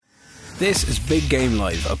This is Big Game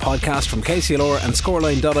Live, a podcast from KCLR and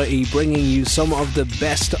Scoreline.ie, bringing you some of the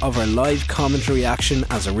best of our live commentary action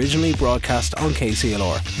as originally broadcast on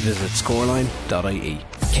KCLR. Visit Scoreline.ie.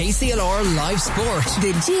 KCLR Live Sport.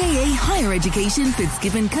 The GAA Higher Education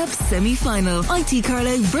Fitzgibbon Cup semi-final. IT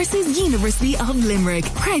Carlow versus University of Limerick.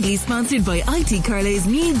 Proudly sponsored by IT Carlow's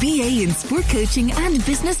new BA in Sport Coaching and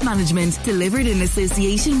Business Management. Delivered in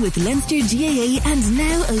association with Leinster GAA and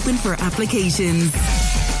now open for applications.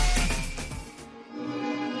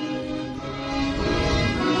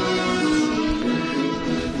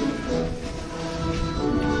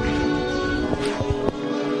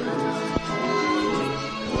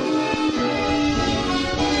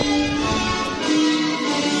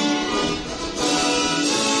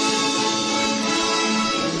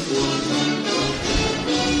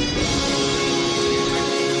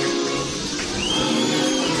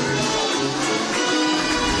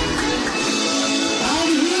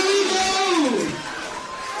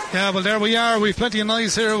 Well, there we are. We've plenty of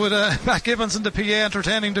noise here with Matt Gibbons and the PA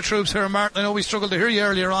entertaining the troops here. Martin, I know we struggled to hear you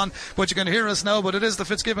earlier on, but you can hear us now. But it is the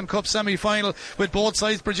Fitzgibbon Cup semi-final with both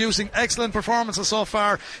sides producing excellent performances so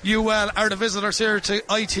far. UL are the visitors here to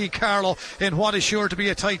IT Carlow in what is sure to be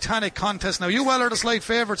a titanic contest. Now, UL are the slight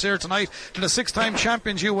favourites here tonight. They're the six-time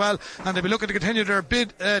champions, UL, and they'll be looking to continue their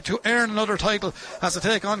bid to earn another title as they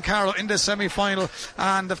take on Carlow in this semi-final.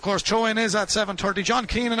 And, of course, throw-in is at 7:30. John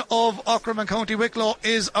Keenan of Aughrim and County Wicklow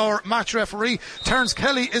is our match referee. Terence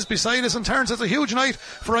Kelly is beside us, and Terence, it's a huge night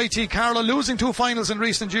for IT Carlow, losing two finals in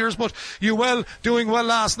recent years, but UL doing well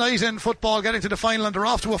last night in football, getting to the final, and they're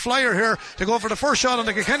off to a flyer here to go for the first shot on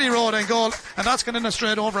the Kilkenny Road and goal, and that's going in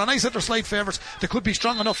straight over. And I said they're slight favourites. They could be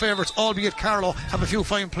strong enough favourites, albeit Carlow have a few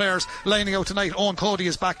fine players lining out tonight. Owen Cody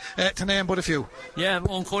is back, to name but a few. Yeah,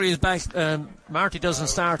 Owen Cody is back. Marty doesn't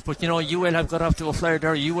start, but you know, UL have got off to a flyer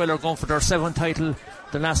there. UL are going for their 7th title,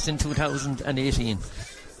 the last in 2018.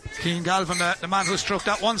 Keane Galvin, the man who struck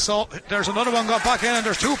that one, so there's another one got back in, and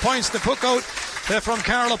there's 2 points to put out from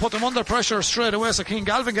Carlow, put them under pressure straight away. So Keane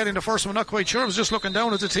Galvin getting the first one, not quite sure, I was just looking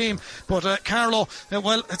down at the team, but Carlow,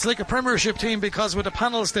 well, it's like a premiership team, because with the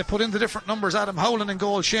panels they put in the different numbers: Adam Howland in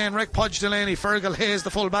goal, Shane Rick, Podge Delaney, Fergal Hayes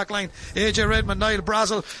the full back line, AJ Redmond, Niall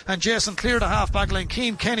Brazel and Jason Clear the half back line,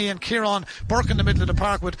 Keane Kenny and Kieran Burke in the middle of the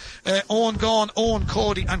park, with Owen Gaughan, Owen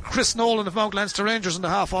Cody and Chris Nolan of Mount Leinster Rangers in the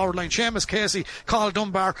half forward line, Seamus Casey, Carl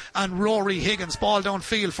Dunbar and Rory Higgins. Ball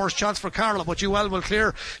downfield, first chance for Carlow, but UL will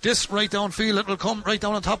clear this right downfield. It will come right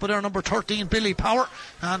down on top of their number 13, Billy Power,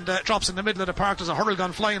 and drops in the middle of the park. There's a hurl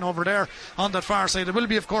gun flying over there on that far side. It will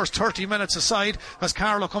be, of course, 30 minutes aside as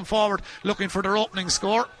Carlow come forward looking for their opening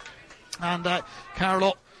score, and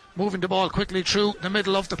Carlow moving the ball quickly through the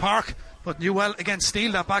middle of the park. But UL again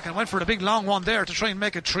steal that back and went for the big long one there to try and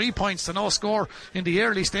make it 3 points to no score in the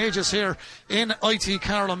early stages here in IT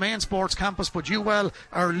Carlow Main Sports Campus. But UL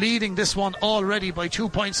are leading this one already by 2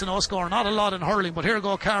 points to no score. Not a lot in hurling, but here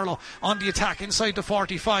go Carlow on the attack inside the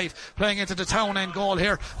 45, playing into the town end goal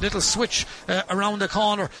here. Little switch around the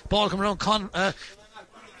corner, ball coming around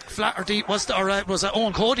Flaherty was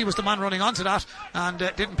Owen Cody was the man running onto that and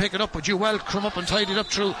didn't pick it up, but UL come up and tidied up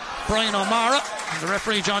through Brian O'Mara, and the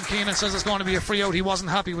referee John Keenan says it's going to be a free out. He wasn't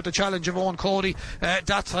happy with the challenge of Owen Cody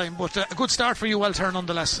that time, but a good start for UL turn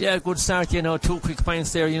nonetheless. Yeah, good start, 2 quick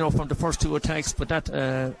points there, from the first 2 attacks, but that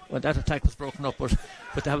attack was broken up, but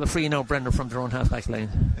they have a free now, Brendan, from their own half-back line.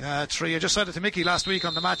 3. I just said it to Mickey last week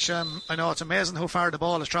on the match. I know it's amazing how far the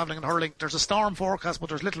ball is travelling in hurling. There's a storm forecast, but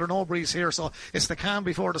there's little or no breeze here, so it's the calm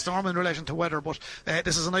before the storm in relation to weather, but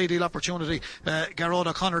this is an ideal opportunity. Garrod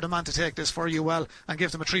O'Connor, the man to take this for UL and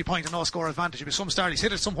give them a 3-point and no score advantage. It'll be some start. He's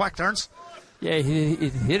hit it some whack turns. Yeah, he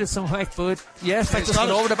hit it some whack, but yeah, it's just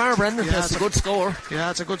over the bar, Brendan. Yeah, that's a good score. Yeah,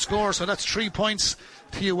 it's a good score, so that's 3 points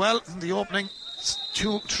to UL in the opening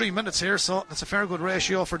 3 minutes here, so that's a fair good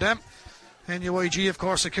ratio for them. NUIG, of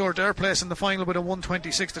course, secured their place in the final with a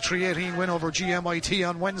 126-318 win over GMIT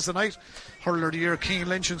on Wednesday night. Hurler of the year Keane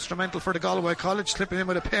Lynch instrumental for the Galway College, slipping in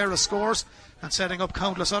with a pair of scores and setting up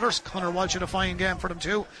countless others. Conor Walsh had a fine game for them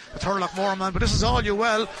too, the Thurlock Moorman. But this is all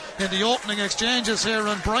UL in the opening exchanges here,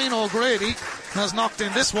 and Brian O'Grady has knocked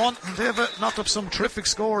in this one, and they've knocked up some terrific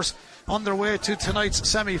scores on their way to tonight's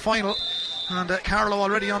semi-final. And Carlow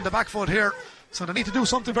already on the back foot here. So they need to do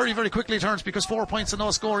something very, very quickly, Terence, because 4 points and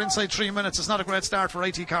no score inside 3 minutes is not a great start for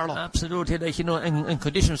IT Carlow. Absolutely, and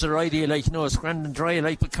conditions are ideal, it's grand and dry,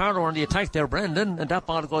 but Carlow on the attack there, Brendan, and that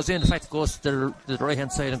ball goes in. In fact, it goes to the right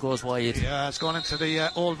hand side and goes wide. Yeah, it's gone into the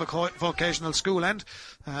old vocational school end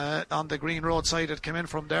on the Green Road side. It came in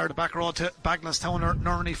from there, the back road to Bagnallstown or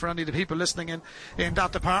Nurney for any of the people listening in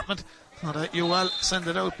that department. UL send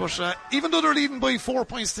it out, but even though they're leading by 4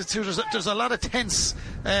 points to 2, there's a lot of tense.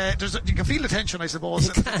 You can feel the tension, I suppose,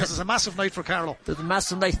 because it's a massive night for Carlow. There's a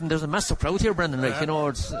massive night and there's a massive crowd here, Brendan.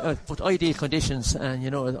 It's but ideal conditions,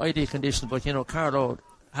 and but Carlow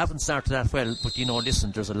haven't started that well. But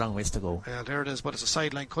listen, there's a long ways to go. Yeah, there it is. But it's a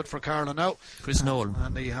sideline cut for Carlow now. Chris Nolan,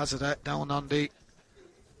 and he has it down on the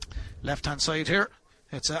left-hand side here.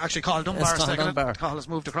 It's actually Cathal Dunbar. Cathal has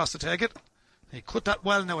moved across to take it. He cut that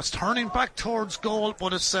well. Now it's turning back towards goal,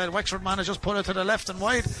 but it's Wexford man has just put it to the left and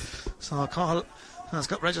wide. So Cathal has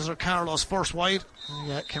got registered Carlow's first wide.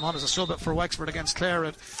 He came on as a sub for Wexford against Clare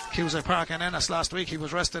at Cusack Park in Ennis last week. He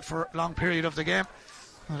was rested for a long period of the game,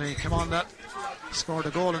 and he came on that, scored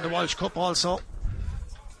a goal in the Walsh Cup also.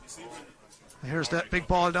 Here's that big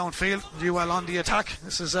ball downfield. UL on the attack.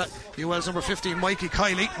 This is UL's number 15, Mikey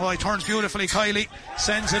Kiley. He turns beautifully. Kiley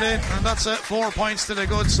sends it in, and that's 4 points to the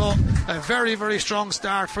good. So a very, very strong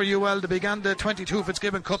start for UL. They began the 22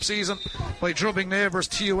 Fitzgibbon Cup season by drubbing neighbours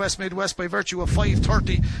TUS Midwest by virtue of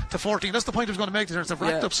 5-30 to 14. That's the point I was going to make there. They've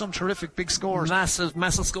racked up some terrific big scores.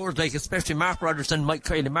 Massive scores, especially Mark Rogers and Mike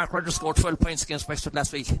Kiley. Mark Rogers scored 12 points against Wexford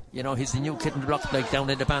last week. He's the new kid in the block,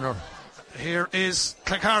 down in the banner. Here is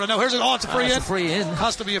Carlow. Now here's it's a free in. It's a free in.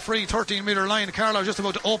 Has to be a free 13-metre line. Carlow just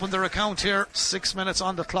about to open their account here. 6 minutes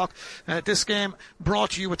on the clock. This game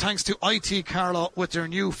brought to you with thanks to IT Carlow with their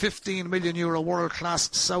new €15 million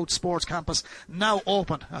world-class South Sports Campus now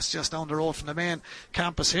open. That's just down the road from the main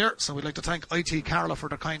campus here. So we'd like to thank IT Carlow for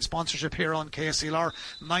their kind sponsorship here on KCLR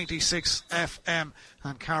 96 FM.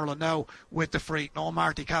 And Carlow now with the free. No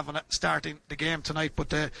Marty Kavanagh starting the game tonight, but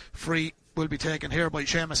the free will be taken here by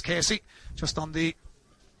Seamus Casey, just on the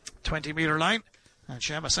 20-metre line. And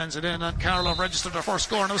Seamus sends it in, and Carlow have registered their first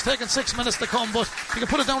score. And it was taking 6 minutes to come, but you can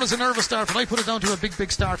put it down as a nervous start, but I put it down to a big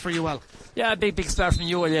start for UL. Yeah, a big start from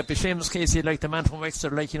UL, yeah. But Seamus Casey, the man from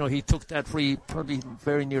Wexford, he took that free probably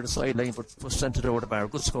very near the sideline, but was sent it over the bar.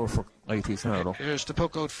 Good score for IT Carlow. Here's the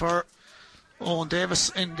puck out for Owen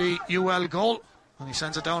Davis in the UL goal. And he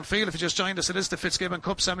sends it downfield. If you just joined us, it is the Fitzgibbon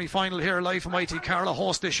Cup semi-final here live from IT Carlow,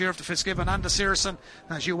 host this year of the Fitzgibbon and the Searson,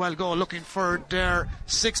 as UL go looking for their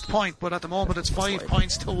 6th point, but at the moment it's 5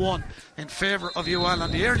 points to 1 in favour of UL.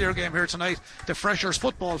 And the earlier game here tonight, the Freshers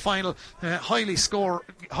football final, high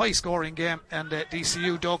scoring game, and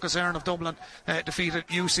DCU Docus Erin of Dublin defeated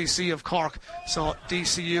UCC of Cork. So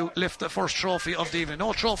DCU lift the first trophy of the evening.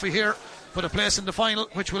 No trophy here, but a place in the final,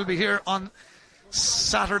 which will be here on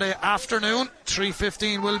Saturday afternoon.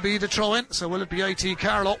 3:15 will be the throw-in. So will it be IT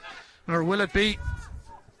Carlow or will it be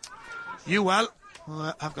UL?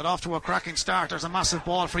 I've got off to a cracking start. There's a massive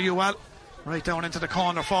ball for UL right down into the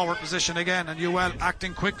corner forward position again, and UL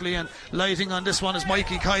acting quickly and lighting on this one is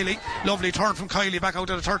Mikey Kiley. Lovely turn from Kiley back out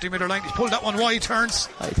to the 30-metre line. He's pulled that one wide, turns.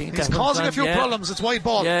 I think he's causing a few problems. It's wide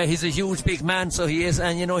ball. Yeah, he's a huge big man, so he is,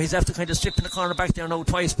 and he's after kind of stripping the corner back there now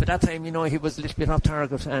twice, but that time he was a little bit off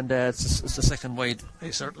target, and it's the second wide.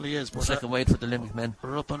 He certainly is. But second wide for the Limerick men.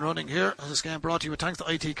 We're up and running here. This game brought to you with thanks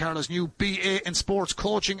to IT Carlow's new BA in Sports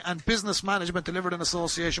Coaching and Business Management, delivered in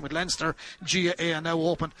association with Leinster. GAA are now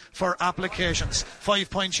open for applications. 5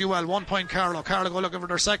 points UL, 1 point Carlow. Carlow go looking for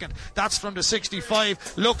their second. That's from the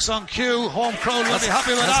 65. Looks on cue. Home crowd will be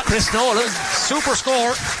happy with that. Chris Nolan.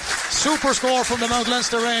 Super score from the Mount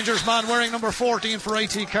Leinster Rangers man wearing number 14 for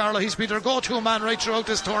IT Carlow. He's been their go-to man right throughout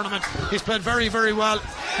this tournament. He's played very, very well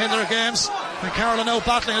in their games. And Carlow now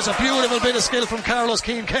battling. It's a beautiful bit of skill from Carlow's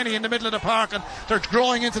Cian Kenny in the middle of the park, and they're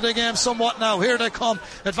growing into the game somewhat now. Here they come,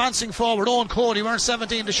 advancing forward. Owen Cody wearing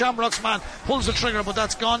 17. The Shamrocks man pulls the trigger, but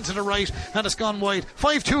that's gone to the right and it's gone wide.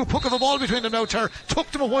 5-2, puck of a ball between them now.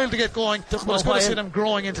 Took them a while to get going, but it's good to see them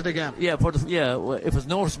growing into the game. Yeah, it was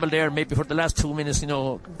noticeable there. Maybe for the last 2 minutes,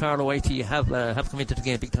 Carlow IT have come into the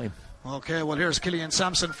game big time. Okay, well here's Killian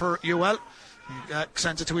Sampson for UL. He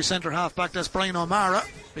sends it to his centre half back. That's Brian O'Mara.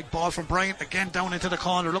 Big ball from Brian again down into the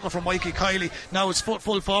corner, looking for Mikey Kiley. Now it's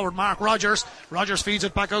full forward Mark Rogers. Rogers feeds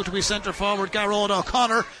it back out to his centre forward Garrod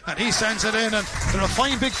O'Connor, and he sends it in, and they're a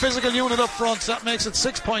fine big physical unit up front. That makes it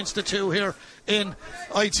 6 points to 2 here in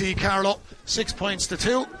IT Carlow. 6 points to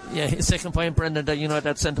 2. Yeah, his second point, Brendan, that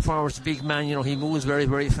that centre forward's a big man. He moves very,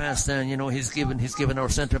 very fast, and he's given our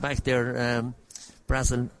centre back there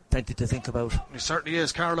Brazel plenty to think about. He certainly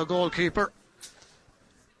is. Carlow goalkeeper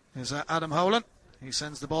is Adam Howland. He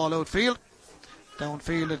sends the ball outfield.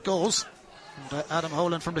 Downfield it goes. And, Adam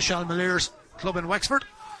Howland from the Shalmaliers club in Wexford.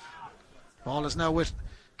 Ball is now with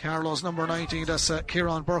Carlow's number 19. That's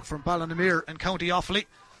Kieran Burke from Ballinamuir in County Offaly.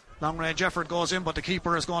 Long range effort goes in, but the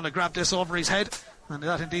keeper is going to grab this over his head, and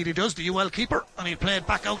that indeed he does, the UL keeper, and he played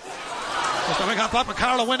back out But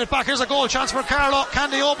Carlow win it back. Here's a goal chance for Carlow.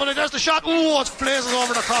 Can they open it? There's the shot. Ooh, it blazes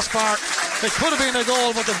over the crossbar. It could have been a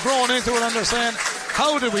goal, but they've grown into it and they're saying,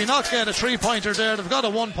 how did we not get a 3-pointer there? They've got a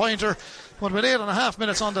 1-pointer, but with 8.5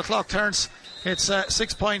 minutes on the clock turns, it's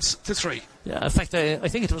 6 points to 3. Yeah, in fact, I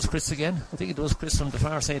think it was Chris again. I think it was Chris from the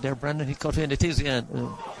far side there, Brendan. He cut in. It is, yeah.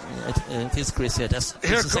 It is Chris, yeah. That's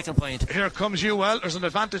the second point. Here comes UL. There's an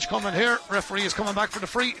advantage coming here. Referee is coming back for the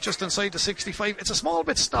free, just inside the 65. It's a small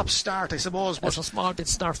bit stop-start, I suppose. It's a small bit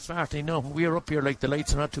start-start, I know. We're up here like the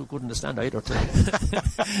lights are not too good in the stand either.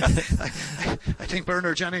 I think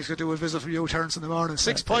Bernard Jennings could do a visit for U-turns in the morning.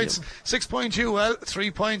 6 points. 6 points UL, 3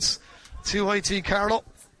 points to IT Carlow.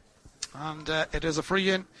 And it is a free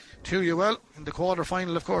in to UL. In the quarter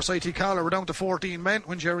final, of course, IT Carlow were down to 14 men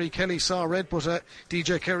when Jerry Kelly saw red, but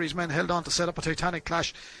DJ Kerry's men held on to set up a titanic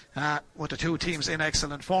clash with the two teams in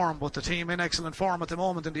excellent form. But the team in excellent form at the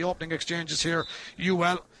moment in the opening exchanges here,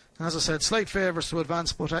 UL, as I said, slight favours to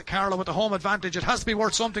advance, but Carlow with the home advantage, it has to be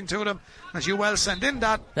worth something to them as UL send in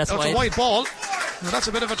that. That's a wide ball. Now that's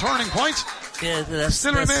a bit of a turning point. Yeah,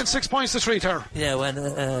 still remains 6 points to 3 there. Yeah, well,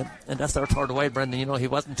 and that's their third wide, Brendan. You know, he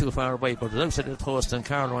wasn't too far away, but it was outside the post and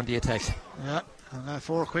Carlow on the attack. Yeah, and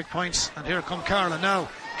 4 quick points, and here come Carlow now.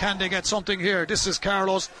 Can they get something here? This is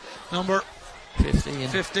Carlow's number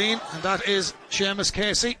 15, and that is Seamus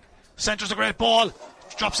Casey. Centres a great ball.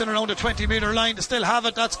 Drops in around the 20-metre line. They still have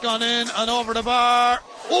it. That's gone in and over the bar.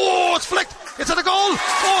 Oh, it's flicked. It's at the goal.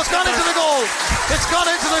 Oh, it's gone into the goal. It's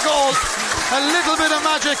gone into the goal. A little bit of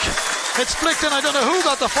magic. It's flicked in. I don't know who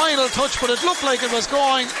got the final touch, but it looked like it was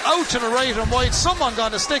going out to the right and wide. Someone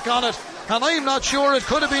got a stick on it, and I'm not sure. It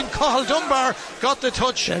could have been Cathal Dunbar got the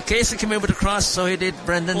touch. Casey came in with a cross, so he did,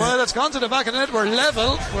 Brendan. Well, it's gone to the back of the net. We're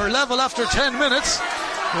level. We're level after 10 minutes.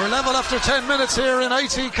 We're level after 10 minutes here in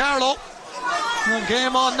IT Carlow. And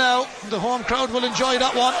game on now. The home crowd will enjoy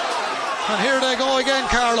that one. And here they go again,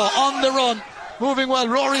 Carlow on the run, moving well.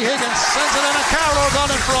 Rory Higgins sends it in, and Carlow gone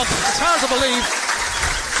in front. It's hard to believe.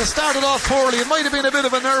 They started off poorly. It might have been a bit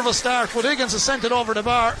of a nervous start, but Higgins has sent it over the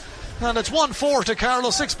bar. And it's 1-4 to Carlow,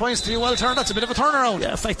 6 points to UL turn. That's a bit of a turnaround.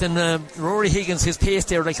 Yeah, in fact, and Rory Higgins, his pace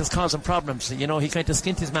there is causing problems. You know, he kind of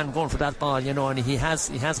skint his man going for that ball, you know, and he's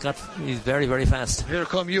very, very fast. Here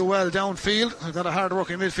come UL downfield. They've got a hard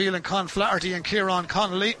working midfield in Con Flaherty and Kieran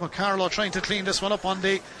Connolly. With Carlow trying to clean this one up on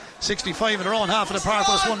the 65 in their own half of the park.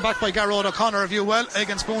 Was won back by Garrod O'Connor of UL.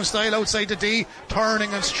 Egan Spoon style outside the D,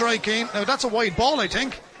 turning and striking. Now that's a wide ball, I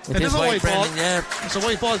think. It is a wide ball. Yeah. It's a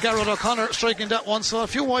wide ball. Garrod O'Connor striking that one. So a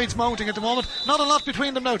few wides mounting at the moment. Not a lot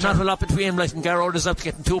between them now. Not a lot between them. Like, and Garrod is up to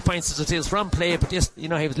getting 2 points as it is from play, but just, you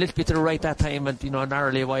know, he was a little bit to the right that time, and, you know,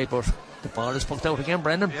 narrowly wide, but the ball is poked out again,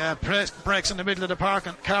 Brendan. Yeah, breaks in the middle of the park,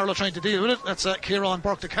 and Carlow trying to deal with it. That's Kieran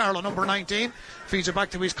Burke to Carlow, number 19. Feeds it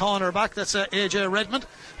back to his corner back. That's AJ Redmond.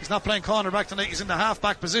 He's not playing corner back tonight. He's in the half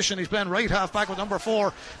back position. He's playing right half back with number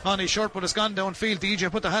 4 on his shirt, but it's gone downfield.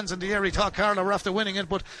 DJ put the hands in the air. He thought Carlow were after winning it,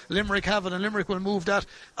 but Limerick have it, and Limerick will move that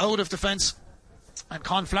out of defence. And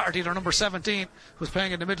Con Flaherty, their number 17, who's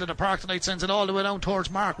playing in the middle of the park tonight, sends it all the way down towards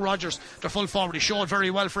Mark Rogers, their full forward. He showed very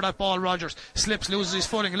well for that ball. Rogers slips, loses his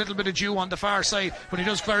footing, a little bit of dew on the far side, but he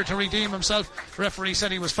does fair to redeem himself. Referee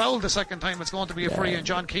said he was fouled the second time. It's going to be a free. And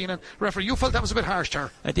John Keenan, referee, you felt that was a bit harsh there?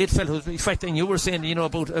 I did feel it was. In fact, and you were saying, you know,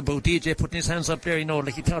 about DJ putting his hands up there, you know,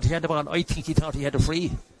 like he thought he had the ball. I think he thought he had a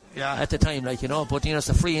free. Yeah. At the time, like, you know, but, you know, it's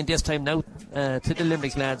a free in this time now to the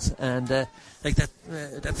Limerick lads, and like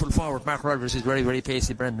that full forward Mark Rogers is very, very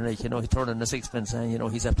pacey, Brendan. Like, you know, he turned in the sixpence, and, you know,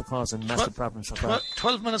 he's after causing massive problems for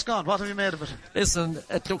 12 minutes gone. What have you made of it? Listen,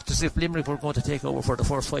 it looked as if Limerick were going to take over for the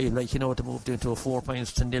first 5, like, you know, to move into a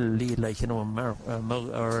 4-0 lead, like, you know.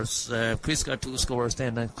 Chris got 2 scores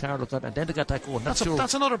then, and Carlow got, and then they got that goal.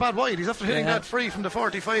 That's another bad wide. He's after hitting that free from the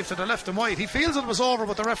 45 to the left and wide. He feels it was over,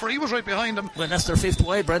 but the referee was right behind him. Well, that's their 5th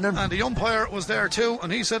wide, Brendan. And the umpire was there too,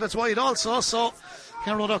 and he said it's wide also. So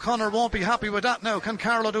Garrod O'Connor won't be happy with that now. Can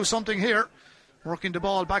Carlow do something here? Working the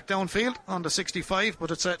ball back downfield on the 65, but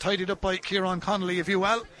it's tidied up by Kieran Connolly of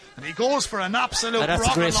UL, and he goes for an absolute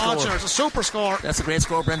rocket launcher. It's a super score. That's a great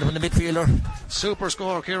score, Brendan, from the midfielder. Super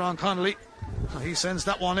score, Kieran Connolly. He sends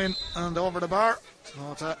that one in and over the bar.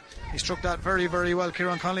 So he struck that very, very well,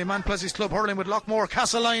 Kieran Connolly. Manplessy's club hurling with Lockmore,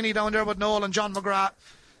 Castleiney down there with Noel and John McGrath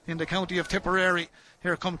in the county of Tipperary.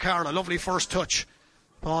 Here come Carlow, lovely first touch.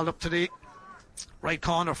 Ball up to the right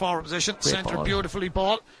corner forward position. Centred beautifully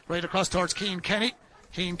ball. Right across towards Cian Kenny.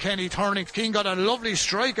 Cian Kenny turning. Cian got a lovely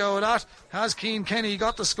strike out of that. Has Cian Kenny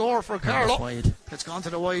got the score for Carlow? It's gone to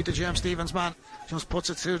the wide to James Stevens' man. Just puts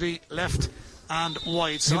it to the left and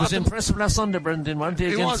wide. So he was impressive last Sunday, Brendan, wasn't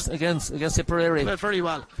he? Against Tipperary.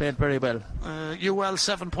 Played very well. UL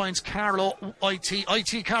 7 points. Carlow,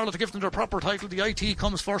 IT Carlow, to give them their proper title. The IT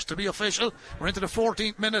comes first to be official. We're into the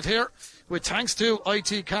 14th minute here, with thanks to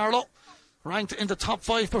IT Carlow, ranked in the top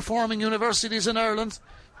 5 performing universities in Ireland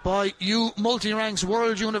by Multi-Ranks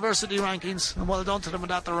World University Rankings, and well done to them in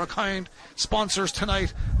that. They're our kind sponsors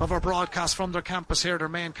tonight of our broadcast from their campus here, their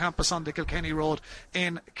main campus on the Kilkenny Road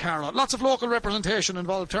in Carlow. Lots of local representation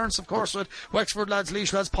involved. Terence, of course, with Wexford lads,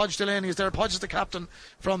 Laois lads. Podge Delaney is there. Podge is the captain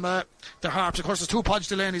from the Harps. Of course, there's 2 Podge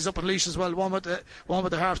Delaneys up in Laois as well. One with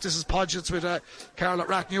the Harps. This is Podge. It's with Carlow,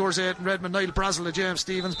 Rathnews, Aidan Redmond, Niall Brazel, James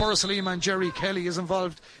Stevens, Boris Salima and Jerry Kelly is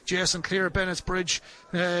involved. Jason Clear, Bennett's Bridge,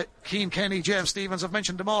 Keane Kenny, James Stevens. I've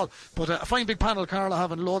mentioned them all. But a fine big panel, Carlow,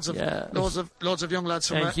 having loads of young lads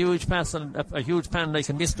from a huge panel, like,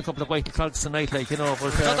 and missed a couple of white clogs tonight, like, you know.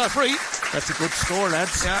 But got that free. That's a good score,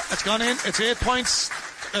 lads. Yeah, it's gone in. It's 8 points.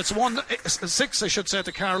 It's 6, I should say,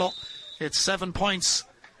 to Carlow. It's 7 points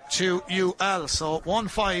to UL. So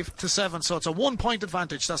 1-5 to 7. So it's a 1 point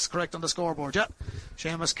advantage. That's correct on the scoreboard. Yeah,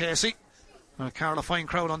 Seamus Casey. Carlow, fine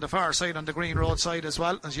crowd on the far side, on the Green Road side as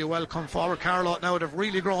well, as UL come forward. Carlow now, they've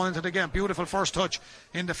really grown into the game. Beautiful first touch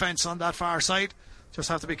in defence on that far side. Just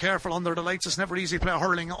have to be careful under the lights. It's never easy to play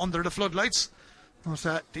hurling under the floodlights.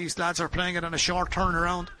 But these lads are playing it in a short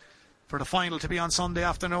turnaround for the final to be on Sunday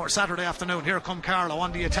afternoon or Saturday afternoon. Here come Carlow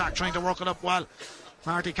on the attack, trying to work it up well.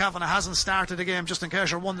 Marty Kavanagh hasn't started the game, just in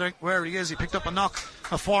case you're wondering where he is. He picked up a knock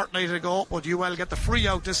a fortnight ago, but UL get the free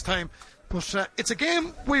out this time. But it's a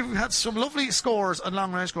game, we've had some lovely scores and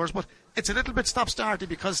long range scores, but it's a little bit stop-starty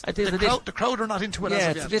because the crowd are not into it as of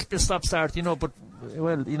yet. It's a little bit stop-start, you know, but,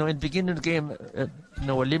 well, you know, in the beginning of the game,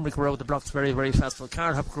 Limerick were out the blocks very, very fast, but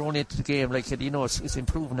Carlow have grown into the game, like, you know, it's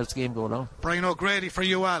improving as the game goes on. Brian O'Grady for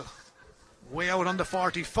UL, way out on the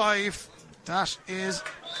 45. That is...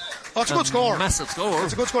 Oh, it's a good score. Massive score.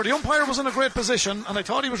 It's a good score. The umpire was in a great position, and I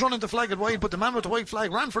thought he was running the flag at wide, but the man with the white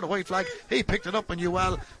flag ran for the white flag. He picked it up, and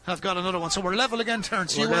UL have got another one. So we're level again,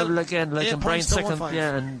 Terence. We're level again, like in Brian's second.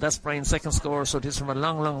 Yeah, and that's Brian's second score. So this is from a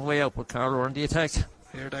long, long way out with Carlow on the attack.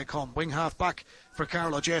 Here they come. Wing half back for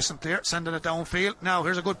Carlow. Jason Clear sending it downfield. Now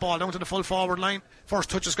here's a good ball down to the full forward line. First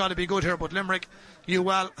touch has got to be good here, but Limerick,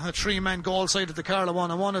 UL, a 3-man goal side of the Carlow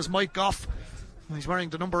 1-on-1 is Mike Goff. He's wearing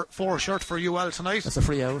the number 4 shirt for UL tonight. That's a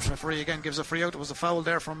free out. Referee again gives a free out. It was a foul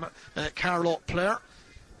there from Carlow player.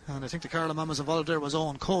 And I think the Carlow man was involved there was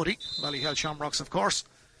Owen Cody. Ballyhell Shamrocks, of course.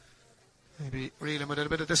 Maybe reeling with a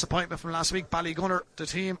bit of disappointment from last week. Ballygunner, the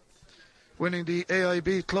team, winning the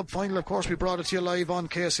AIB club final. Of course, we brought it to you live on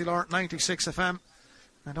KCLR 96 FM.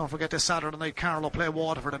 And don't forget this Saturday night, Carlow play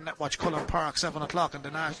Waterford at Netwatch Cullen Park, 7 o'clock in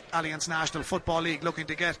the Alliance National Football League, looking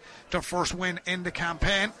to get their first win in the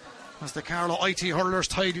campaign. As the Carlow IT hurlers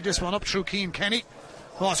tidy this one up through Keane Kenny.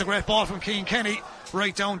 Oh, it's a great ball from Keane Kenny,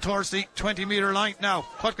 right down towards the 20-metre line. Now,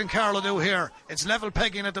 what can Carlow do here? It's level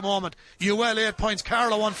pegging at the moment. UL 8 points,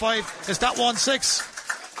 Carlow 1-5. Is that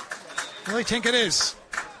 1-6? I think it is.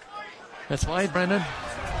 That's wide, Brendan.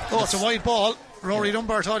 Oh, it's a wide ball. Rory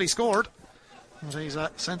Dunbar thought he scored. He's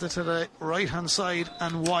sent it to the right-hand side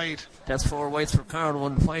and wide. That's 4 wides for Carlow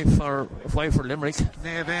and 5 for Limerick.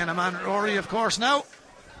 Nave and a man, Rory, of course, now.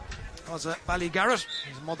 Was Ballygarrett,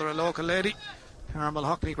 his mother a local lady. Carmel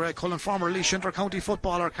Hockley, Greg Cullen, former Laois inter-county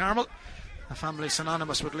footballer. Carmel, a family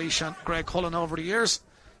synonymous with Laois and Greg Cullen over the years.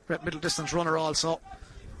 Great middle distance runner also.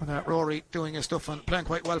 And Rory doing his stuff and playing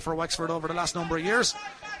quite well for Wexford over the last number of years.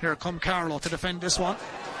 Here come Carlow to defend this one.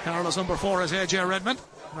 Carlow's number 4 is AJ Redmond,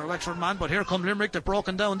 their Wexford man. But here come Limerick, they've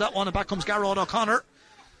broken down that one, and back comes Garrod O'Connor.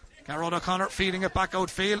 Garrod O'Connor feeding it back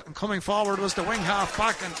outfield, and coming forward was the wing half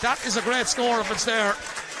back, and that is a great score if it's there.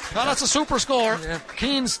 Now that's a super score. Yeah.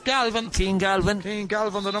 Keane Galvin,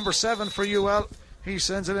 the number 7 for UL. He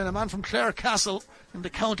sends it in. A man from Clare Castle in the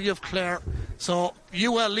county of Clare. So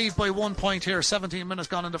UL lead by 1 point here. 17 minutes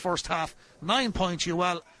gone in the first half. 9 points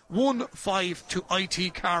UL. 1-5 to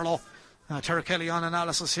IT Carlow. Terry Kelly on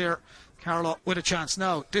analysis here. Carlow with a chance.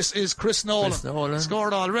 Now this is Chris Nolan.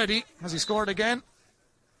 Scored already. Has he scored again?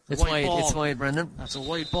 It's wide. It's wide, Brendan. That's a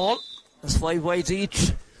wide ball. That's 5 wides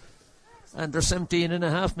each. And there's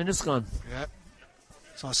 17.5 minutes gone. Yeah.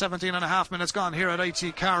 So 17.5 minutes gone here at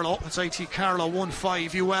IT Carlow. It's IT Carlow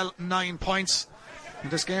 1-5, UL 9 points. And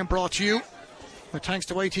this game brought to you with thanks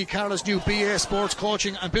to IT Carlow's new BA Sports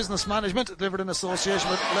Coaching and Business Management, delivered in association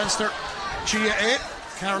with Leinster GAA.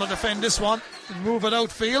 Carlow defend this one and move it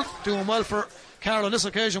outfield. Doing well for Carlow on this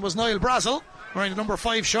occasion was Niall Brazel, wearing the number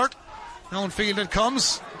 5 shirt. Downfield it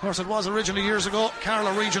comes. Of course, it was originally years ago.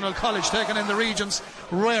 Carlow Regional College taking in the regions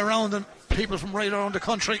right around and people from right around the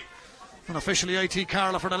country. Unofficially IT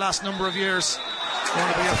Carlow for the last number of years.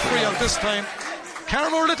 Going to be a free out this time.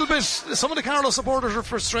 Carlow a little bit, some of the Carlow supporters are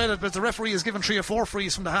frustrated, but the referee has given 3 or 4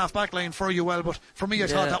 frees from the half back line for UL, but for me I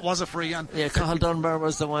thought that was a free. And Cathal Dunbar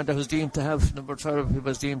was the one that was deemed to have, number 12, he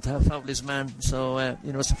was deemed to have fouled his man, so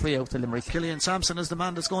it's a free out to Limerick. Killian Sampson is the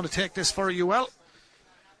man that's going to take this for UL.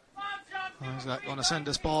 He's going to send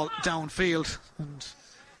this ball downfield, and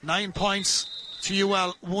 9 points to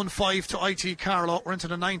UL, 1-5 to IT Carlow. We're into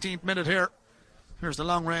the 19th minute here. Here's the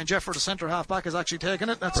long range effort. The centre half back is actually taking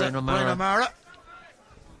it. That's Brian O'Mara.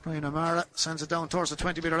 Brian O'Mara sends it down towards the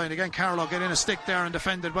 20-metre line again. Carlow get in a stick there and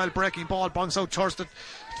defended well. Breaking ball, bounce out towards the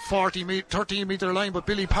 13-metre line, but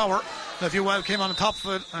Billy Power, if UL came on top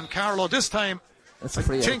of it, and Carlow this time, I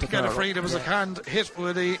think got a free. There was a hand hit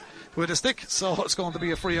with a stick, so it's going to be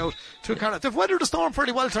a free out to Carlow. They've weathered the storm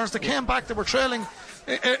pretty well, Terence. They came back, they were trailing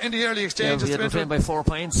in the early exchanges. We had by 4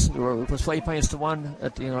 points. It was 5 points to 1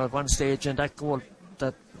 at one stage, and that goal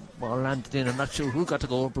that landed in. I'm not sure who got the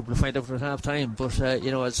goal, but we'll find out at half time. But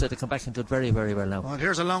as I said, they come back and do it very, very well now. Well,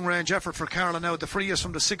 here's a long range effort for Carlow now. The free is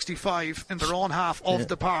from the 65 in their own half of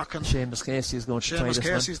the park. And Seamus Casey is going to try this one.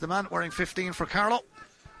 Seamus Casey's the man, wearing 15 for Carlow.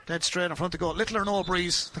 Dead straight in front to goal. Little or no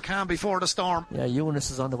breeze. The calm before the storm. Yeah,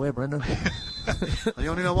 Eunice is on the way, Brendan. I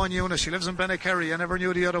only know one Eunice. She lives in Bennekerry. I never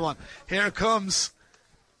knew the other one. Here comes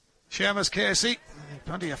Seamus Casey.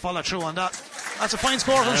 Plenty of follow through on that. That's a fine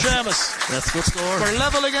score from Seamus. That's a good score. We're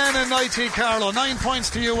level again in IT Carlow. 9 points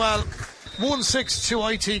to UL. 1-6 to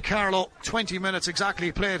IT Carlow. 20 minutes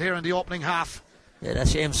exactly played here in the opening half. Yeah,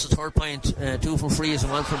 that's Seamus' third point. 2 from frees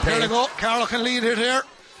and 1 from play. Here they go. Carlow can lead it here.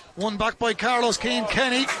 One back by Carlow's Keane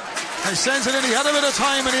Kenny. He sends it in. He had a bit of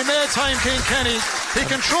time and he made time, Keane Kenny. He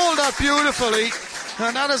controlled that beautifully.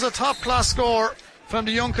 And that is a top class score from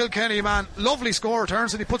the young Kilkenny man. Lovely score,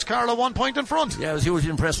 turns, and he puts Carlow 1 point in front. Yeah, I was hugely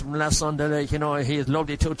impressed from last Sunday. He had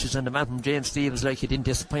lovely touches, and the man from James Stevens, he didn't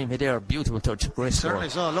disappoint me there. Beautiful touch, great score. Certainly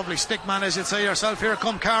so. Lovely stick man, as you'd say yourself. Here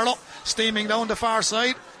come Carlow, steaming down the far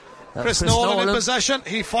side. Chris Nolan in possession.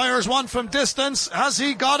 He fires one from distance. Has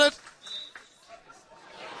he got it?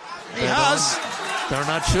 He has. They're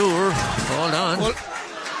not sure. Hold on.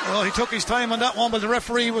 Well, he took his time on that one, but the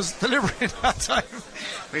referee was deliberate that time.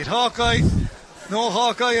 With Hawkeye. No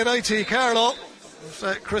Hawkeye at IT Carlow.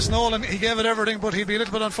 Chris Nolan, he gave it everything, but he'd be a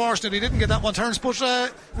little bit unfortunate he didn't get that one turns. But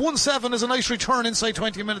 1-7 is a nice return inside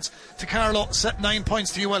 20 minutes to Carlow. Set 9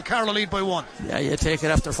 points to UL. Carlow lead by 1. Yeah, you take it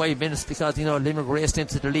after 5 minutes because Limerick raced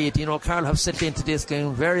into the lead. Carlow have set into this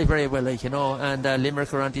game very, very well, and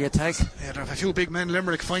Limerick are on the attack. Yeah, there are a few big men.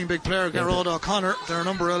 Limerick, fine big player, Gerard O'Connor. They're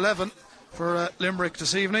number 11 for Limerick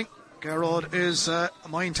this evening. Gerard is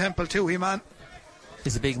Mine Temple too, he man.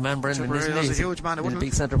 He's a big man, Brendan, isn't he? He's a huge man. He's a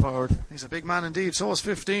big centre forward. He's a big man indeed. So is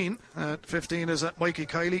 15. 15 is Mikey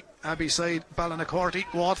Kiley, Abbeyside,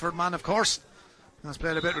 Ballinacorty, Waterford man, of course. Has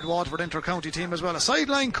played a bit with Waterford inter-county team as well. A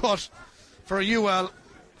sideline cut for UL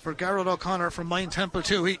for Gerard O'Connor from Mine Temple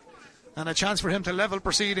Toohey, and a chance for him to level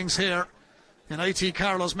proceedings here in IT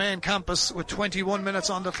Carlow's main campus with 21 minutes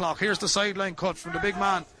on the clock. Here's the sideline cut from the big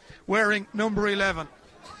man wearing number 11.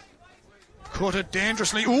 Cut it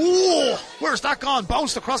dangerously. Ooh, where's that gone?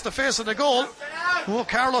 Bounced across the face of the goal. Oh,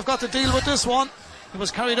 Carlow have got to deal with this one. It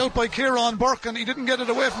was carried out by Kieran Burke and he didn't get it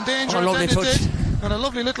away from danger. And a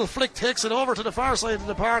lovely little flick takes it over to the far side of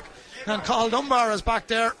the park, and Cathal Dunbar is back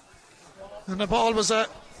there, and the ball was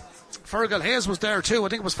Fergal Hayes was there too. I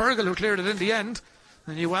think it was Fergal who cleared it in the end,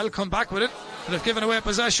 and UL come back with it. They've given away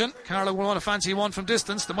possession. Carlow will want a fancy one from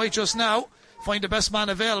distance. They might just now find the best man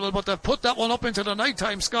available, but they've put that one up into the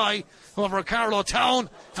nighttime sky over Carlow Town,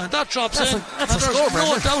 and that drops in. There's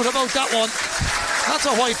no doubt about that one. That's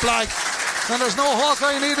a white flag, and there's no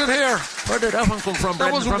Hawkeye needed here. Where did that one come from,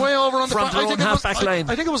 Brendan? That was way over on the back line.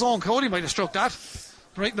 I think it was Owen Cody might have struck that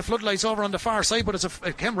right in the floodlights over on the far side, but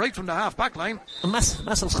it came right from the half back line. A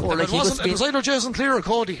massive score. It was either Jason Clear or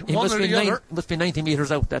Cody, one or the other. Must be 90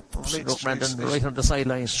 metres out, that struck Brendan right on the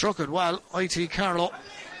sideline. Struck it well. IT Carlow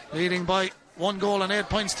leading by 1 goal and 8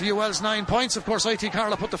 points to UL's 9 points. Of course, IT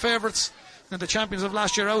Carlow put the favourites and the champions of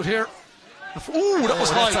last year out here. Ooh, that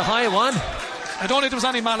was high. That's a high one. I don't think there was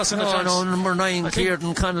any malice in it. No, number 9,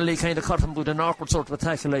 Kieran Connolly kind of cut him with an awkward sort of a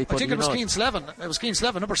tackle. I think it was Keane Slevin. It was Keane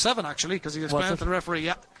Slevin, number 7 actually, because he explained it to the referee.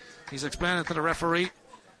 Yeah, he's explained it to the referee.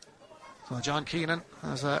 So John Keenan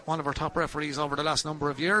is one of our top referees over the last number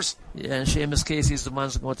of years. Yeah, and Seamus Casey's the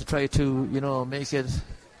ones going to try to,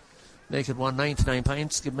 make it 1-9 to 9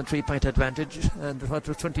 points, give them a 3 point advantage, and what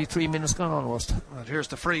was 23 minutes gone almost. Well, here's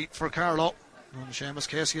the free for Carlow. And Seamus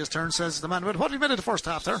Casey has turned, says the man. What have you made of the first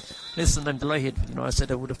half there? Listen, I'm delighted. I said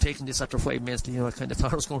I would have taken this after 5 minutes. I kind of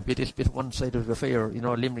thought it was going to be a little bit one-sided of the affair.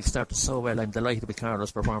 Limerick started so well. I'm delighted with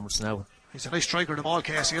Carlo's performance now. He's a nice striker of the ball,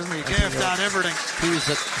 Casey, isn't he? He gave that everything.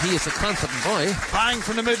 He is a confident boy. Bang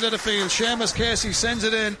from the middle of the field. Seamus Casey sends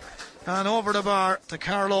it in and over the bar to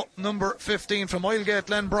Carlow, number 15 from Oilgate,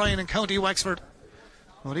 Glenbryan in County Wexford.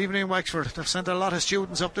 Good evening, Wexford. They've sent a lot of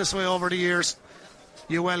students up this way over the years.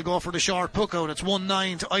 UL go for the short puck out. It's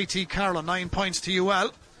 1-9 to IT Carlow, 9 points to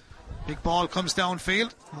UL. Big ball comes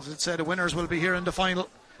downfield. As it said, the winners will be here in the final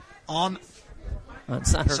on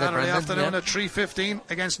Saturday afternoon at 3:15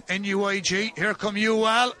 against NUIG. Here come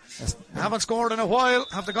UL. Haven't scored in a while.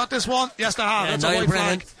 Have they got this one? Yes, they have. That's a white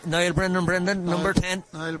flag. Niall Brennan, number 10.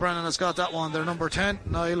 Niall Brennan has got that one. They're number 10.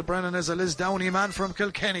 Niall Brennan is a Lisdowney man from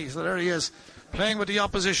Kilkenny. So there he is, playing with the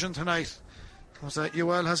opposition tonight. Because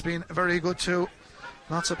UL has been very good too.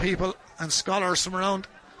 Lots of people and scholars from around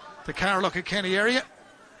the Carlow-Kilkenny area.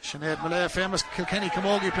 Sinead Malay, famous Kilkenny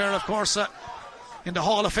Camogie player, of course, in the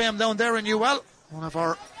Hall of Fame down there in UL. One of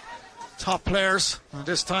our top players. And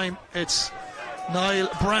this time it's Niall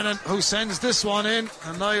Brennan who sends this one in.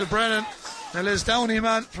 And Niall Brennan, the Lisdowney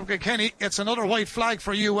man from Kilkenny, gets another white flag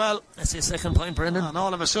for UL. That's his second point, Brendan. And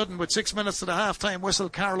all of a sudden, with 6 minutes to the half-time whistle,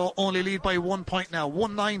 Carlow only lead by 1 point now.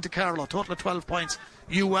 1-9 to Carlow, total of 12 points.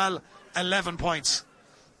 UL, 11 points.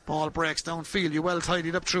 Ball breaks downfield. UL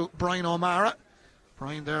tidied up through Brian O'Mara.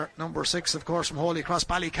 Brian there, number 6, of course, from Holy Cross,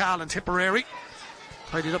 Ballycal and Tipperary.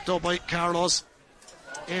 Tidied up though by Carlow's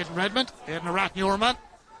Aidan Redmond. Aidan a rat Newman.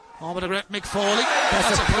 Oh, with a great Mick Foley.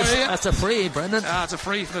 That's a free, Brendan. That's a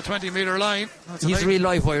free from the 20-metre line. He's real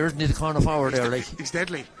live wire, isn't he, the corner forward there? He's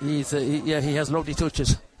deadly. He has lovely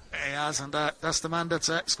touches. He has, and that's the man that's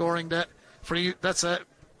scoring the free. That's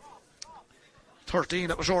 13.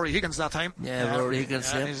 That was Rory Higgins that time. Yeah, Rory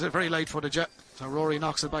Higgins. Yeah. He's a very light-footed jet. So Rory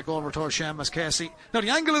knocks it back over towards Seamus Casey. Now the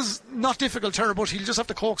angle is not difficult here, but he'll just have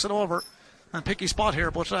to coax it over and pick his spot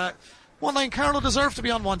here. But 1-9 Carlow deserve to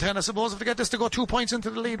be on 110, I suppose, if they get this to go 2 points into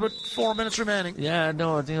the lead with 4 minutes remaining. Yeah,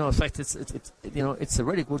 no, in fact, it's a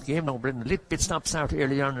really good game now, Brendan. A little bit stop-start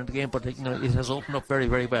early on in the game, but it has opened up very,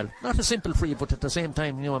 very well. Not a simple free, but at the same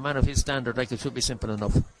time, a man of his standard, it should be simple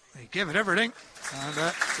enough. He gave it everything.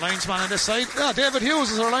 And linesman on this side. Yeah, David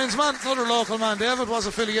Hughes is our linesman, another local man. David was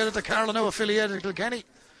affiliated to Carlow, now affiliated to Kilkenny.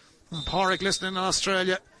 And Pádraig listening in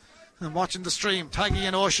Australia and watching the stream. Taggy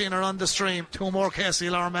and Oisin are on the stream. 2 more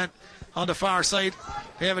KCLR men on the far side.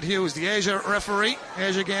 David Hughes, the Asia referee,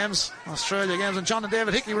 Asia Games, Australia Games, and John and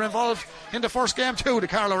David Hickey were involved in the first game too. The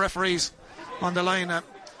Carlow referees on the line.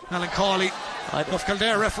 Alan Cawley of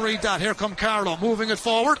Kildare refereed that. Here come Carlow, moving it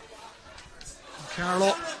forward.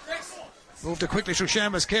 Carlow moved it quickly through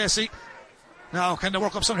Seamus Casey. Now can they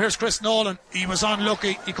work up some? Here's Chris Nolan. He was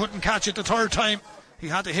unlucky, he couldn't catch it the third time. He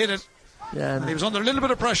had to hit it. Yeah, and he was under a little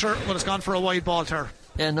bit of pressure, but it's gone for a wide ball there.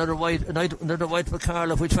 Yeah, another wide for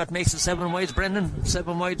Carlow, which makes it 7 wides, Brendan.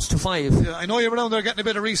 7 wides to 5. Yeah, I know you were down there getting a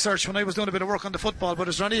bit of research when I was doing a bit of work on the football, but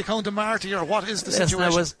is there any account of Marty, or what is the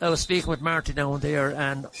situation? I was speaking with Marty down there,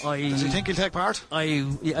 and does he think he'll take part? I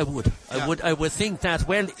would. Yeah. I would think that.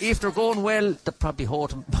 Well, if they're going well, they'll probably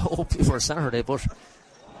hope for a Saturday, but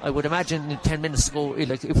I would imagine 10 minutes to go,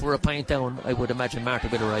 like if we're a pint down, I would imagine Marty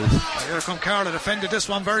will arrive. Here come Carlow, defended this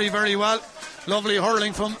one very, very well. Lovely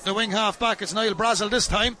hurling from the wing half back. It's Niall Brazel this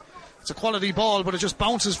time. It's a quality ball, but it just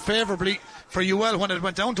bounces favourably for UL when it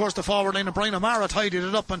went down towards the forward line, and Brian O'Mara tidied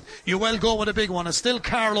it up, and UL go with a big one. It's still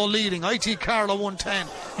Carlow leading. IT Carlow 110.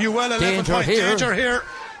 UL 11 points. Danger here.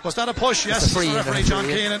 Was that a push? Yes, it's the referee John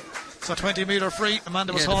Keenan. It's a 20-metre free.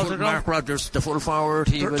 Amanda was halted. Mark Rogers, the full forward.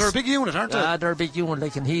 They're a big unit, aren't they? They're a big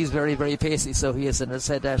unit, and he's very, very pacey. So he is, and I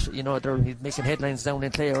said that he's making headlines down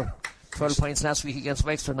in Clare. 12 points last week against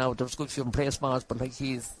Wexford. Now there was good few play spots, but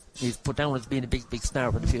he's put down as being a big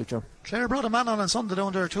star for the future. Clare brought a man on Sunday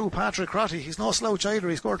down there too, Patrick Crotty. He's no slouch either.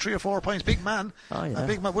 He scored 3 or 4 points. Big man. Oh, yeah. A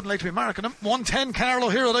big man, wouldn't like to be marking him. 110 Carlow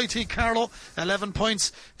here at IT Carlow. 11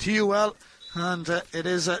 points to UL. And it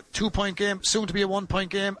is a 2-point game, soon to be a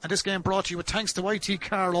 1-point game. And this game brought to you with thanks to IT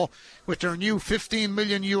Carlow with their new €15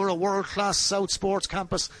 million world-class South Sports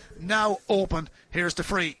Campus now open. Here's the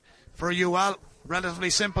free for UL. Relatively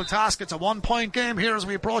simple task. It's a 1-point game here as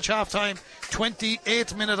we approach half-time.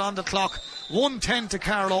 28 minute on the clock. 110 to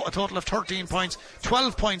Carlow, a total of 13 points.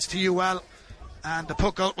 12 points to UL. And the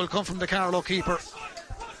puck out will come from the Carlow keeper.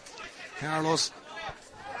 Carlow's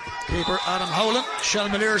keeper, Adam Howland. Shell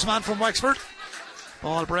Millier's man from Wexford.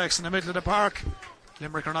 Ball breaks in the middle of the park.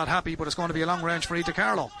 Limerick are not happy, but it's going to be a long range free to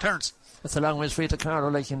Carlow. Terence. It's a long range free to Carlow,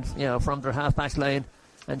 from their half-back line.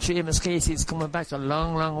 And Seamus Casey's coming back a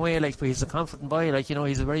long, long way. Like, but he's a confident boy. Like,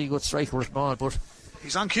 he's a very good striker with the ball. But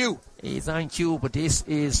he's on cue. But this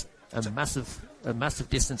is a massive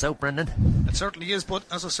distance out, Brendan. It certainly is. But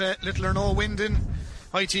as I say, little or no wind in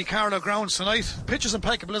IT Carlow grounds tonight. Pitch is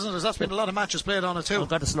impeccable, isn't it? That's been a lot of matches played on it too. Oh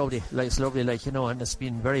God, it's lovely, and it's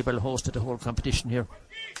been very well hosted, the whole competition here.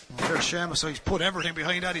 There's Seamus, so he's put everything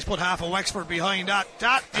behind that. He's put half of Wexford behind that.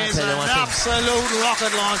 That is an absolute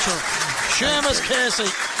rocket launcher. Seamus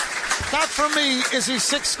Casey. That for me is his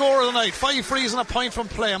 6th score of the night. 5 frees and a point from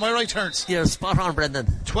play. Am I right, Terence? Yeah, spot on, Brendan.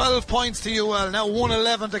 12 points to UL. Now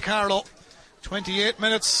 1-11 to Carlow. 28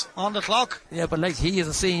 minutes on the clock. Yeah, but he is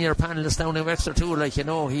a senior panelist down in Wexford too.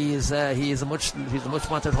 He is a much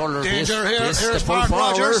wanted hurler. Danger here. Here's Mark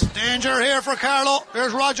Rogers. Danger here for Carlow.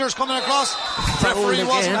 There's Rogers coming across. Referee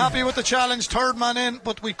wasn't happy with the challenge. 3rd man in,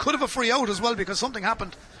 but we could have a free out as well because something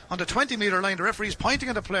happened on the 20-metre line. The referee's pointing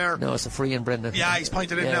at the player. No, it's a free in, Brendan. Yeah, he's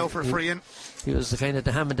pointed in now for a free in. He was the kind of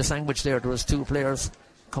the ham and the sandwich there. There was 2 players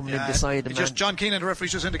coming in beside him. John Keenan, the referee,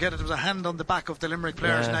 just indicated there was a hand on the back of the Limerick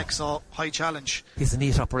player's neck, so high challenge. He's a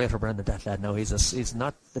neat operator, Brendan, that lad. Now he's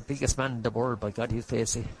not the biggest man in the world, by God, he's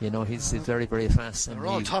pacey. He's very, very fast. They're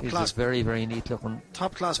all top class. He's very, very neat looking.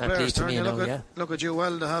 Top class players. Look at you.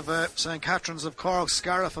 Well, they have St. Catherine's of Cork,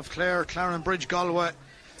 Scariff of Clare, Claren Bridge, Galway.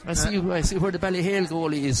 I see where the Ballyhale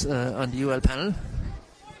goalie is on the UL panel.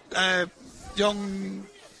 Young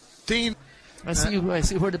Dean. I see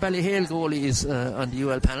where the Ballyhale goalie is on the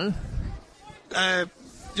UL panel.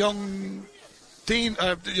 Young Dean,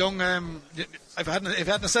 if I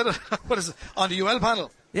hadn't said it, what is it, on the UL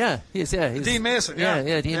panel? Yeah, he's Dean Mason.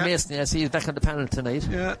 Dean Mason. Yes, he's back on the panel tonight.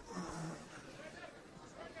 Yeah.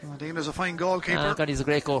 Dean is a fine goalkeeper. God, he's a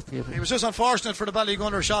great goalkeeper. He was just unfortunate for the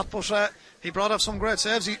Ballygunner shot, but he brought up some great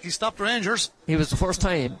saves. He stopped Rangers. He was the first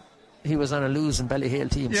time he was on a losing Ballyhale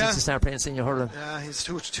team since he started playing senior hurling. Yeah, he's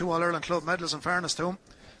two All-Ireland club medals, in fairness to him.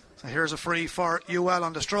 So here's a free for UL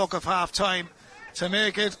on the stroke of half time to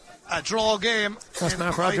make it a draw game. That's in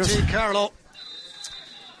Mark Rogers. IT Carlow.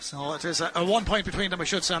 So it is a 1 point between them, I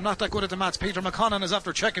should say. I'm not that good at the maths. Peter McConnon is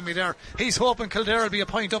after checking me there. He's hoping Kildare will be a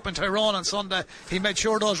point up in Tyrone on Sunday. He made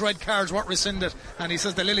sure those red cards weren't rescinded, and he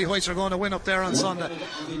says the Lily Whites are going to win up there on Sunday.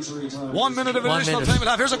 1 minute of additional time we'll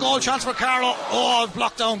have. Here's a goal chance for Carlow. Oh,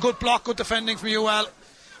 blocked down. Good block, good defending from UL.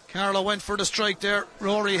 Carlow went for the strike there.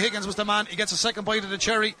 Rory Higgins was the man. He gets a second bite of the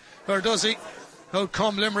cherry. Or does he? Out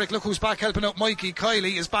come Limerick. Look who's back helping out. Mikey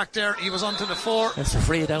Kiley is back there. He was onto the 4. That's a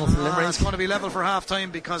free down for Limerick. It's going to be level for half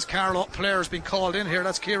time because Carlow player's been called in here.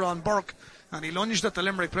 That's Kieran Burke, and he lunged at the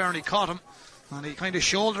Limerick player and he caught him and he kind of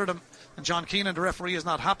shouldered him, and John Keenan, the referee, is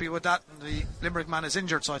not happy with that, and the Limerick man is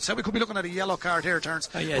injured, so I'd say we could be looking at a yellow card here, Terence.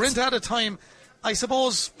 We're into at a time. I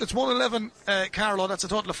suppose it's 1-11 Carlow. That's a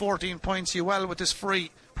total of 14 points. UL with this free,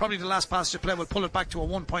 probably the last pass you play, will pull it back to a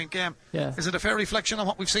 1 point game. Yeah. Is it a fair reflection on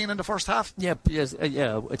what we've seen in the first half? Yeah, yes,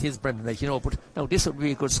 it is, Brendan. But now this would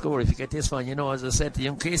be a good score if you get this one. As I said, the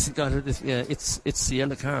young Casey got it. It's the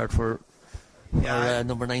yellow card for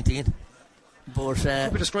number 19. But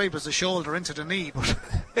could be described as the shoulder into the knee, but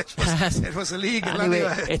it was illegal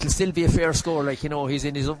anyway. It'll still be a fair score. He's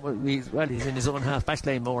in his own half back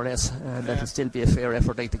line more or less, and that'll still be a fair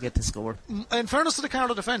effort to get the score. In fairness to the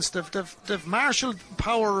Carlow defence, they've marshalled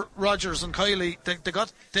Power, Rogers and Kiley.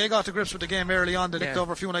 They got to grips with the game early on. They nicked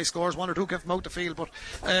over a few nice scores. 1 or 2 kept them out the field, but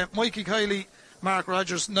Mikey Kiley, Mark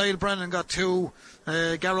Rogers, Niall Brennan got 2,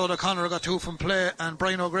 Garrod O'Connor got 2 from play, and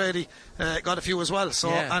Brian O'Grady got a few as well. So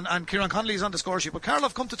and Kieran Connolly's on the score sheet, but Carlow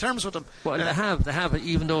have come to terms with them. Well, they have,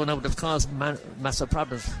 even though now they've caused massive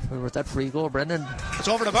problems. Where was that free goal, Brendan? It's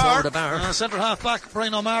over the bar. Centre half back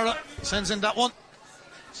Brian O'Mara sends in that one.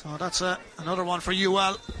 So that's another one for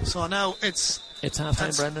UL. So now it's half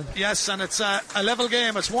time, Brendan. Yes, and it's a level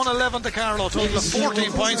game. It's 1-11 to Carlow, total of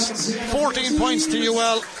 14 points. 14 points to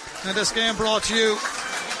UL. And this game brought to you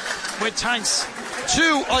with thanks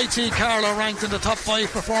to IT Carlow, ranked in the top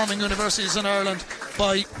 5 performing universities in Ireland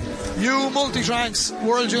by U Multitrank's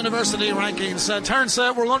World University Rankings. Terence,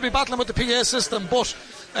 we're going to be battling with the PA system, but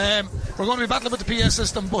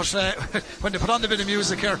when they put on the bit of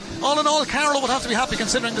music here, all in all, Carlow would have to be happy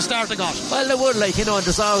considering the start they got. Well, they would, and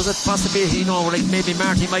there's always a possibility, maybe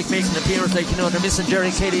Marty might make an appearance, they're missing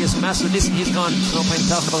Jerry Kelly is massive. Listen, he's gone, no point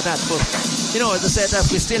talking about that, but as I said,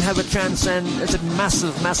 that we still have a chance, and it's a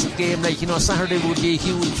massive game. Saturday would be a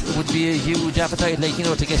huge appetite,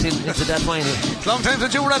 to get into that final. Long time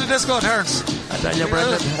since you were at a disco, Terence. I tell you,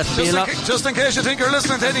 Brendan, just in case you think you're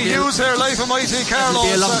listening to any Hughes here, live from IT Carlow.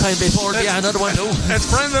 It'll be a long time before another one too.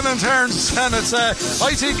 It's Brendan and Terence, and it's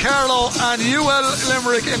IT Carlow and UL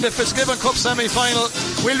Limerick in the Fitzgibbon Cup semi-final.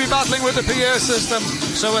 We'll be battling with the PA system,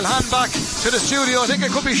 so we'll hand back to the studio. I think it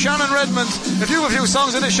could be Shannon Redmond. If you have a few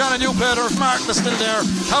songs in it, Shannon, you played, or if Martin is still there.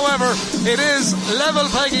 However, it is level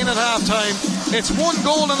pegging at half time. It's 1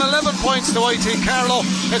 goal and 11 points to IT Carlow.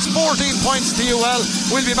 It's 14 points to UL.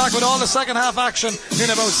 We'll be back with all the second half action in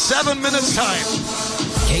about 7 minutes time.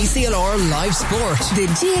 KCLR Live Sport. The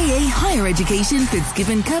GAA Higher Education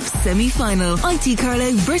Fitzgibbon Cup semi-final. IT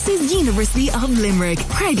Carlow versus University of Limerick.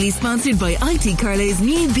 Proudly sponsored by IT Carlow's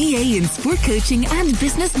new BA in Sport Coaching and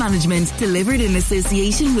Business Management. Delivered in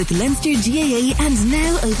association with Leinster GAA and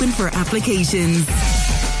now open for applications.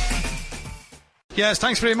 Yes,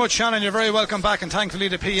 thanks very much, Shannon. You're very welcome back, and thankfully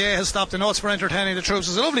the PA has stopped the notes for entertaining the troops.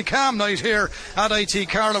 It's a lovely calm night here at IT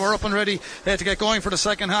Carlow. We're up and ready to get going for the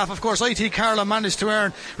second half. Of course, IT Carlow managed to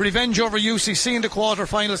earn revenge over UCC in the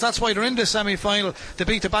quarter-finals. That's why they're in the semi-final. They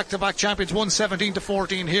beat the back-to-back champions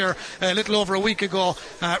 117-14 here a little over a week ago.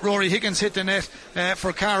 Rory Higgins hit the net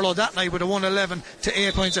for Carlow that night with a 111 to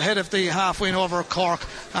 8 points ahead of the half win over Cork.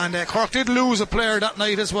 And Cork did lose a player that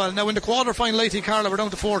night as well. Now in the quarter-final, IT Carlow were down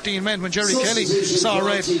to 14 men when Jerry Kelly saw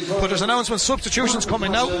red, but there's announcements, substitutions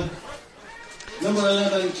coming now. Number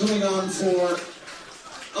 11 coming on for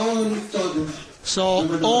Owen Duggan. So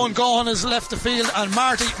Owen Gohan has left the field and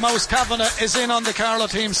Marty Mouse Kavanagh is in on the Carlow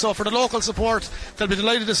team. So for the local support, they'll be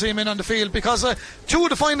delighted to see him in on the field, because two of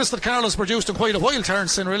the finalists that Carlow's produced in quite a while,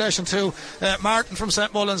 Terence, in relation to Martin from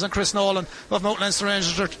St Mullins and Chris Nolan of Mount Leinster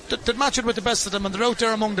Rangers. They'd match it with the best of them, and they're out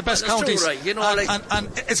there among the best counties. True, right. You know,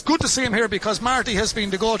 and it's good to see him here, because Marty has been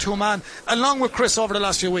the go-to man along with Chris over the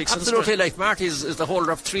last few weeks. Absolutely, like Marty is the holder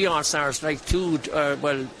of 3 All-Stars, like two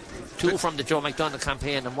from the Joe McDonagh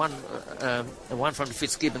campaign and one from the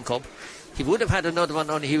Fitzgibbon Cup. He would have had another one,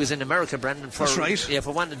 only he was in America, Brendan. That's right. Yeah,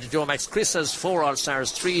 for one of the Joe Max. Chris has 4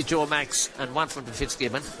 All-Stars, 3 Joe Max and 1 from the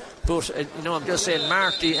Fitzgibbon. But I'm just saying,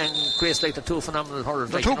 Marty and Chris, like, the 2 phenomenal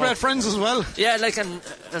hurlers. They're 2 great friends as well. Yeah, like, and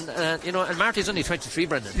Marty's only 23,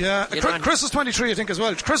 Brendan. Yeah, Chris is 23, I think, as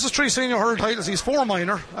well. Chris has 3 senior hurl titles. He's 4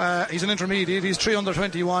 minor. He's an intermediate. He's 3 under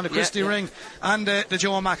 21, a Christy Ring, and the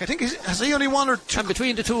Joe Mack. I think has he only 1 or 2? And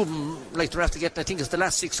between the two of them, like, they're after getting, I think it's the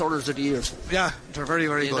last 6 hurlers of the years. Yeah, they're very,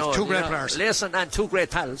 very good. 2 great players. Listen, and 2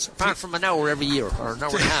 great pals, apart from an hour every year, or an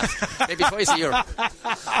hour and a half, maybe twice a year.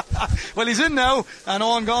 Well, he's in now, and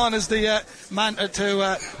Owen Gaughan is the man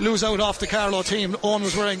to lose out off the Carlow team. Owen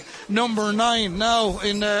was wearing number 9. Now,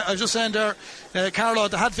 I was just saying there, Carlow,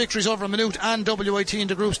 they had victories over Maynooth and WIT in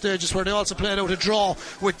the group stages, where they also played out a draw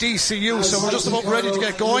with DCU. So we're just about ready to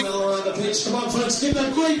get going. So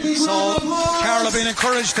Carlow being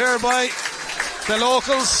encouraged there by the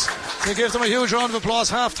locals. We give them a huge round of applause.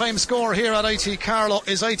 Half-time score here at IT Carlow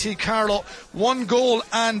is IT Carlow 1 goal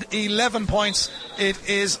and 11 points. It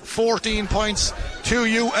is 14 points to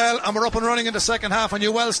UL, and we're up and running in the second half. And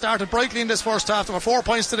UL started brightly in this first half. There were 4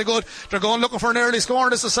 points to the good. They're going looking for an early score in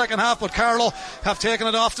this the second half, but Carlow have taken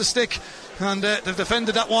it off the stick, and they've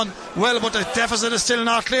defended that one well, but the deficit is still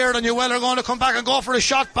not cleared, and UL are going to come back and go for a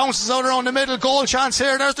shot. Bounces out around the middle, goal chance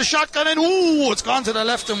here. There's the shot gone in. Ooh, it's gone to the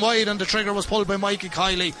left and wide, and the trigger was pulled by Mikey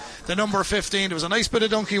Kiley, the number 15. There was a nice bit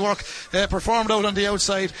of donkey work performed out on the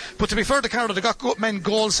outside, but to be fair to Carlow, they got good men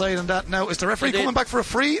goal side on that. Now, is the referee coming back for a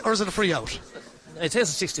free, or is it a free out? It is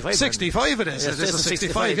a 65. 65 it is. Yes, it is a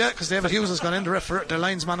 65, yeah, because David Hughes has gone in, the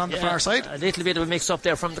linesman on the far side. A little bit of a mix up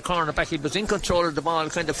there from the corner back. He was in control of the ball,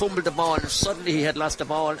 kind of fumbled the ball, and suddenly he had lost the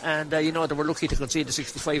ball, and they were lucky to concede the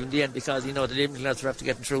 65 in the end, because the Limerick lads were after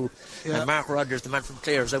getting through. Yeah. And Mark Rogers, the man from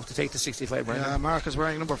Clare, is out to take the 65. Right? Yeah, Mark is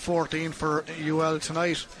wearing number 14 for UL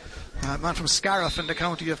tonight. Man from Scariff in the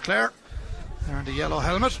county of Clare, wearing the yellow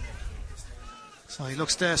helmet. So he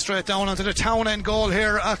looks straight down onto the town end goal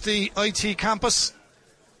here at the IT campus.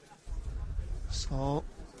 So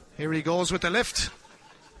here he goes with the lift.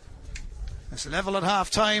 It's level at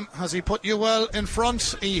half time. Has he put UL in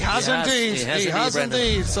front? He has indeed. He has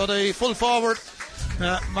indeed. So the full forward,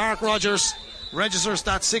 Mark Rogers, registers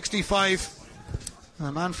that 65.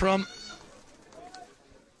 A man from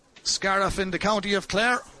Scariff in the county of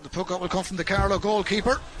Clare. The puck up will come from the Carlow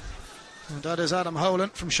goalkeeper, and that is Adam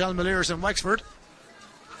Howland from Shelmaliers in Wexford.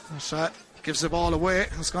 Gives the ball away.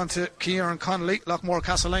 It's gone to Kieran Connolly, Lockmore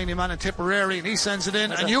Castleiney man in Tipperary, and he sends it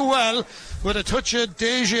in. And UL, with a touch of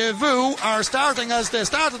deja vu, are starting as they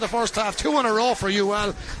started the first half, 2 in a row for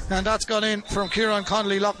UL, and that's gone in from Kieran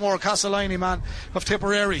Connolly, Lockmore Castleiney man of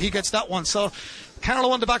Tipperary. He gets that one. So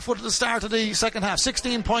Carlow on the back foot at the start of the second half.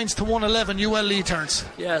 16 points to 111. UL lead turns.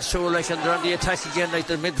 Yeah, so and they're on the attack again,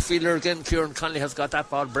 the midfielder again. Kieran Connolly has got that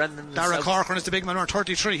ball. Brendan Darragh Corcoran is the big man, number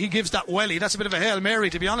 33. He gives that welly. That's a bit of a Hail Mary,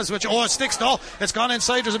 to be honest with you. Oh, it sticks though. It's gone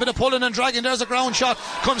inside. There's a bit of pulling and dragging. There's a ground shot.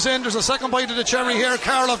 Comes in. There's a second bite of the cherry here.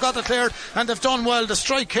 Carlow have got it cleared, and they've done well. The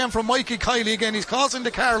strike came from Mikey Kiley again. He's causing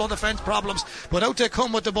the Carlow defence problems, but out they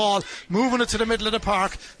come with the ball, moving it to the middle of the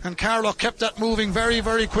park, and Carlow kept that moving very,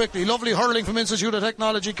 very quickly. Lovely hurling from Institute of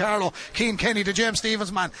Technology. Carlow. Keane Kenny, the James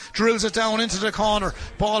Stevens man, drills it down into the corner.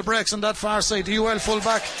 Ball breaks on that far side. The UL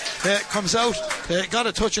fullback comes out. Got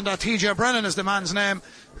a touch on that. TJ Brennan is the man's name.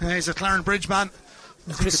 He's a Clarence Bridge man.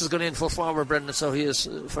 Chris is going in full forward, Brendan, so he is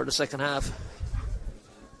for the second half.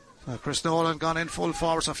 Chris Nolan gone in full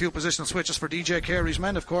forward. So a few position switches for DJ Carey's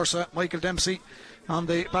men. Of course, Michael Dempsey on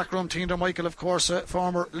the backroom team there. Michael, of course,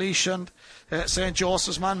 former Laois and St.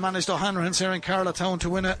 Joseph's man, managed O'Hanrahan's here in Carlowtown to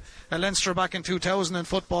win a Leinster back in 2000 in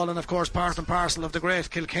football, and of course part and parcel of the great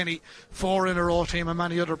Kilkenny 4 in a row team and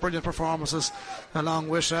many other brilliant performances, along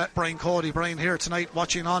with Brian Cody. Brian here tonight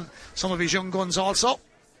watching on some of his young guns also.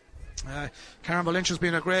 Caramel Lynch has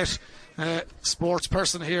been a great sports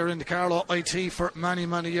person here in the Carlow IT for many,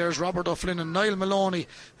 many years. Robert O'Flynn and Niall Maloney.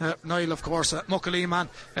 Niall, of course, Muckalee man,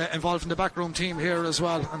 involved in the backroom team here as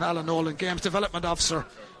well. And Alan Nolan, Games Development Officer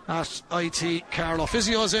at IT Carlow.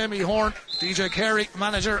 Physios Amy Horn, DJ Carey,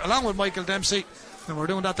 manager, along with Michael Dempsey. And we're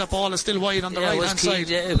doing that ball is still wide on the right hand side.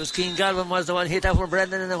 It was Keane Galvin was the one hit that from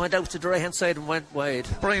Brendan, and it went out to the right hand side and went wide.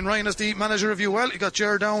 Brian Ryan is the manager of UL. You got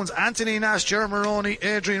Ger Downs, Anthony Nash, Ger Maroney,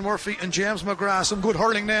 Adrian Murphy and James McGrath. Some good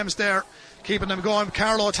hurling names there, keeping them going.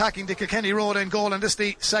 Carlow attacking the Kilkenny Road end goal, and this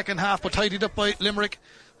the second half, but tidied up by Limerick.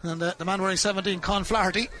 And the man wearing 17, Con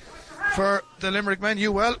Flaherty, for the Limerick men.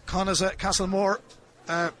 UL, Con is Castlemore,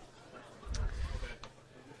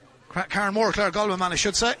 Carnmore, Clare Galway man, I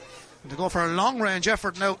should say. To go for a long-range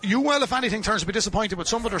effort now. UL, if anything, turns to be disappointed with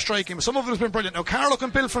some of their striking, but some of it has been brilliant. Now Carlow can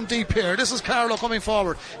build from deep here. This is Carlow coming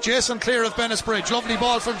forward. Jason clear of Bennis Bridge. Lovely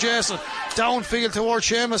ball from Jason. Downfield towards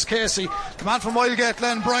Seamus Casey. The man from Wildgate,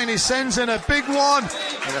 Glenn Briney, sends in a big one.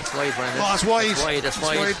 Yeah, that's wide, Brandon. Oh, that's wide. That's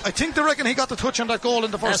wide. I think they reckon he got the touch on that goal in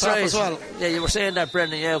the first half as well. Yeah, you were saying that,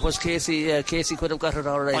 Brendan. Yeah, it was Casey. Casey could have got it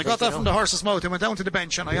all right. I got that from the horse's mouth. I went down to the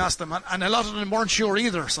bench and I asked them, and a lot of them weren't sure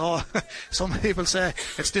either. So some people say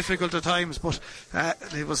it's difficult at times, but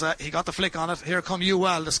he got the flick on it. Here come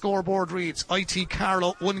UL. The scoreboard reads IT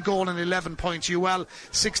Carlow 1 goal and 11 points. UL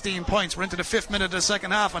 16 points. We're into the 5th minute of the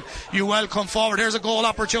second half, and UL come forward. Here's a goal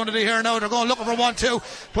opportunity here now. They're going looking for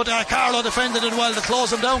 1-2, but Carlow defended it well to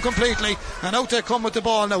close them down completely, and out they come with the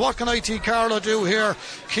ball. Now what can IT Carlow do here?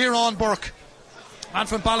 Kieran Burke, man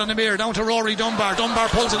from Ballynamere, down to Rory Dunbar. Dunbar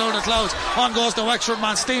pulls it out of the clouds. On goes the Wexford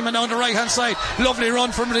man, steaming down the right hand side. Lovely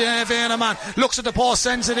run from the Vienna man. Looks at the post,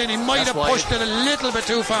 sends it in. He might have pushed it a little bit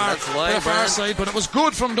too far to the far side, but it was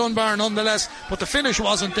good from Dunbar nonetheless. But the finish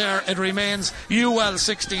wasn't there. It remains UL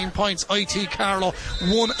 16 points, IT Carlow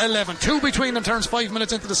 1-11. 2 between them turns 5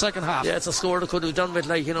 minutes into the second half. Yeah, it's a score that could have done with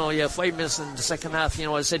 5 minutes in the second half. As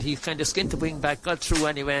I said, he kind of skinned the wing back, got through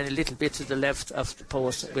anyway, and a little bit to the left of the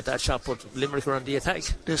post with that shot, but Limerick were on the attack.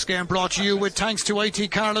 This game brought to you with thanks to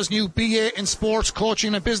IT Carlow's new BA in Sports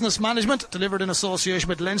Coaching and Business Management, delivered in association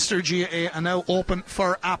with Leinster GAA and now open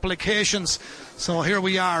for applications. So here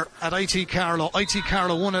we are at IT Carlow. IT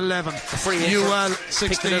Carlow 1-11. UL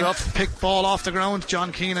 16. Picked ball off the ground.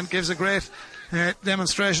 John Keenan gives a great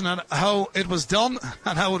demonstration on how it was done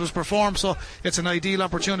and how it was performed. So it's an ideal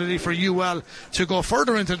opportunity for UL to go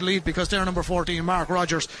further into the lead, because their number 14, Mark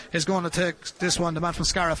Rogers, is going to take this one, the man from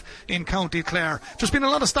Scariff in County Clare. There's been a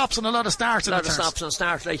lot of stops and a lot of starts. A lot of stops and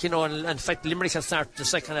starts, and in fact Limerick has started the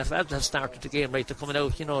second half, have started the game right. They're coming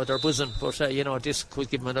out, they're buzzing, but this could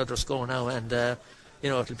give them another score now, and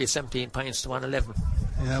it'll be 17 points to 1-11.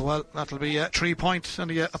 Yeah, well, that'll be 3 points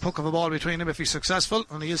and a puck of a ball between him if he's successful,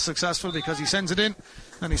 and he is successful because he sends it in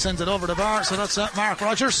and he sends it over the bar. So that's Mark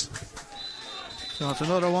Rogers. So it's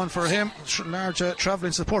another one for him. Large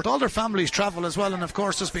travelling support. All their families travel as well, and of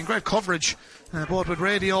course there's been great coverage both with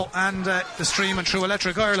radio and the stream and through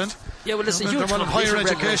Electric Ireland. Yeah, well, it's a huge one of higher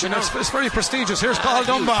education. It's very prestigious. Here's Cathal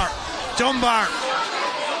Dunbar. Dunbar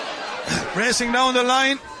racing down the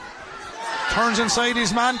line, turns inside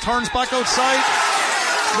his man, turns back outside.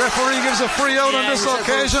 Referee gives a free out on this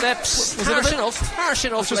occasion. Harsh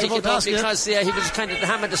enough, because he was kind of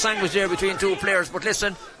hammered the sandwich there between two players. But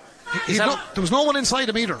listen, there was no one inside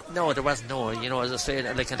him either. No, there wasn't. No, as I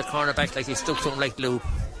said, like at the cornerback, like he stuck to him like glue.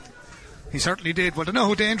 He certainly did. Well, to know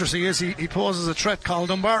how dangerous he is, he poses a threat. Cathal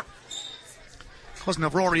Dunbar, cousin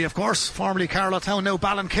of Rory, of course, formerly Carlowtown, now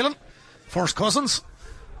Ballinkillen, first cousins.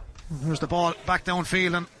 Here's the ball back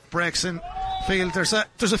downfield and breaks in field. There's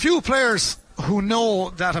a few players who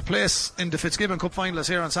know that a place in the Fitzgibbon Cup finals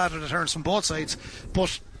here on Saturday turns from both sides,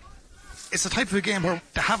 but it's the type of a game where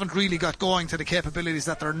they haven't really got going to the capabilities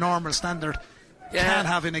that their normal standard can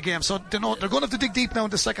have in a game. So they're going to have to dig deep now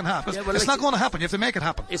in the second half. It's not going to happen. You have to make it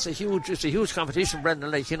happen. It's a huge competition,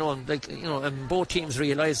 Brendan. And both teams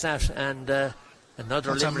realise that. And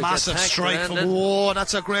another. That's a massive strike.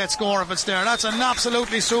 That's a great score if it's there. That's an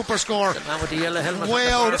absolutely super score. The man with the yellow helmet.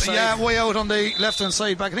 Way out on the left hand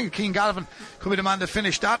side back. I think Keane Galvin could be the man that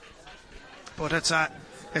finished that. But it's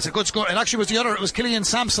a good score. It actually was it was Killian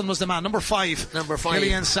Sampson was the man, number 5.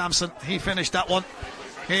 Killian Sampson, he finished that one.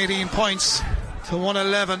 18 points to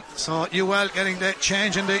 111. So UL getting the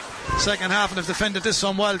change in the second half and have defended this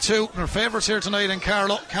one well too. Their favourites here tonight in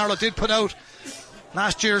Carlow. Carlow did put out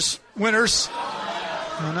last year's winners.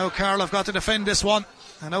 And now Carlow have got to defend this one.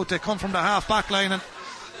 And out they come from the half back line and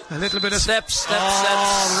a little bit of steps. The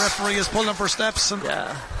referee is pulling for steps and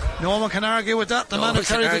no one can argue with that. The man who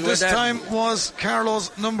carried it this time was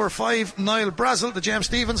Carlow's number 5, Niall Brazel, the James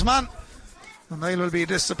Stevens man. And Niall will be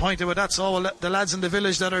disappointed with that. So the lads in the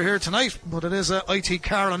village that are here tonight. But it is IT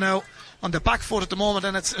Carlow now on the back foot at the moment,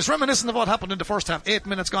 and it's reminiscent of what happened in the first half. 8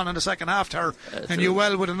 minutes gone in the second half there, and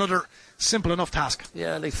UL with another simple enough task.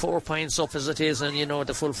 Yeah, like 4 points up as it is, and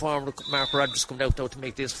the full form Mark Rogers come out to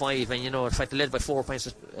make this 5, and in fact they led by 4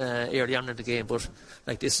 points early on in the game, but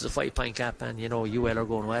this is a 5-point gap, and UL are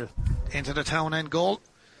going well. Into the town end goal,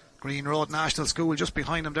 Green Road National School just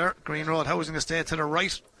behind them there. Green Road Housing Estate to the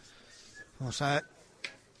right.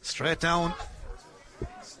 Straight down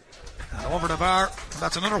and over the bar.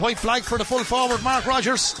 That's another white flag for the full forward Mark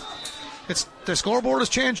Rogers. The scoreboard has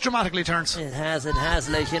changed dramatically, Terence. It has and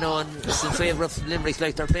it's in favour of Limerick.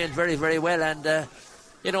 They're playing very, very well, and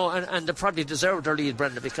and they probably deserve their lead,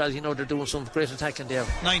 Brenda, because they're doing some great attacking there.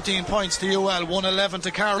 19 points to UL, 111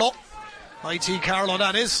 to Carlow. IT Carlow,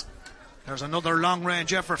 that is. There's another long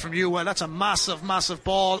range effort from UL. That's a massive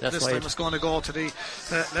ball. That's this wide. Time it's going to go to the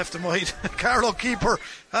left and wide. Carlow keeper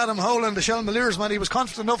Adam Howland, the Shelmaliers man, he was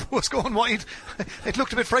confident enough it was going wide. It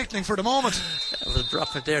looked a bit frightening for the moment. It was a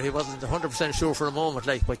drop it there. He wasn't 100% sure for a moment,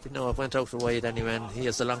 but it went out to wide anyway, and he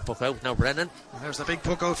has the long puck out now, Brennan. And there's the big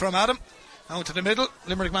puck out from Adam. Out to the middle.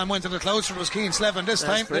 Limerick man went to the clouds, it was Keane Slevin this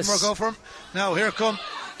time. Didn't work out for him. Now here come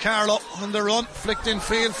Carlow on the run, flicked in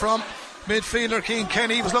field from midfielder Keane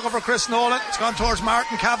Kenny. He was looking for Chris Nolan. It's gone towards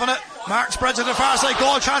Martin Kavanagh. Martin spreads it to the far side.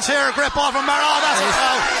 Goal chance here. Great ball from Martin. That's a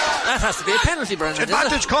foul. That has to be a penalty, Brendan.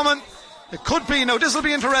 Advantage coming. It could be. Now this will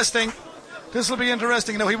be interesting.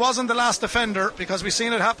 Now he wasn't the last defender because we've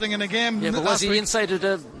seen it happening in a game. Yeah, but was he inside of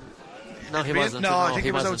the... No, he wasn't. No, I think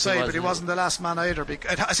he was outside, but he wasn't the last man either.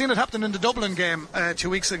 I seen it happen in the Dublin game 2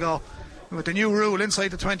 weeks ago with the new rule inside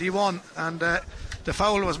the 21, and the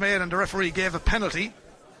foul was made and the referee gave a penalty.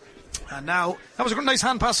 And now that was a nice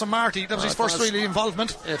hand pass from Marty. That was his first really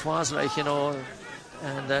involvement. It was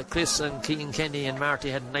and Chris and Keane Kenny and Marty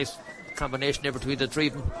had a nice combination there between the three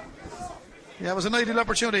of them. Yeah, it was an ideal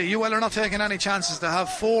opportunity. UL are not taking any chances. They have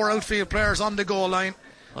 4 outfield players on the goal line,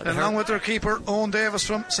 along with their keeper Owen Davis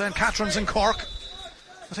from St. Catherine's in Cork.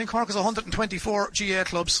 I think Cork has 124 GA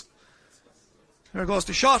clubs. There goes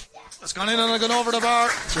the shot. It's gone in and gone over the bar.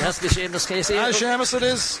 It has to be Seamus Casey. Seamus it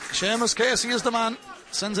is. Seamus Casey is the man.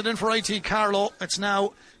 Sends it in for IT Carlow. It's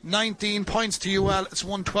now 19 points to UL. It's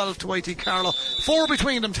 112 to IT Carlow. 4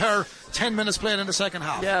 between them, 10 minutes played in the second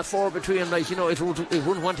half. Yeah, 4 between them. It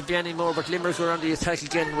wouldn't want to be any more, but Limerick were on the attack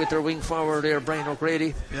again with their wing forward there, Brian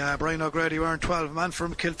O'Grady. Yeah, Brian O'Grady wearing 12. Man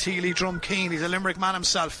from Kilteely, Drumkeen. He's a Limerick man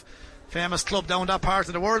himself. Famous club down that part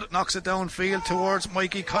of the world. Knocks it downfield towards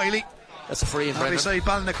Mikey Kiley. That's a free in, Brendan. Beside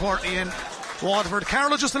Ballynacourtney in Waterford.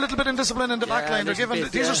 Carlow just a little bit indiscipline in the back line. They're giving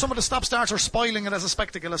these are some of the stop starts are spoiling it as a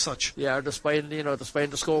spectacle as such. Yeah, they're spoiling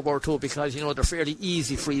the scoreboard too, because they're fairly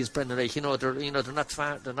easy frees, Brendan. They're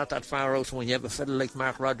not that far out. When you have a fiddle like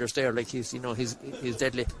Mark Rogers there, he's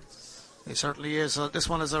deadly. He certainly is. This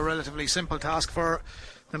one is a relatively simple task for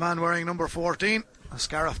the man wearing number 14, a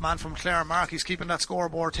Scariff man from Clare. Mark, he's keeping that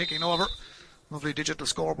scoreboard ticking over. Lovely digital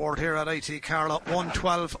scoreboard here at IT Carlow.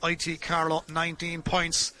 112 IT Carlow, 19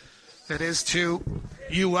 points. It is to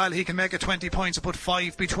UL. He can make it 20 points and put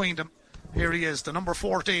 5 between them. Here he is, the number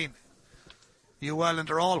 14. UL in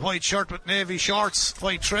their all white shirt with navy shorts,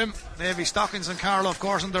 white trim, navy stockings, and Carlow, of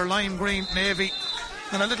course, in their lime green, navy,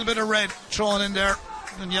 and a little bit of red thrown in there,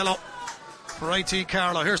 and yellow for IT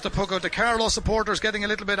Carlow. Here's the puck out. The Carlow supporters getting a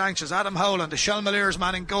little bit anxious. Adam Howland, the Shelmaliers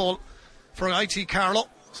man in goal for IT Carlow,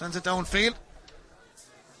 sends it downfield.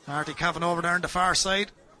 Marty Cavan over there on the far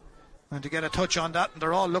side. And to get a touch on that, and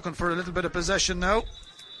they're all looking for a little bit of possession now.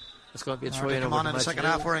 It's going to be a throw-in. Come on in the second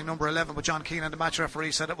half wearing number 11, but John Keenan, the match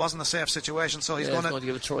referee, said it wasn't a safe situation, so he's going to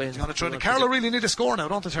give a throw-in. He's going to throw in. Carlow really need a score now,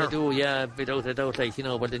 don't they, Terry? They do, yeah, without a doubt.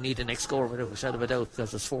 But they need the next score without a shadow of a doubt,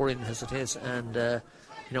 because there's 4 in as it is, and a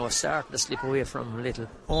starting to slip away from Little.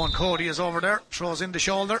 Owen Cody is over there, throws in the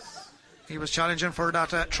shoulder. He was challenging for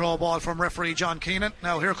that throw ball from referee John Keenan.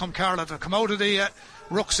 Now here come Carlow to come out of the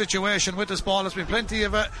ruck situation with this ball. There's been plenty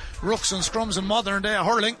of rucks and scrums in modern day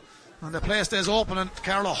hurling, and the play stays open, and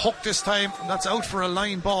Carlow hooked this time, and that's out for a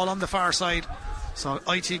line ball on the far side. So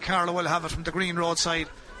IT Carlow will have it from the Green Road side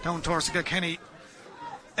down towards the Kilkenny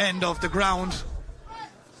end of the ground.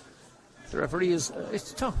 The referee is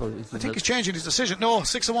it's tough. I think he's changing his decision. No,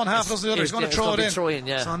 6 and 1 half does the other. He's going to throw it in.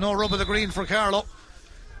 Yeah. So no rub of the green for Carlow.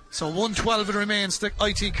 So 112 it remains to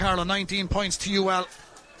IT Carlow, 19 points to UL.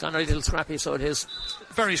 Gone a little scrappy, so it is.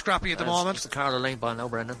 Very scrappy at the moment. It's the Carlow line ball now,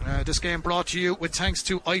 Brendan. This game brought to you with thanks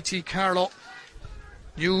to IT Carlow.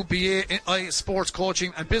 UBA Sports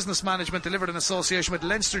Coaching and Business Management, delivered in association with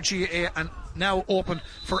Leinster GAA and now open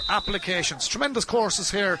for applications. Tremendous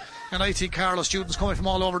courses here in IT Carlow, students coming from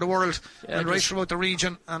all over the world and right throughout the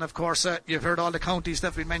region. And of course you've heard all the counties that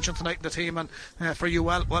have been mentioned tonight in the team, and for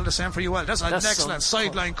UL, well, the same for UL. That's an excellent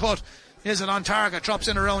sideline cut. Is it on target? Drops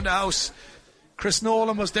in around the house. Chris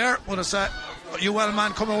Nolan was there when it's UL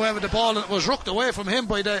man coming away with the ball, and it was rucked away from him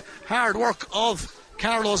by the hard work of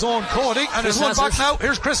Carlow's own Cody. And there's one back now.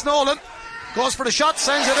 Here's Chris Nolan. Goes for the shot,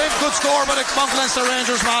 sends it in. Good score by the Monklanster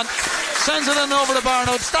Rangers man. Sends it in over the bar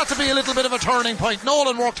now. It's that to be a little bit of a turning point.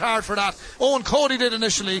 Nolan worked hard for that. Owen Cody did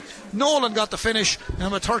initially. Nolan got the finish,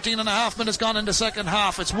 and with 13 and a half minutes gone in the second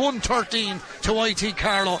half, it's 113 to IT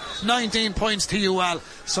Carlow, 19 points to UL.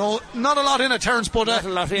 So not a lot in it, Terence, but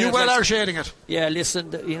UL are shading it. Yeah,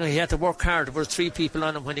 listen, he had to work hard. There were 3 people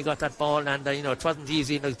on him when he got that ball, and it wasn't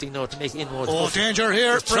easy to make inroads. Oh, danger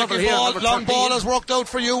here. Breaking ball. Long ball has worked out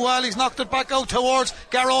for UL. He's knocked it back out towards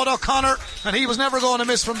Garrod O'Connor, and he was never going to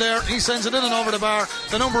miss from there. He sends it in and over the bar.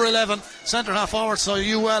 The number 11 centre half forward. So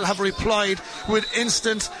UL have replied with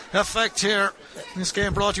instant effect here. This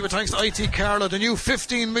game brought to you with thanks to IT Carlow. The new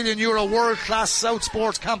 €15 million world-class South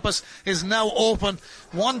Sports campus is now open.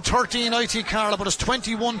 113 IT Carlow, but it's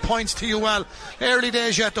 21 points to UL. Early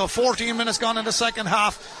days yet though. 14 minutes gone in the second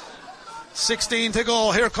half. 16 to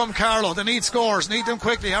go. Here come Carlow. They need scores. Need them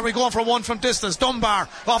quickly. Are we going for one from distance? Dunbar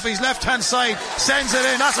off his left-hand side. Sends it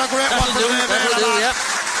in. That's a great one for David. Yep.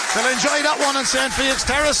 They'll enjoy that one in St. Felix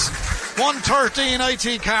Terrace. 113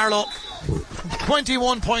 IT Carlow.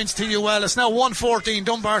 21 points to UL. It's now 114.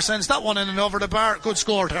 Dunbar sends that one in and over the bar. Good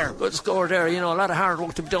score there. Good score there. A lot of hard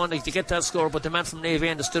work to be done to get that score, but the man from Navy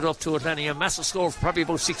End stood up to it, and a massive score, probably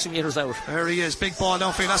about 60 metres out. There he is. Big ball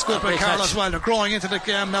downfield. That's good by Carlow as well. They're growing into the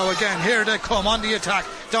game now again. Here they come on the attack.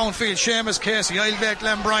 Downfield. Seamus Casey. I'll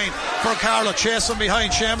Glenn Bryan for Carlow. Chase from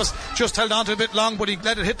behind. Seamus just held on to it a bit long, but he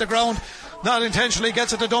let it hit the ground. Not intentionally,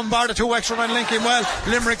 gets it to Dunbar. The 2 extra men linking well.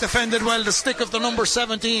 Limerick defended well. The stick of the number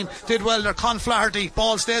 17 did well. Their Con Flaherty.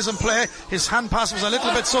 Ball stays in play. His hand pass was a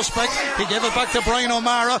little bit suspect. He gave it back to Brian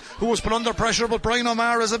O'Mara, who was put under pressure, but Brian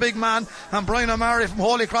O'Mara is a big man, and Brian O'Mara from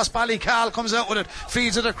Holy Cross Ballycal comes out with it,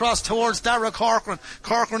 feeds it across towards Dara Corcoran.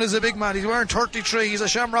 Corcoran is a big man. He's wearing 33. He's a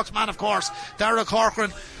Shamrocks man, of course. Dara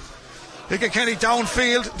Corcoran. Kenny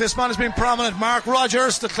downfield. This man has been prominent. Mark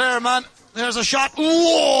Rogers, the Clare man. There's a shot.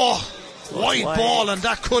 Whoa! Wide ball, and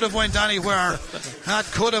that could have went anywhere.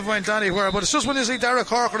 But it's just when you see Derek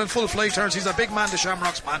Corcoran in full flight turns, he's a big man, the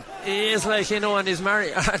Shamrocks man. He is, and he's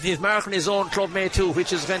marking his own club mate too,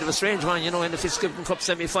 which is kind of a strange one, in the Fitzgibbon Cup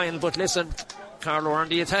semi-final. But listen, Carlow on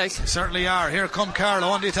the attack. Certainly are. Here come Carlow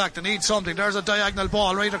on the attack. They need something. There's a diagonal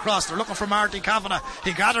ball right across. They're looking for Marty Kavanagh.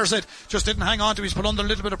 He gathers it. Just didn't hang on to it. He's put under a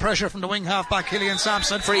little bit of pressure from the wing half back, Killian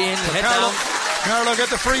Sampson. Free in. Carlow get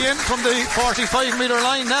the free in from the 45 metre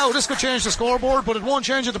line. Now this could change the scoreboard, but it won't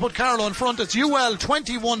change it to put Carlow in front. It's UL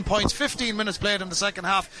 21 points, 15 minutes played in the second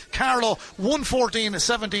half. Carlow 114 is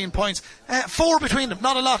 17 points. 4 between them,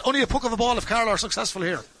 not a lot. Only a puck of a ball if Carlow are successful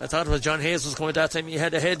here. I thought it was John Hayes was coming that time. He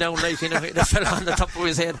had a head down like it fell on the top of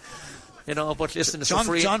his head. But listen, it's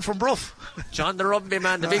John from Bruff. John the rugby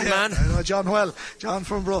man, the big man. John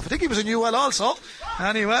from Bruff. I think he was in UL also.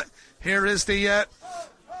 Anyway, here is the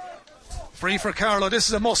free for Carlow. This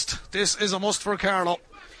is a must for Carlow.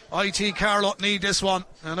 IT Carlow need this one,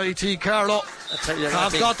 and IT Carlow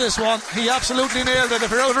have got this one. He absolutely nailed it. If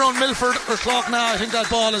you're out around Milford or Clough, I think that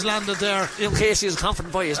ball has landed there. Casey is a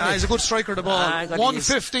confident boy, isn't he? He's a good striker of the ball.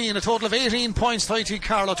 115, a total of 18 points to IT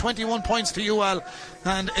Carlow, 21 points to UL,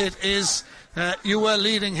 and it is UL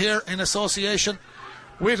leading here in association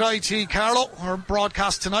with IT Carlow. Our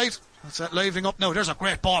broadcast tonight. That's livening up now. There's a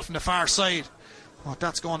great ball from the far side. Oh,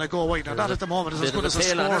 that's going to go away. Now, that at the moment is as good as a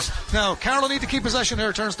score. Now, Carlow need to keep possession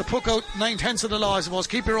here. Turns the puck out 9/10 of the law, I suppose.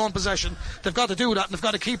 Keep your own possession. They've got to do that, and they've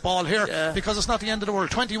got to keep ball here because it's not the end of the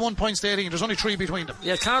world. 21 points to 18. There's only 3 between them.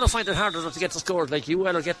 Yeah, Carlow find it harder to get the scores. Like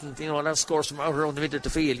UL are getting, a lot of scores from out around the middle of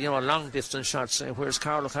the field, long distance shots, whereas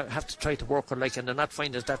Carlow have to try to work it, and they're not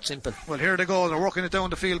finding it that simple. Well, here they go. They're working it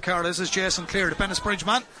down the field, Carlow. This is Jason Clear, the Bennettsbridge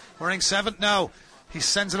man, wearing 7 now. He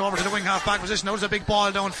sends it over to the wing half back position. Now there's a big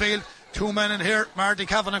ball downfield. 2 men in here. Marty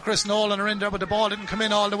Cavan and Chris Nolan are in there, but the ball didn't come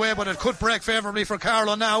in all the way, but it could break favourably for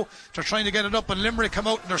Carlow now. They're trying to get it up, and Limerick come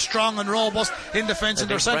out and they're strong and robust in defence, and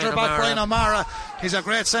their centre back Brian O'Mara, he's a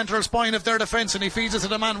great central spine of their defence, and he feeds it to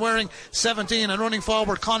the man wearing 17 and running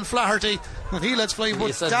forward, Con Flaherty, and he lets fly, but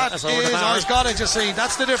he's got it, you see,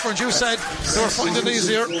 that's the difference. You said they were finding it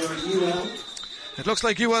easier. It looks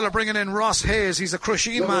like UL are bringing in Ross Hayes. He's a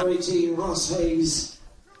Crusheen man. 18, Ross Hayes.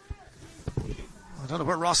 I don't know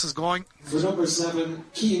where Ross is going. For number 7,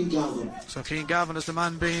 Cian Galvin. So Cian Galvin is the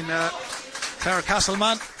man being Clare Castle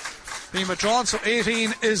man being withdrawn. So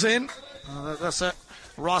 18 is in. That's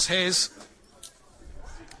Ross Hayes.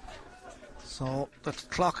 So the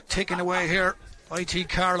clock ticking away here. IT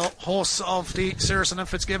Carlow, hosts of the Searson and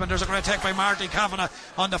Fitzgibbon. There's a great take by Marty Kavanagh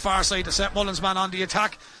on the far side to set Mullins man on the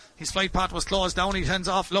attack. His flight path was closed down. He sends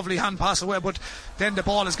off, lovely hand pass away, but then the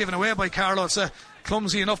ball is given away by Carlow. It's a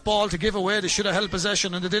clumsy enough ball to give away. They should have held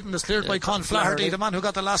possession and they didn't. It's cleared by Con Flaherty, the man who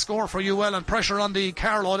got the last score for UL, and pressure on the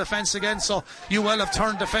Carlow defence again. So UL have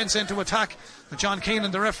turned defence into attack. And John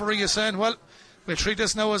Keenan, the referee, is saying, well, we'll treat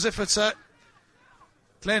this now as if it's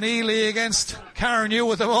Glen Ely against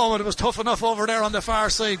Carnew at the moment. It was tough enough over there on the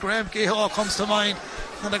far side. Graham Kehoe comes to mind,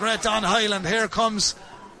 and the great Don Hyland. Here comes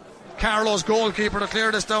Carlow's goalkeeper to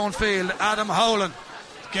clear this downfield, Adam Howland.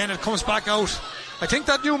 Again, it comes back out. I think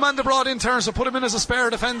that new man they brought in turns to put him in as a spare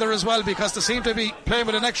defender as well, because they seem to be playing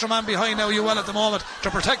with an extra man behind now, UL at the moment,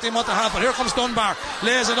 to protect him what they have. But here comes Dunbar,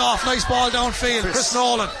 lays it off, nice ball downfield. Chris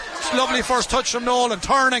Nolan, lovely first touch from Nolan,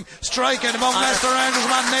 turning, striking, among Lester Andrews,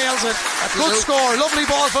 man nails it. Good score, lovely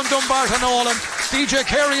ball from Dunbar to Nolan. DJ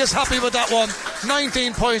Carey is happy with that one.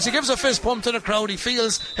 19 points. He gives a fist pump to the crowd. He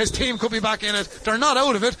feels his team could be back in it. They're not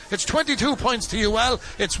out of it. It's 22 points to UL.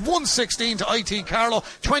 It's 116 to IT Carlow.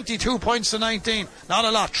 22 points to 19. Not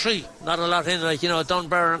a lot. 3. Not a lot in it.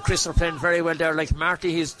 Dunbar and Chris are playing very well there. Like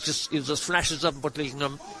Marty, he just flashes up, but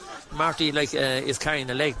Marty is carrying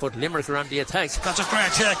the leg, but Limerick are on the attack. That's a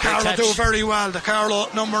great take. Carlow do very well. The Carlow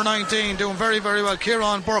number 19 doing very, very well.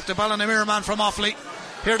 Kieran Burke, the Ballinamirror man from Offaly.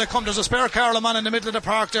 Here they come. There's a spare Carlow man in the middle of the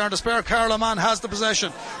park there, and the spare Carlow man has the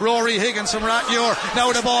possession. Rory Higgins from Ratmuir.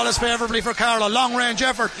 Now the ball is favourably for Carlow. Long range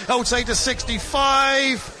effort outside the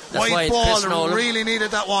 65. White ball. They really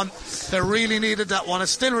needed that one. They really needed that one. It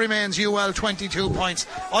still remains UL 22 points.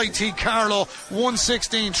 IT Carlow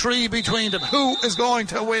 116. 3 between them. Who is going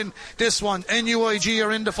to win this one? NUIG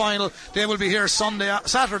are in the final. They will be here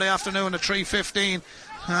Saturday afternoon at 3:15.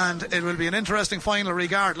 And it will be an interesting final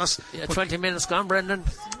regardless. 20 minutes gone, Brendan.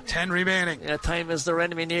 10 remaining. Time is their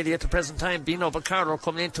enemy nearly at the present time. But Carlow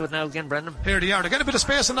coming into it now again, Brendan. Here they are. They get a bit of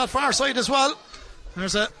space on that far side as well.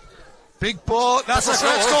 There's a big ball. That's a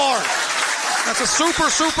great score. That's a super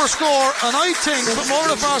score. And I think, but more on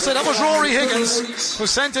the far side, that was Rory Higgins who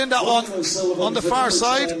sent in that one on the far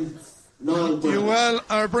side. UL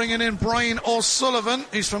are bringing in Brian O'Sullivan.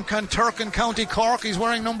 He's from Kanturkin, County Cork. He's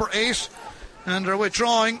wearing number 8. And they're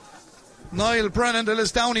withdrawing Niall Brennan, the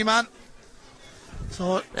Lisdowney man.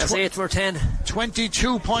 So that's 8 for 10.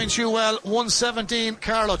 22 points UL, 117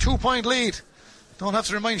 Carlow. 2-point lead. Don't have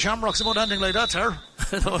to remind Shamrocks about anything like that, sir.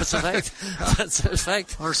 No, it's a fact. That's a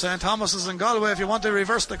fact. Or St. Thomas's in Galway if you want to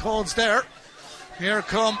reverse the codes there. Here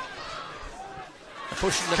come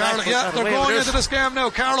pushing the Carlow. Yeah, they're going into this game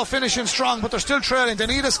now. Carlow finishing strong, but they're still trailing. They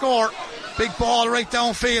need a score. Big ball right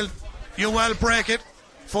downfield. UL break it.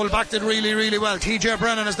 Full back did really, really well. TJ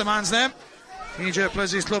Brennan is the man's name. TJ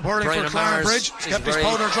plays his club hurling for Clarenbridge. He's kept his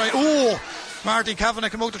powder dry. Oh, Marty Kavanagh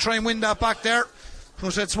came out to try and win that back there.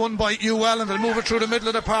 But it's won by UL, and they'll move it through the middle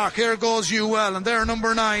of the park. Here goes UL, and their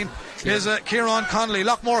number 9 is Kieran Connolly.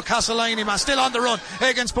 Lockmore Castellini, man, still on the run.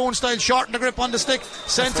 Higgins Boone style, shortened the grip on the stick,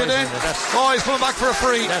 sent it in. He's coming back for a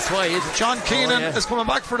free. That's why. John Keenan is coming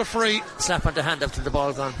back for the free. Slap on the hand after the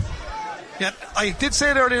ball gone. Yeah, I did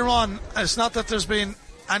say it earlier on, it's not that there's been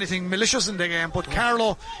anything malicious in the game, but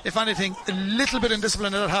Carlow, if anything, a little bit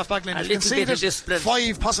indisciplined at half-back line. A little bit of discipline.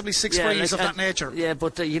 5, possibly 6 frees of that nature. Yeah,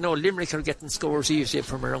 but Limerick are getting scores usually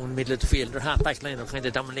from around the middle of the field. Their half-back line are kind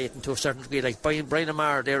of dominating to a certain degree. Like Brian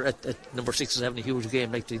O'Mara there at number 6 is having a huge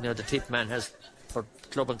game. Like the tip man has for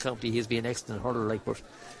club and county, he's been excellent hurler. But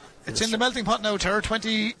It's in the melting pot now, Ter.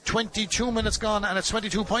 22 minutes gone, and it's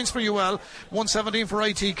 22 points for UL, 117 for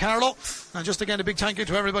IT Carlow. And just again, a big thank you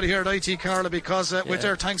to everybody here at IT Carlow, because with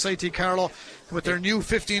their thanks, IT Carlow, with their new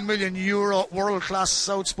 €15 million world-class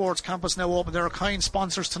South Sports campus now open. They're kind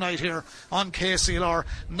sponsors tonight here on KCLR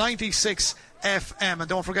 96 FM. And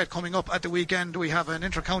don't forget, coming up at the weekend, we have an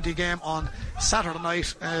inter-county game on Saturday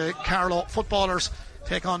night. Carlow footballers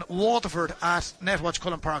take on Waterford at Netwatch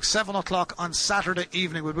Cullen Park, 7 o'clock on Saturday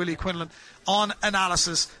evening with Willie Quinlan on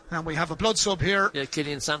analysis. And we have a blood sub here. Yeah,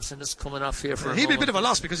 Killian Sampson is coming off here for he'd be a bit of a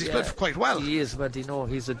loss because he's played quite well. He is, but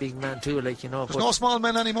he's a big man too, There's no small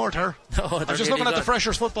men anymore, Ter. No, I was just looking at the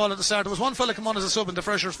Freshers football at the start. There was one fella come on as a sub in the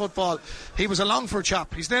Freshers football. He was a Longford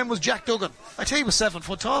chap. His name was Jack Duggan. I tell you, he was 7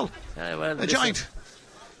 foot tall. A giant.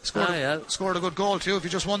 Scored a good goal too. If you're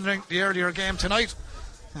just wondering, the earlier game tonight,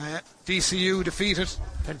 DCU defeated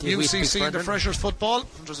UCC in the Freshers football.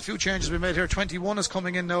 There's a few changes we made here. 21 is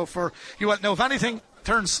coming in now for UL. Now, if anything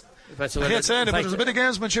turns, I hate saying it, but there's a bit of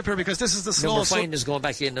gamesmanship here, because this is the slow. Fine is going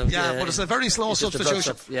back in. But it's a very slow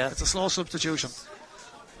substitution. It's a slow substitution.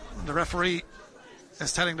 And the referee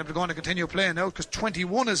is telling them they're going to continue playing now, because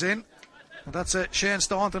 21 is in, and that's Shane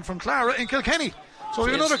Staunton from Clara in Kilkenny. So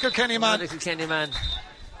we have another Kilkenny man.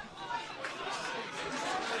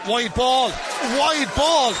 Wide ball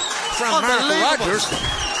from Mark Rogers.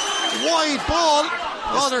 Wide ball.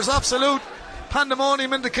 Oh, there's absolute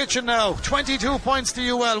pandemonium in the kitchen now. 22 points to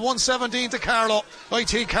UL, 117 to Carlow.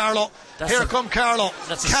 IT Carlow. Here come Carlow.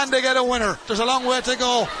 Can they get a winner? There's a long way to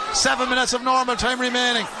go. 7 minutes of normal time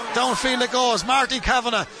remaining. Downfield it goes. Marty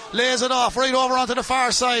Kavanagh lays it off right over onto the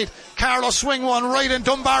far side. Carlow swing one right in.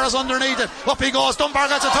 Dunbar is underneath it. Up he goes. Dunbar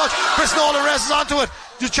gets a touch. Chris Nolan races onto it.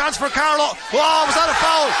 The chance for Carlow. Oh, was that a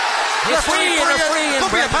foul?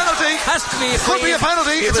 Could be a penalty. Has to be a Could be a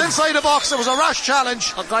penalty. It's inside the box. It was a rash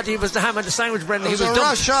challenge. Oh God, he was the ham and the sandwich, Brendan. It was a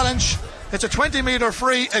rash challenge. It's a 20-metre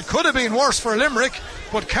free. It could have been worse for Limerick,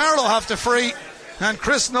 but Carlow have the free. And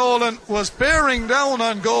Chris Nolan was bearing down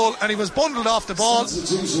on goal, and he was bundled off the ball.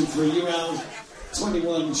 Substitution for UL,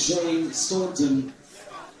 21, Shane Staunton.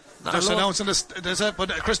 Just announcing this,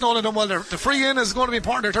 but Chris Nolan done well there. The free in is going to be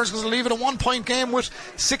important there, because they'll leave it a 1 point game with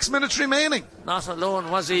 6 minutes remaining. Not alone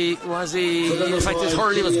was he. In fact, his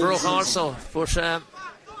hurley was broke also, but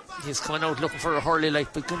he's coming out looking for a hurley.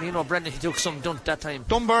 But Brendan, he took some dunt that time.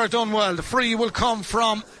 Dunbar done well. The free will come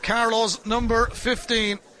from Carlow's number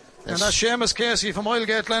 15. And that's Seamus Casey from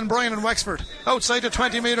Oilgate, Glenbryan and Wexford. Outside the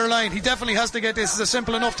 20-metre line. He definitely has to get this. It's a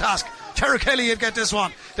simple enough task. Terry Kelly would get this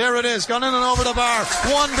one. There it is. Gone in and over the bar.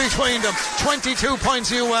 One between them. 22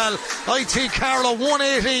 points UL. IT Carlow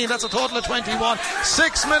 118. That's a total of 21.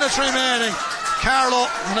 6 minutes remaining. Carlow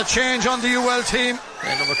and a change on the UL team.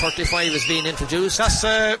 Number 35 is being introduced. That's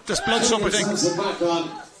this blood sub, I think. Back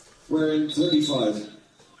on. We're in 35.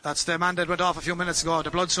 That's the man that went off a few minutes ago.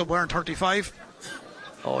 The blood sub wearing 35.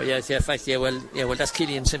 Oh yes, in fact, well, that's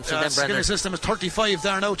Killian Simpson. The skinny system is 35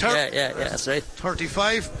 there now, Ter. Yeah, that's right.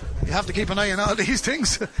 35. You have to keep an eye on all these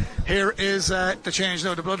things. Here is the change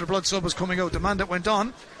now. The blood sub is coming out. The man that went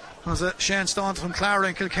on was Shane Staunton from Clara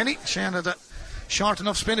in Kilkenny. Shane had a short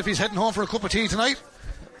enough spin if he's heading home for a cup of tea tonight.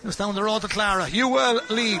 Just down the road to Clara. UL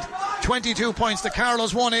lead 22 points to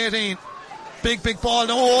Carlow's 118. Big ball.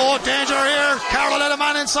 Oh, danger here. Carlow let a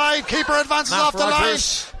man inside. Keeper advances off the line.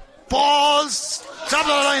 Balls top of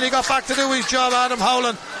the line. He got back to do his job. Adam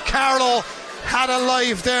Howland. Carlow had a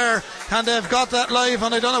live there, and they've got that live,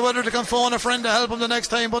 and I don't know whether they can phone a friend to help them the next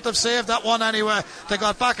time, but they've saved that one anyway. They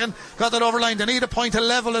got back and got that over line. They need a point to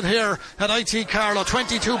level it here at IT Carlow.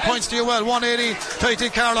 22 points to UL, 180 to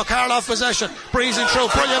IT Carlow. Carlow off possession, breezing through.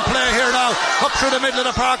 Brilliant play here now. Up through the middle of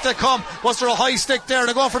the park they come. Was there a high stick there?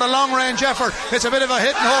 They go for the long range effort. It's a bit of a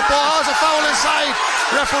hit and hope. Oh, it's a foul inside.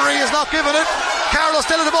 Referee is not giving it. Carlow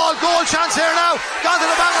still in the ball. Goal chance here now. Gone to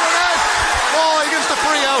the back of the net. Oh, he gives the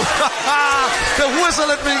free out. The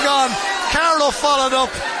whistle had been gone. Carlow followed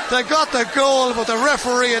up. They got the goal, but the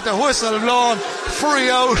referee had the whistle blown.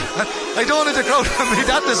 Free out. I don't need the crowd to be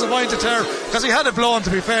that disappointed there, because he had it blown, to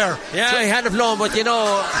be fair. Yeah, he had it blown, but it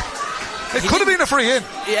could have been a free in.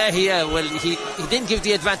 He didn't give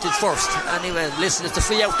the advantage first. Anyway, listen, it's a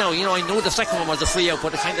free out now. I know the second one was a free out,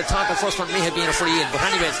 but I kind of thought the first one may have been a free in. But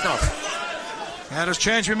anyway, it's not. Yeah, there's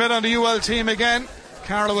change we made on the UL team again.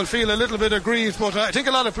 Carlow will feel a little bit aggrieved, but I think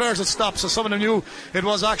a lot of players had stopped, so some of them knew it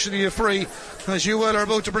was actually a free. As UL are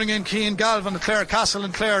about to bring in Cian Galvin, Clare Castle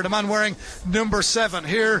and Clare, the man wearing number 7.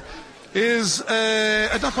 Here is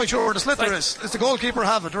I'm not quite sure where the sliotar is. Does the goalkeeper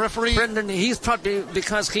have it? The referee? Brendan, he's probably,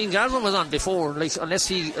 because Cian Galvin was on before, unless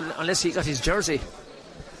he got his jersey.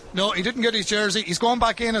 No, he didn't get his jersey. He's going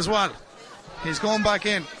back in as well. He's going back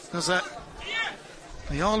in. There's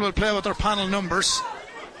They all will play with their panel numbers.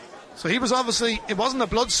 So he was obviously, it wasn't a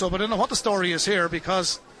blood sub. I don't know what the story is here,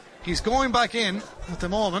 because he's going back in at the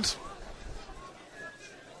moment.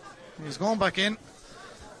 He's going back in.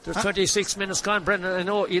 There's 26 minutes gone, Brendan. I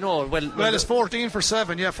know, you know. Well, it's 14 for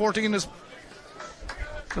 7. Yeah, 14 is.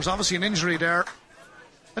 There's obviously an injury there.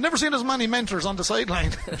 I've never seen as many mentors on the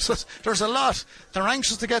sideline. There's a lot. They're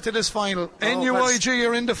anxious to get to this final. NUIG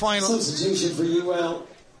are in the final. Substitution for UL.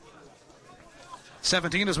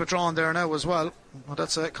 17 is withdrawn there now as well. Well,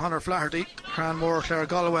 that's Conor Flaherty, Cranmore, Clare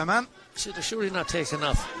Galway man. They're surely not taking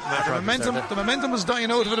off. The momentum was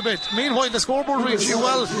dying out of it a bit. Meanwhile, the scoreboard reads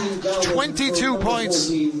UL 22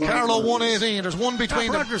 points, Carlow 118. There's one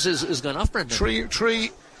between them. Rogers is gone off, Brendan.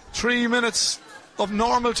 3 minutes of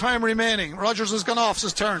normal time remaining. Rogers has gone off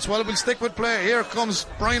his turns. Well, we'll stick with play. Here comes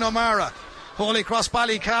Brian O'Mara. Holy Cross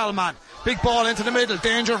Ballycal man. Big ball into the middle.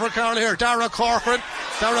 Danger for Carlow here. Dara Corcoran.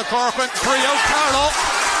 3 out Carlow.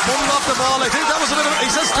 Bummed off the ball. I think that was a bit of. He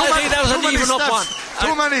says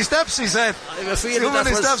too many steps, he said. Too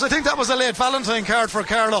many steps. I think that was a late Valentine card for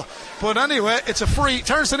Carlow. But anyway, it's a free.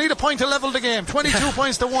 Turns to need a point to level the game. 22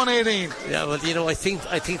 points to 118. Yeah, well, you know, I think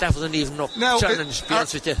that was an even up challenge, to be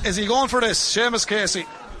honest with you. Is he going for this? Seamus Casey.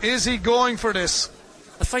 Is he going for this?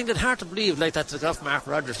 I find it hard to believe like that to off Mark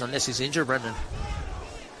Rogers unless he's injured, Brendan.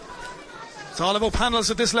 It's all about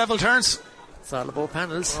panels at this level, Terence. It's all about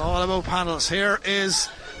panels. All about panels. Here is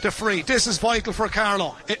the free. This is vital for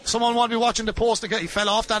Carlow. Someone want to be watching the post again. He fell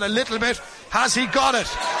off that a little bit. Has he got it?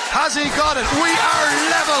 Has he got it? We are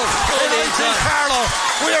level in IT Carlow.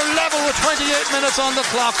 We are level with 28 minutes on the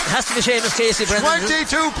clock. It has to be Seamus Casey, Brendan.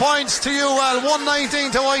 22 points to UL,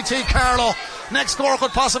 119 to IT Carlow. Next score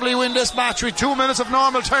could possibly win this match with 2 minutes of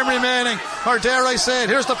normal time remaining. Or dare I say it,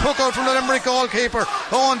 here's the puck out from the Limerick goalkeeper.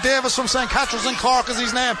 Owen Davis from St. Catherine's in Cork is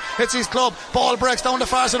his name. It's his club. Ball breaks down the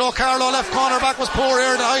far side. Carlow left corner back was poor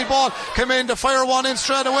here. The high ball came in to fire one in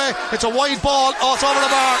straight away. It's a wide ball. Oh, it's over the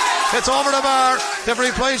bar. It's over the bar. They've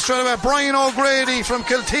replied straight away. Brian O'Grady from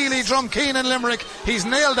Kilteely, Drumkeen in Limerick. He's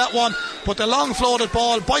nailed that one. But the long floated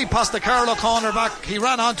ball bypassed the Carlow corner back. He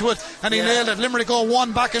ran onto it and he nailed it. Limerick go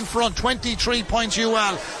one back in front. 23 points UL.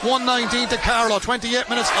 119 to Carlow. 28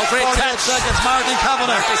 minutes. 48 seconds. Marty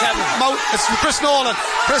Kavanagh. It's Chris Nolan.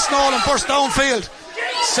 Chris Nolan burst downfield.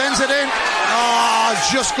 Sends it in.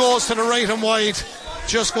 Just goes to the right and wide.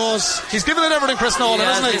 Just goes. He's given it everything, Chris Nolan,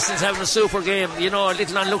 isn't he? He's having a super game. You know, a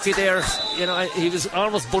little unlucky there. You know, he was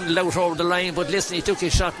almost bundled out over the line, but listen, he took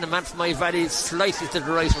his shot and the man from my valley slightly to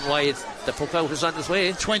the right and wide. The puck out is on his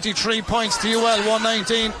way. 23 points to UL,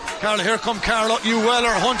 119. Carlow, here come Carlow. UL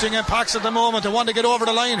are hunting impacts at the moment. They want to get over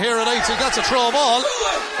the line here at 80. That's a throw ball.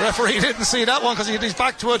 Referee didn't see that one because he's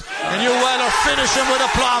back to it. And UL are finishing with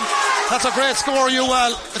aplomb. That's a great score,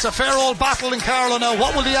 UL. It's a fair old battle in Carlow now.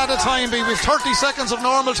 What will the added time be? With 30 seconds of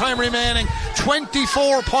normal time remaining.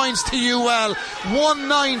 24 points to UL.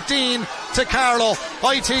 119 to Carlow.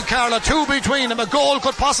 IT Carlow, 2 between them. A goal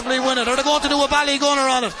could possibly win it. Are they going to do a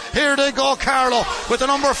Ballygunner on it? Here they go, Carlow with the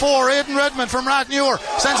number 4, Aidan Redmond from Rathnewer.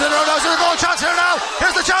 Sends it around. There's a goal chance here now.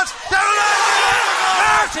 Here's the chance. There it is.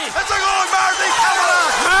 Marty. It's a goal. Marty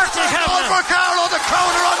Kavanagh. Goal for Carlow. The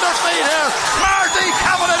crowd are on their feet here. Marty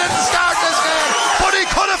Kavanagh didn't start this game, but he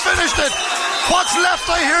could have finished it. What's left,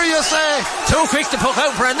 I hear you say? Too quick to puck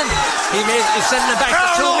out, Brendan. He's sending it back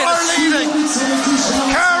for 2 minutes.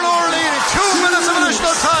 Carlow are leading. 2 minutes of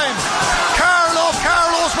additional time.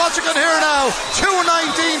 Carlow's what you can hear now.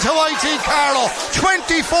 2:19 to IT Carlow.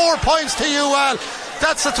 24 points to UL.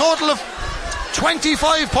 That's a total of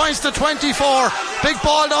 25 points to 24. Big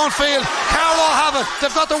ball downfield. Carlow have it.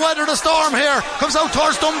 They've got the weather the storm here. Comes out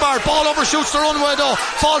towards Dunbar. Ball overshoots the runway though.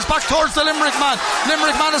 Falls back towards the Limerick man.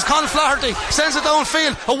 Limerick man is Conor Flaherty. Sends it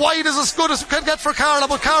downfield. A wide is as good as can get for Carlow,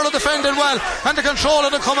 but Carlow defended well. And the control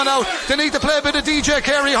of it coming out. They need to play a bit of DJ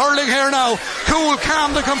Carey hurling here now. Cool,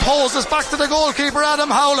 calm, and composed. It's back to the goalkeeper Adam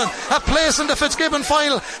Howland. A place in the Fitzgibbon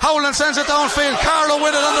final. Howland sends it downfield. Carlow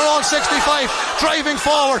with it on their own 65. Driving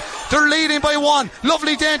forward. They're leading by 1.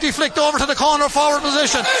 Lovely dainty flicked over to the corner forward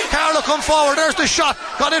position. Carlow come forward. There's the shot.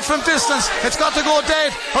 Got it from distance. It's got to go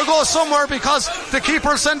dead or go somewhere because the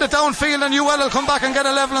keeper will send it downfield and UL will come back and get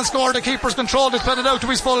a level and score. The keeper's controlled it, put it out to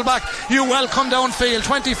his full back. UL come downfield.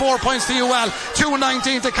 24 points to UL.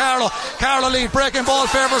 2:19 to Carlow. Carlow lead. Breaking ball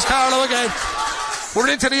favours Carlow again. We're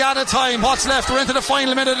into the added time. What's left? We're into the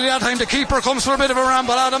final minute of the added time. The keeper comes for a bit of a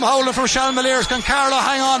ramble. Adam Howland from Shalmaliers. Can Carlow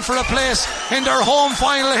hang on for a place in their home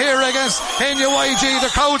final here against NUIG? The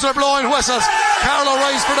crowds are blowing whistles. Carlow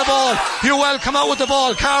rise for the ball. UL come out with the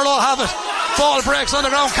ball. Carlow have it. Ball breaks on the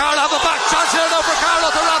ground. Carlow have the back chance here now for Carlow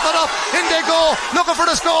to wrap it up. In they go, looking for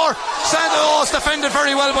the score. Santos defended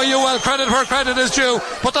very well by UL. Credit where credit is due.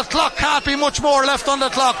 But the clock can't be much more left on the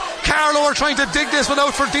clock. Carlow are trying to dig this one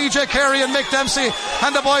out for DJ Carey and Mick Dempsey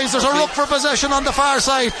and the boys. There's a ruck for possession on the far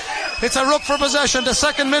side. It's a ruck for possession. The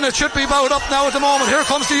second minute should be about up now at the moment. Here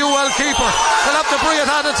comes the UL keeper. They'll have to bring it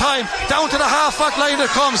at a time. Down to the half-back line it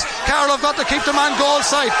comes. Carlow have got to keep the man goal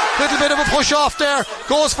side. Little bit of a push off there.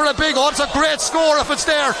 Goes for a big one. It's a great score if it's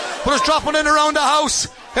there. But it's dropping in around the house.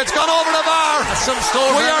 It's gone over the bar.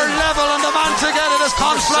 We are level and the man to get it is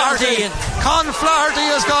Con Flaherty. Con Flaherty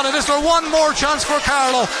has got it. Is there one more chance for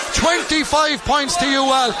Carlow? 25 points to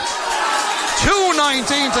UL.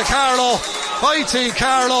 2-19 to Carlow. IT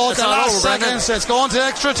Carlow, the last seconds. It's going to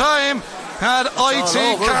extra time at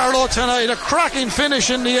IT Carlow tonight. A cracking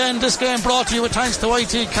finish in the end. This game brought to you with thanks to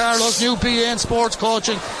IT Carlow's new PA in sports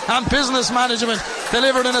coaching and business management,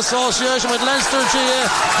 delivered in association with Leinster GA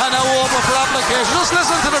and now open for application. Just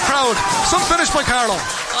listen to the crowd. Some finish by Carlow.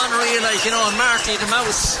 Unreal, like, Marty the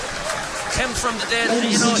Mouse came from the dead.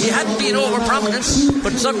 He hadn't been over prominent,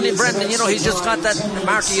 but suddenly Brendan, he's just got that.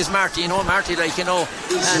 Marty is Marty, Marty,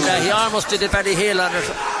 and he almost did a Ballyhale on it,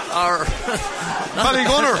 or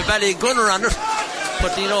Ballygunner on it.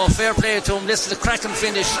 But fair play to him. This is a cracking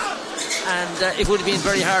finish, and it would have been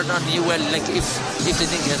very hard on the UL, if they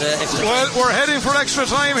didn't get extra. Well, we're heading for extra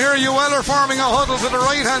time here. UL are forming a huddle to the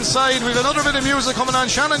right hand side. We've another bit of music coming on.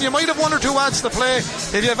 Shannon, you might have one or two ads to play.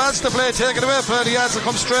 If you have ads to play, take it away. Play the ads will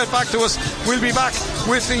come straight back to us. We'll be back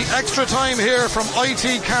with the extra time here from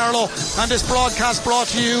IT Carlow, and this broadcast brought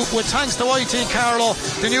to you with thanks to IT Carlow,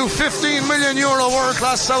 the new €15 million world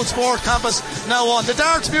class South Sport campus now on. The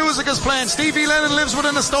darts music is playing. Stevie Lennon lives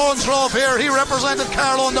within a stone's throw of here. He represented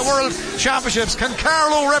Carlow in the World Championships. Can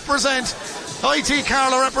Carlow represent IT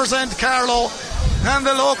Carlow represent Carlow and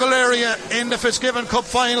the local area in the Fitzgibbon Cup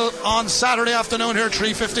final on Saturday afternoon here at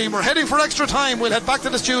 3:15. We're heading for extra time. We'll head back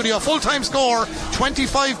to the studio. Full-time score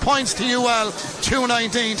 25 points to UL,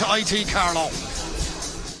 2-19 to IT Carlow.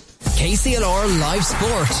 KCLR Live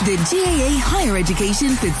Sport. The GAA Higher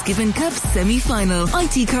Education Fitzgibbon Cup semi-final.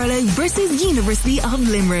 IT Carlow versus University of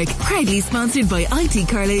Limerick. Proudly sponsored by IT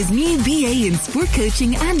Carlow's new BA in Sport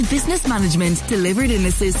Coaching and Business Management. Delivered in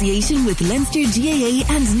association with Leinster GAA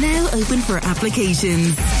and now open for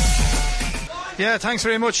applications. Yeah, thanks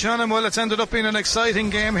very much, Shannon. Well, it's ended up being an exciting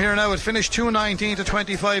game here now. It finished 2-19 to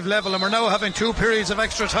 25 level, and we're now having 2 periods of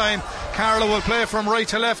extra time. Carlow will play from right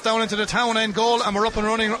to left down into the town end goal, and we're up and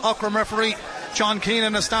running. Ockram referee John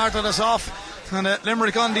Keenan has started us off, and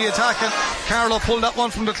Limerick on the attack, and Carlow pulled that one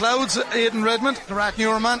from the clouds. Aidan Redmond, the Rat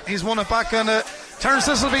Newerman, he's won it back, and turns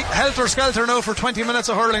this will be helter-skelter now for 20 minutes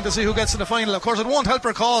of hurling to see who gets to the final. Of course, it won't help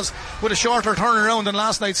our cause with a shorter turnaround than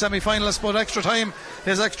last night's semi-finalists, but extra time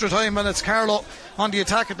is extra time, and it's Carlow on the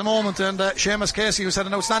attack at the moment, and Seamus Casey, who's had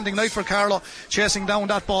an outstanding night for Carlow, chasing down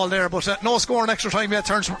that ball there, but no score in extra time yet.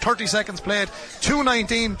 Turns 30 seconds played,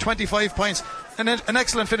 2-19, 25 points. An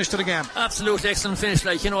excellent finish to the game. Absolutely excellent finish.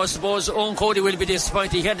 I suppose Owen Cody will be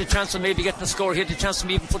disappointed. He had the chance of maybe getting a score. He had the chance of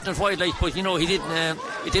even putting it wide, but he didn't.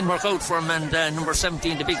 It didn't work out for him. And number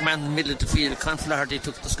 17, the big man in the middle of the field, Con Flaherty,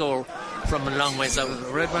 took the score from a long ways out.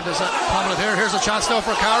 Redmond is Hamlet here. Here's a chance now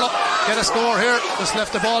for Carlow. Get a score here. Just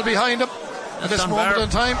left the ball behind him at this moment in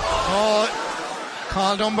time.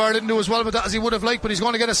 Carl Dunbar didn't do as well with that as he would have liked, but he's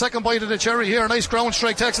going to get a second bite of the cherry here. Nice ground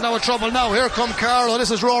strike, takes it out of trouble now. Here come Carlow.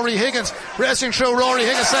 This is Rory Higgins racing through. Rory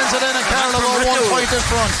Higgins sends it in, and Carlow are 1 point in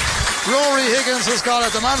front. Rory Higgins has got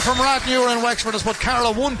it. The man from Rathnewer in Wexford has put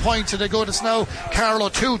Carlow 1 point to the good. It's now Carlow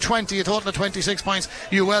 2-20, a total of 26 points.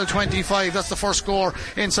 UL 25. That's the first score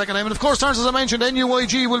in second time. And of course, Terence, as I mentioned,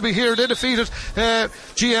 NUIG will be here. They defeated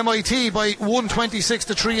GMIT by 126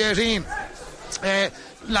 to 318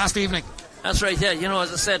 last evening. That's right, yeah.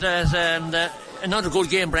 As I said, another good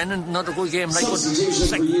game, Brendan. Another good game. Weller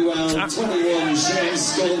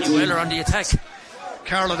on the attack.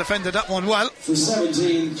 Carlow defended that one well. For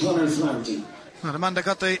 17, Conor Flaherty. The man that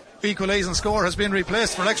got the equalising score has been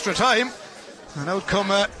replaced for extra time. And out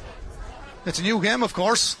come it's a new game, of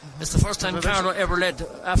course. It's the first time Carlow ever led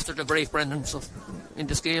after the break, Brendan, so in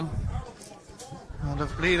this game. And the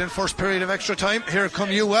lead in first period of extra time. Here come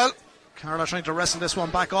UL. Carlow trying to wrestle this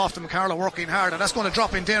one back off them. Carlow working hard, and that's going to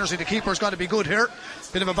drop in dangerously. The keeper's got to be good here.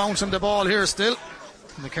 Bit of a bounce on the ball here still.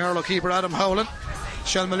 And the Carlow keeper, Adam Howland.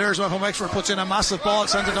 Shell Millers one from Wexford puts in a massive ball,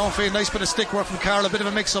 sends it downfield. Nice bit of stick work from Carlow. Bit of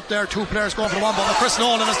a mix up there. 2 players going for the one ball. Chris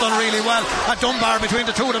Nolan has done really well at Dunbar between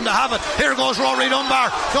the two of them to have it. Here goes Rory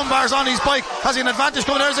Dunbar. Dunbar's on his bike. Has he an advantage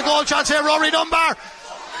coming? There's a goal chance here. Rory Dunbar.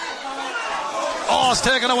 Oh, it's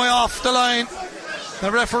taken away off the line.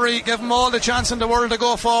 The referee gave them all the chance in the world to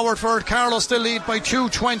go forward for it. Carlow still lead by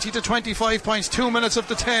 20 to 25 points. 2 minutes of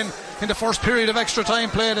the 10 in the first period of extra time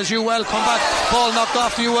played as UL come back. Ball knocked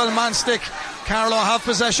off the UL man stick. Carlow have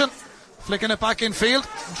possession. Flicking it back in field,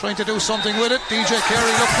 trying to do something with it. DJ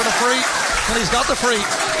Carey looked for the free, and he's got the free.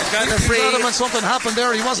 He's got him when something happened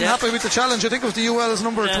there. He wasn't happy with the challenge. I think it was the UL's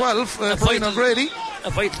number 12, Brian O'Grady.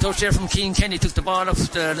 A vital touch there from Keane Kenny. Took the ball off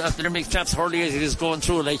the Limerick chaps hurley as he was going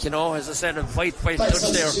through, like, you know, as I said, a vital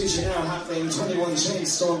touch there. 21 Shane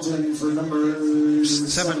Staunton for number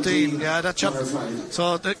 17. Yeah, that chap.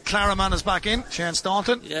 So the Clara man is back in, Shane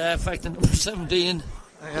Staunton. Yeah, in fact, the number 17.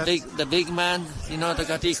 The big man, you know, they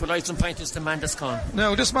got the equalising point is the man that's gone.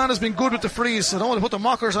 Now, this man has been good with the frees. I don't want to put the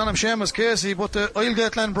mockers on him, Seamus Casey, but the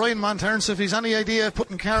Islegate Glenbrien man, Terence, if he's any idea of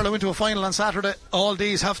putting Carlow into a final on Saturday, all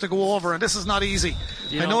these have to go over, and this is not easy.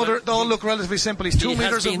 I know they all look relatively simple. He's 2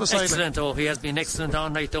 metres over the sideline. He has been excellent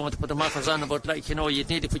all night. Don't want to put the mockers on him, but, like, you know, you'd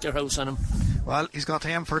need to put your house on him. Well, he's got to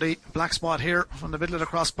aim for the black spot here from the middle of the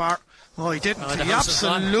crossbar. Oh, he didn't. He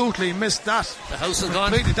absolutely missed that. The house is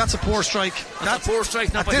gone. That's a poor strike. That's a poor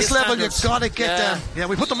strike. At this level, you've got to get them. Yeah,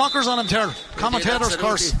 we put the mockers on him, Terry. Commentator's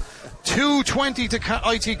curse. 2-20 to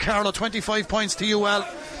IT Carlow, 25 points to UL.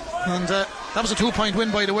 And that was a 2-point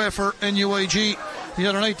win, by the way, for NUIG. The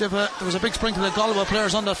other night, there was a big sprinkle of Galway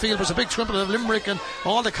players on that field. There was a big sprinkle of Limerick and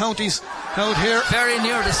all the counties out here. Very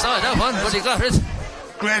near the side, that one, but he got it.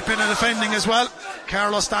 Great bit of defending as well.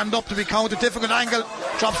 Carlow stand up to be counted. Difficult angle.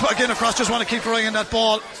 Drops back in across. Just want to keep your eye on that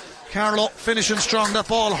ball. Carlow finishing strong. That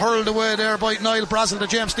ball hurled away there by Niall Brazel, the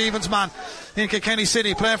James Stephens man in Kilkenny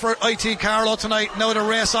City. Playing for IT Carlow tonight. Now the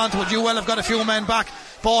race on to it. UL have got a few men back.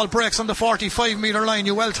 Ball breaks on the 45 metre line.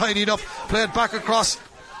 UL tidied up. Played back across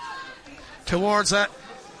towards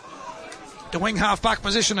the wing half back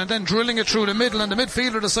position and then drilling it through the middle, and the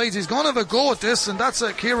midfielder decides he's going to have a go at this, and that's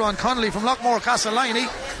Kieran Connolly from Lockmore Castleiney.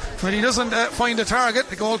 When he doesn't find a target,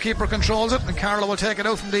 the goalkeeper controls it, and Carlow will take it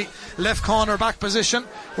out from the left corner back position,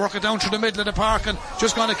 work it down through the middle of the park, and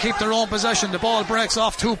just going to keep their own possession. The ball breaks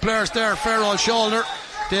off two players there, Farrell shoulder.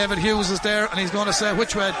 David Hughes is there, and he's going to say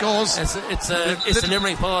which way it goes. It's a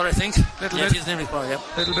Limerick ball, I think. It's Limerick ball, yeah.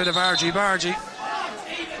 Little bit of argy-bargy.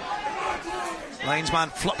 Linesman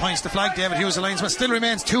points the flag. David Hughes, the linesman. Still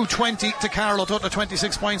remains 2-20 to Carlow, total of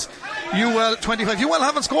 26 points. UL 25. UL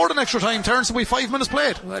haven't scored an extra time turn, so we 5 minutes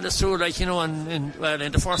played. Well, it's true, like, you know, in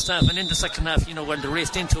the first half and in the second half, you know, well, they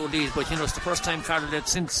raced into a lead, but, you know, it's the first time Carlow did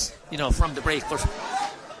since, you know, from the break, but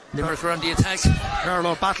Limerick are on the attack.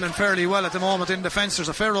 Carlow battling fairly well at the moment in defence. There's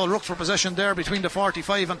a fair old ruck for possession there between the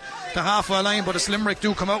 45 and the halfway line, but it's Limerick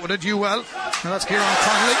do come out with it. UL, and that's Kieran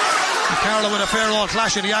Connolly. And Carlow with a fair old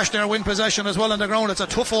clash of the ash there, win possession as well on the ground. It's a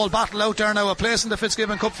tough old battle out there now, a place in the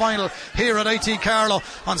Fitzgibbon Cup final here at IT Carlow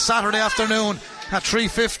on Saturday afternoon at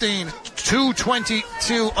 3:15. 2-20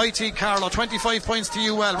 to IT Carlow, 25 points to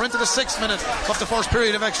UL. We're into the 6th minute of the first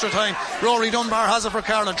period of extra time. Rory Dunbar has it for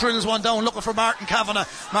Carlow, drills one down, looking for Martin Kavanagh.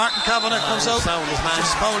 Martin Kavanagh comes out,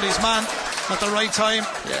 just fouled his man at the right time.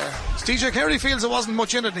 Yeah. TJ Carey feels there wasn't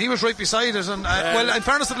much in it, and he was right beside it, and well, in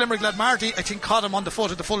fairness to Limerick lad, Marty I think caught him on the foot,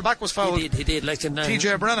 and the full back was fouled. He did like in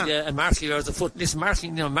TJ Brennan. Yeah, and Marty wears the foot. Listen, Marty,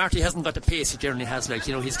 you know, Marty hasn't got the pace he generally has, like,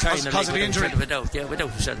 you know, he's carrying because of the injury. Without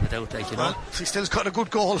a shadow of a doubt, like, you know. Well, he still's got a good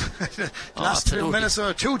goal. Last 2 minutes,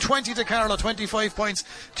 2-20 to Carlow, 25 points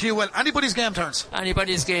to UL. Anybody's game turns.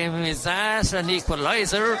 Anybody's game is that an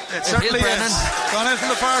equaliser. It certainly is. Gone in from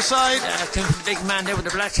the far side. Big man there with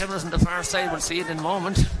the black cameras on the far side. We'll see it in a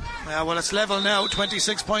moment. Yeah, well, it's level now.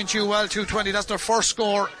 26 points UL, 2-20. That's their first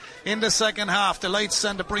score in the second half. The lights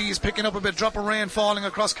and the breeze picking up a bit. Drop of rain falling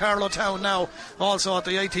across Carlow town now. Also at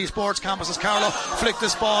the IT Sports campus as Carlow flick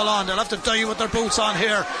this ball on. They'll have to dive with their boots on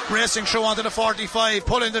here. Racing through onto the 45.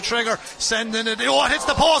 Pulling the trigger. Sending it. Oh, it hits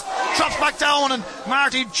the post. Drops back down. And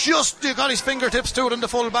Marty just got his fingertips to it. And the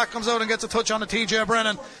full back comes out and gets a touch on the TJ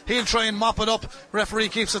Brennan. He'll try and mop it up. Referee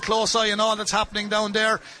keeps a close eye on all that's happening down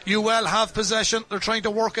there. UL have possession. They're trying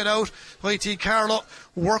to work it out. IT Carlow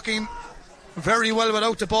working very well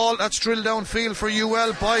without the ball. That's drilled downfield for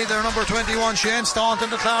UL by their number 21 Shane Staunton,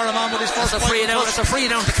 the Clara man with his first point. It's a free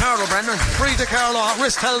down to Carlow, Brendan. Free to Carlow,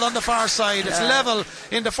 wrist held on the far side. It's level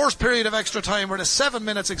in the first period of extra time. We're at 7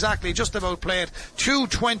 minutes exactly, just about played.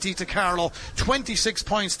 2-20 to Carlow, 26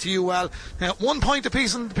 points to UL. 1 point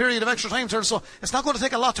apiece in the period of extra time, so it's not going to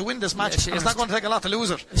take a lot to win this match. It's not going to take a lot to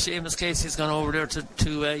lose it. Seamus Casey's gone over there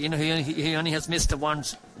to you know, he only has missed the one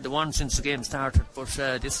since the game started, but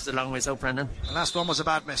this is a long ways out, Brendan. Brendan. The last one was a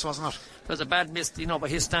bad miss, wasn't it? It was a bad miss, by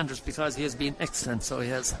his standards, because he has been excellent, so he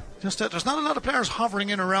has. There's not a lot of players hovering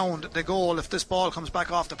in around the goal if this ball comes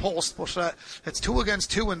back off the post, but it's 2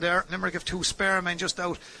 against 2 in there. Limerick have 2 spare men just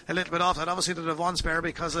out a little bit off that. Obviously they have 1 spare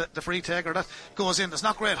because the free taker that goes in. There's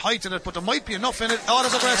not great height in it, but there might be enough in it. Oh,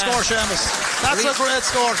 that's a great score, Seamus. That's a great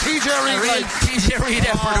score. TJ Reid. TJ Reid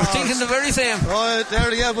effort. We're thinking the very same. Right,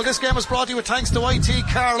 there you go. Well, this game was brought to you with thanks to IT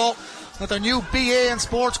Carlow, with their new BA in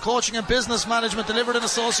Sports Coaching and Business Management, delivered in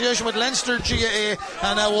association with Leinster GAA,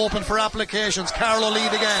 and now open for applications. Carlow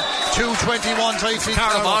lead again, 2-21 to IT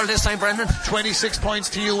Carlow ball this time, Brendan. 26 points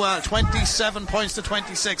to UL, 27 points to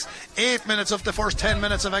 26. 8 minutes of the first 10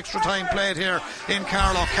 minutes of extra time played here in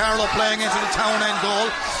Carlow. Carlow playing into the town end goal.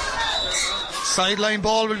 Sideline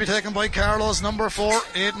ball will be taken by Carlow's number 4,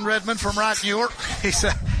 Aidan Redmond from Rathnewer. He's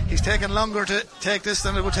taken longer to take this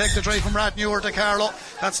than it would take to drive from Rathnewer to Carlow.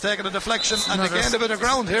 That's taken a deflection and gained a bit of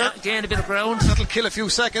ground here. Gained a bit of ground. That'll kill a few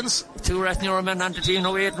seconds. 2 Rathnewer men on the team,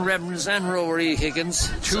 Aidan Redmond and Rory Higgins.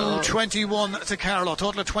 2-21 to Carlow.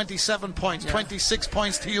 Total of 27 points, 26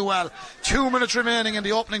 points to UL. 2 minutes remaining in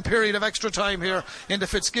the opening period of extra time here in the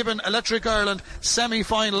Fitzgibbon Electric Ireland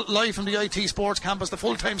semi-final, live from the IT Sports Campus. The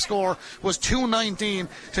full-time score was 2-19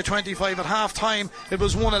 to 25 at half-time. It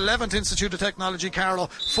was 1-11 to Institute of Technology Carlow,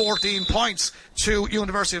 14 points to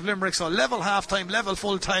University of Limerick. So level half-time, level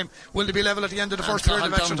full-time. Will they be level at the end of the first period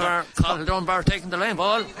of extra time? Cathal Dunbar taking the line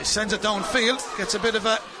ball. He sends it downfield, gets a bit of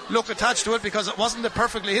a look attached to it because it wasn't a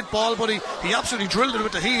perfectly hit ball, but he absolutely drilled it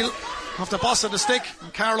with the heel off the boss of the stick.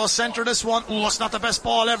 And Carlow centre this one. It's not the best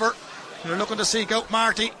ball ever. They're looking to seek out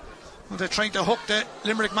Marty. They're trying to hook the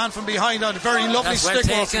Limerick man from behind on a very lovely stick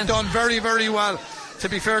work. Done very, very well. To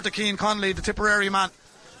be fair to Cian Connolly, the Tipperary man,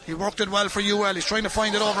 he worked it well for UL. He's trying to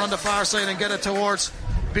find it over on the far side and get it towards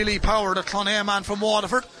Billy Power, the Clonea man from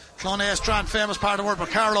Waterford. Clonea Strand, famous part of the world, but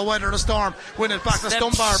Carlow weather the storm, win it back to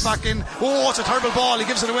Dunbar, back in. It's a terrible ball. He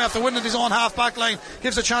gives it away after winning his own half back line.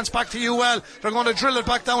 Gives a chance back to UL. They're going to drill it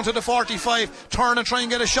back down to the 45. Turn and try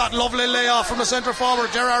and get a shot. Lovely layoff from the centre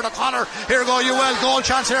forward, Gerard O'Connor. Here go UL. Goal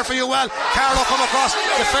chance here for UL. Carlow come across,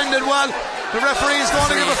 defended well. The referee is going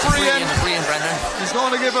to give a free in. He's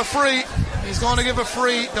going to give a free. He's going to give a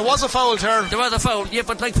free. There was a foul, Ter. There was a foul, yeah,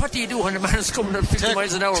 but what do you do when the man is coming at 50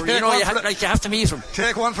 miles an hour? You have to meet him.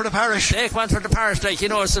 Take one for the parish. Take one for the parish.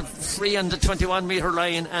 It's a free on the 21 metre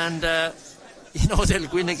line, and they'll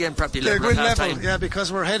win again probably. They'll win level, yeah,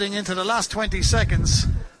 because we're heading into the last 20 seconds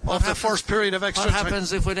of the first period of extra time. What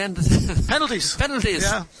happens if we end penalties?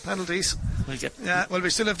 Yeah, penalties. We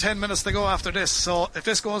still have 10 minutes to go after this, so if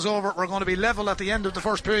this goes over, we're going to be level at the end of the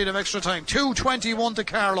first period of extra time. 2-21 to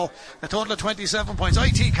Carlow, a total of 27 points.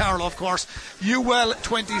 IT Carlow, of course. UL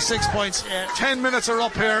 26 points. 10 minutes are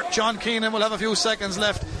up here. John Keenan will have a few seconds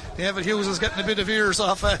left. David Hughes is getting a bit of ears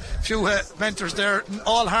off a few mentors there.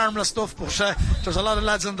 All harmless stuff, but there's a lot of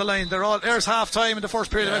lads on the line. There's half time in the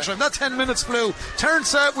first period of extra time. That 10 minutes flew.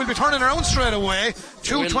 Turns out we'll be turning around straight away.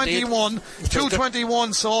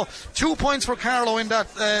 2-21, so 2 points for Carlow in that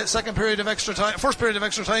second period of extra time, first period of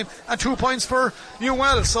extra time, and 2 points for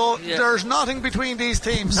UL. So there's nothing between these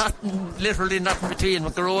teams. Literally nothing between.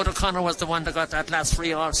 McGraw O'Connor was the one that got that last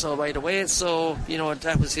free also, by the way. So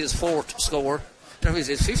that was his 4th score. That was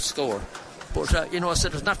his 5th score. But so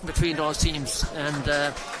there's nothing between those teams, and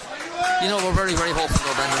we're very, very hopeful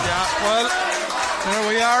though, Brendan. Yeah, well, there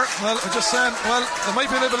we are. Well, I'm just saying, it might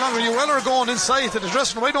be a little bit longer. UL are going inside to the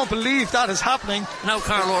dressing room. I don't believe that is happening. Now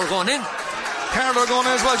Carlow are going in. Carlow are going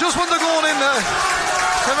in as well. Just when they're going in,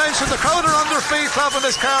 to mention, the crowd are on their feet clapping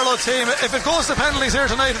this Carlow team. If it goes to penalties here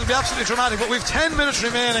tonight, it'll be absolutely dramatic, but we've 10 minutes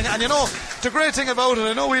remaining, and the great thing about it,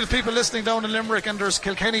 I know we have people listening down in Limerick, and there's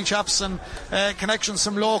Kilkenny chaps and connections,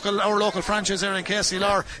 our local franchise here in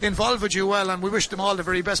KCLR involved with UL, and we wish them all the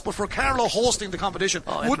very best. But for Carlow hosting the competition,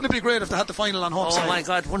 wouldn't it be great if they had the final on home side? Oh my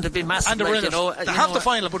God, wouldn't it be massive? And they're in it. They have the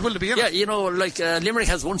final, but will they be in it? Yeah, Limerick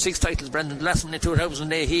has won 6 titles, Brendan. The last one in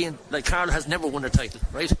 2018, Carlow has never won a title,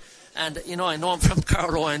 right? And I know I'm from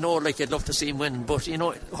Carlow. I know I'd love to see him win, but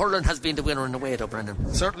hurling has been the winner in the way though,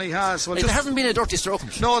 Brendan. Certainly has. Well, it hasn't been a dirty stroke.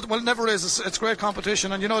 No, it never is. It's great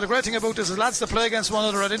competition, and the great thing about this is lads that play against one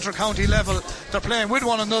another at inter-county level, they're playing with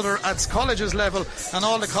one another at colleges level, and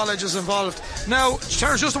all the colleges involved. Now,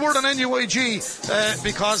 Charles, just a word on NUIG,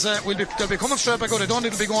 because they'll be coming straight back out. I don't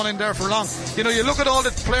think they'll be going in there for long. You look at all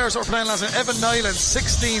the players who are playing last night. Evan Nyland,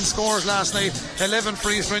 16 scores last night, 11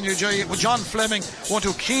 frees for NUIG. With John Fleming,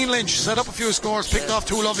 1-2. Keane Lynch set up a few scores, picked off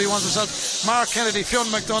 2 lovely ones himself. Mark Kennedy, Fionn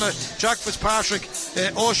McDonough, Jack Fitzpatrick,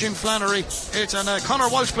 Oisin Flannery, and Conor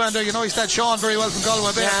Walsh playing there. He's that Sean very well from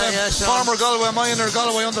Galway. Former Galway minor,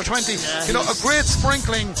 Galway under 20. A great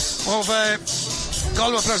sprinkling of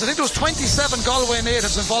Galway players. I think there was 27 Galway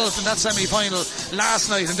natives involved in that semi-final last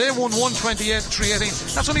night, and they won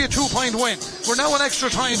 128-318. That's only a 2-point win. We're now in extra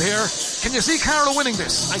time here. Can you see Carlow winning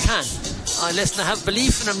this? I can. Listen, I have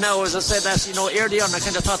belief in them now. As I said that, early on I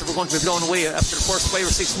kind of thought they were going to be blown away after the first 5 or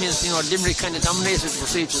 6 minutes. Limerick kind of dominated the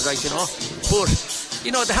procedures, but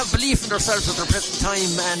they have belief in themselves at their present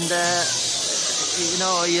time, and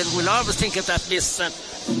we'll always think of that list that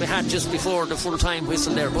we had just before the full-time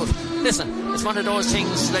whistle there. But listen, it's one of those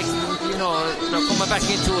things, like, they're coming back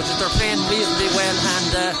into it, they're playing reasonably well,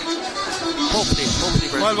 and hopefully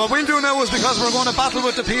well, what we'll do now is, because we're going to battle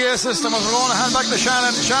with the PA system, and we're going to hand back to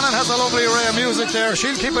Shannon. Shannon has a lovely array of music there.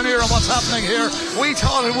 She'll keep an ear on what's happening here. We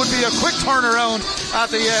thought it would be a quick turnaround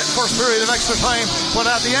at the first period of extra time, but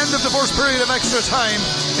at the end of the first period of extra time,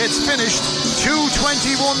 it's finished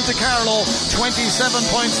 2-21 to Carlow, 27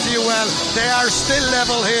 points to UL. They are still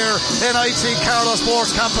level here in IT Carlow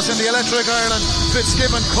Sports Campus in the Electric Ireland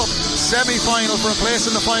Fitzgibbon Cup semi-final for a place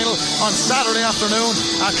in the final on Saturday afternoon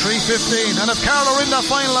at 3:15. And if Carlow are in that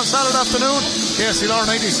final on Saturday afternoon, KCLR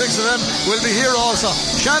 96 of them will be here also.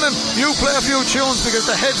 Shannon, you play a few tunes, because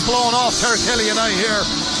the head's blown off Terry Kelly and I here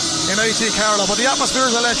in IT Carlow, but the atmosphere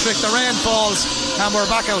is electric, the rain falls, and we're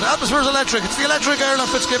back out. The atmosphere is electric. It's the Electric Ireland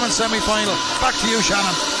Fitzgibbon semi-final. Back to you,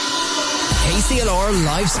 Shannon. KCLR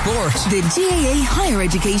Live Sport. The GAA Higher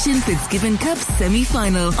Education Fitzgibbon Cup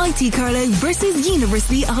semi-final. IT Carlow versus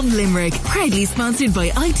University of Limerick. Proudly sponsored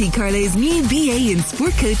by IT Carlow's new BA in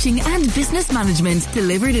Sport Coaching and Business Management.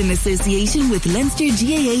 Delivered in association with Leinster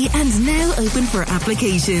GAA and now open for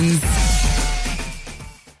applications.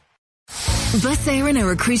 Bus Éireann are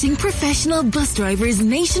recruiting professional bus drivers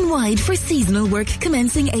nationwide for seasonal work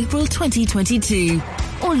commencing April 2022.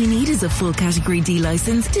 All you need is a full Category D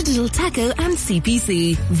licence, digital tacho and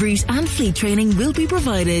CPC. Route and fleet training will be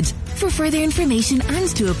provided. For further information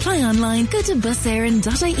and to apply online, go to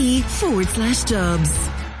buseireann.ie/jobs.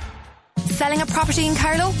 Selling a property in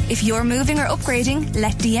Carlow? If you're moving or upgrading,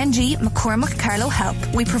 let DNG McCormick Carlow help.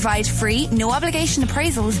 We provide free, no obligation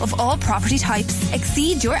appraisals of all property types.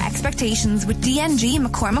 Exceed your expectations with DNG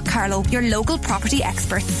McCormick Carlow, your local property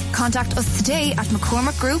experts. Contact us today at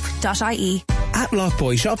mccormickgroup.ie. At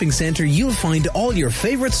Lockboy Shopping Centre, you'll find all your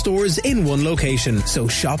favourite stores in one location. So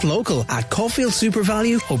shop local at Caulfield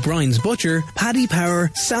SuperValue, O'Brien's Butcher, Paddy Power,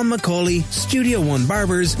 Sam McCauley, Studio One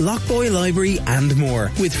Barbers, Lockboy Library and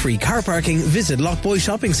more. With free car parking, visit Lockboy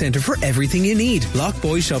Shopping Centre for everything you need.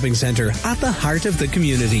 Lockboy Shopping Centre, at the heart of the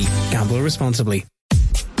community. Gamble responsibly.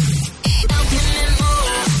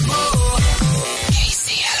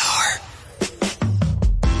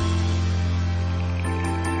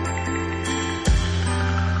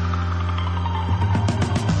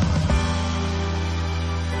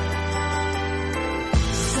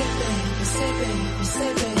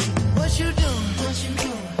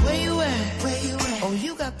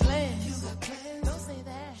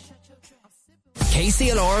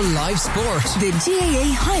 KCLR Live Sport. The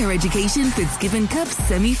GAA Higher Education Fitzgibbon Cup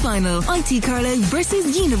semi-final. IT Carlow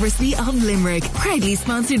versus University of Limerick. Proudly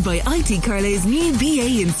sponsored by IT Carlow's new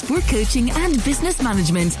BA in Sport Coaching and Business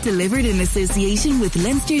Management. Delivered in association with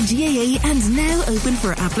Leinster GAA and now open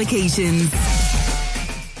for applications.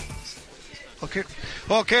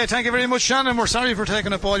 Okay, thank you very much, Shannon. We're sorry for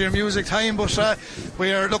taking up all your music time, but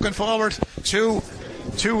we are looking forward to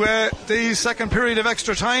the second period of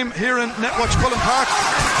extra time here in Netwatch Cullen Park.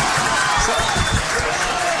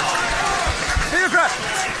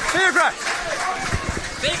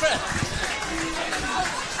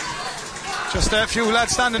 Just a few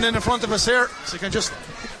lads standing in front of us here, so you can just...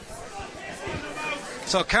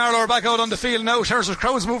 So Carlow are back out on the field now. There's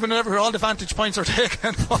crowds moving everywhere. All the vantage points are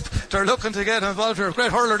taken up. They're looking to get involved here.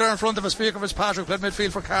 Great hurler there in front of us. Speaker Fitzpatrick played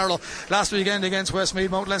midfield for Carlow last weekend against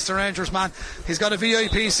Westmeath. Mount Leinster Rangers man. He's got a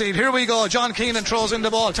VIP seat. Here we go. John Keenan throws in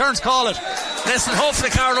the ball. Turns call it. Listen, hopefully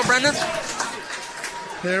Carlow, Brendan.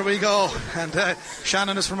 There we go. And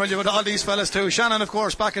Shannon is familiar with all these fellas too. Shannon, of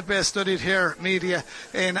course, back at base, studied here media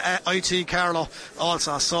in IT Carlow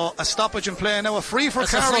also. So a stoppage in play now, a free for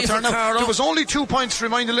Carlow turn. Now, there was only 2 points to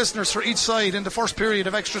remind the listeners for each side in the first period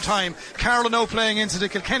of extra time. Carlow now playing into the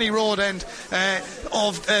Kilkenny Road end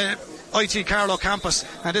of IT Carlow campus,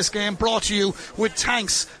 and this game brought to you with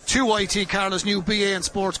thanks to IT Carlow's new BA in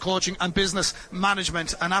Sports Coaching and Business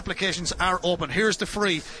Management, and applications are open. Here's the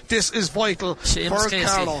free. This is vital for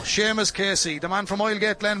Carlow. Seamus Casey, the man from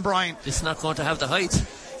Oilgate Glenbrine. It's not going to have the height.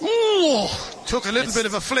 Took a little bit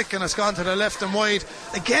of a flick and it's gone to the left and wide.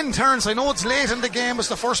 Again, turns. I know it's late in the game. It's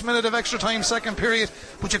the first minute of extra time, second period.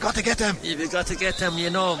 But you've got to get them. You've got to get them,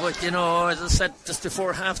 But, as I said just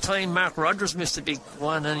before half time, Mark Rogers missed a big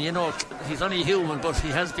one. And, he's only human, but he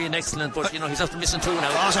has been excellent. But, he's after missing 2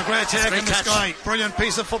 now. That's a great take in the sky. Brilliant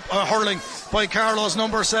piece of hurling by Carlow's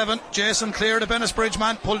number 7. Jason Clear, the Bennisbridge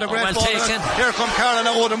man, pulled a great ball. Here come Carlow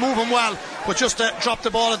now. They're moving well, but just dropped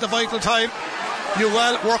the ball at the vital time.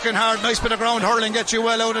 Ewell working hard, nice bit of ground hurling, gets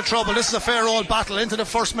Ewell out of trouble. This is a fair old battle into the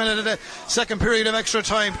first minute of the second period of extra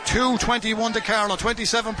time. 2:21 to Carlow,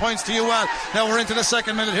 27 points to Ewell. Now we're into the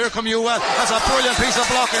second minute. Here come Ewell. That's a brilliant piece of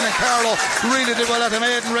blocking, and Carlow really did well at him.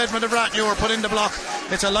 Aidan Redmond of Ratnewer put in the block.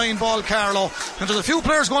 It's a line ball, Carlow, and there's a few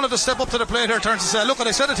players going to step up to the plate here. Turns to say, look,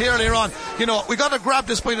 I said it here earlier on, we got to grab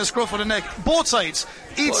this by the scruff of the neck. Both sides,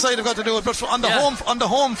 each side have got to do it, but on the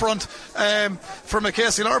home front, from a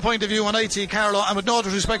KCLR point of view on IT Carlow, and with no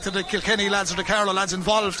disrespect to the Kilkenny lads or the Carlow lads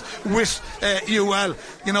involved with UL,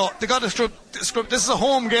 they got to scrub. This is a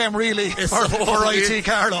home game, really, for IT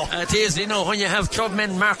Carlow. It is, when you have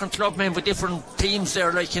clubmen marking clubmen with different teams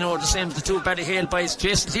there, like, the same as the two Ballyhale boys.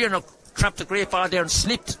 Jason Clear trapped a great ball there and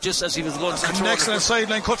slipped just as he was going to an excellent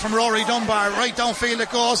sideline cut from Rory Dunbar. Right downfield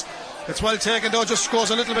it goes. It's well taken though, just goes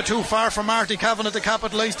a little bit too far for Marty Kavanagh to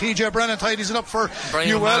capitalise. TJ Brennan tidies it up for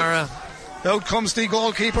UL. Out comes the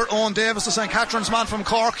goalkeeper, Owen Davis, the St. Catherine's man from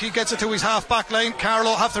Cork. He gets it to his half-back line.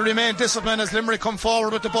 Carlow have to remain disciplined as Limerick come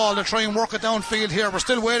forward with the ball to try and work it downfield here. We're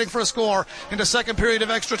still waiting for a score in the second period of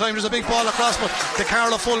extra time. There's a big ball across, but the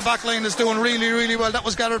Carlow full-back line is doing really, really well. That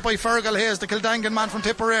was gathered by Fergal Hayes, the Kildangan man from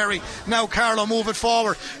Tipperary. Now Carlow move it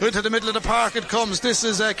forward into the middle of the park. It comes. This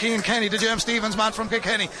is Cian Kenny, the James Stevens man from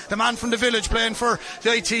Kilkenny, the man from the village playing for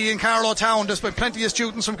the IT in Carlow Town. There's been plenty of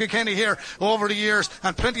students from Kilkenny here over the years,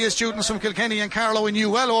 and plenty of students from Kilkenny and Carlow in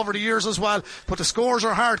UL over the years as well, but the scores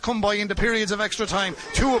are hard come by in the periods of extra time.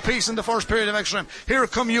 2 apiece in the first period of extra time. Here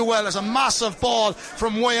come UL as a massive ball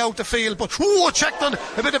from way out the field, but checked on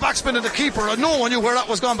a bit of backspin of the keeper, and no one knew where that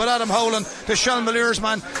was gone, but Adam Howland, the Shelmaliers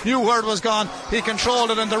man, knew where it was gone. He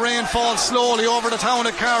controlled it, and the rain falls slowly over the town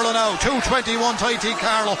of Carlow now. 2:21 to IT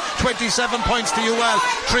Carlow, 27 points to UL.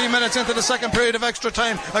 3 minutes into the second period of extra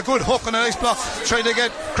time. A good hook and a nice block. Tried to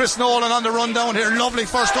get Chris Nolan on the run down here. Lovely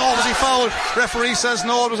first. Was he fouled? Referee says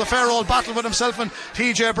no. It was a fair old battle with himself and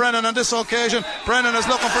TJ Brennan on this occasion. Brennan is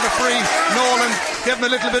looking for the free. Nolan gave him a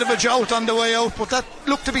little bit of a jout on the way out, but that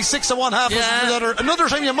looked to be 6-1 half. Another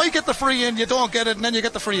time you might get the free in, you don't get it, and then you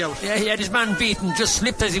get the free out. Yeah, he had his man beaten, just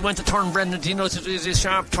slipped as he went to turn Brennan. To do his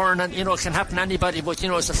sharp turn, and it can happen to anybody, but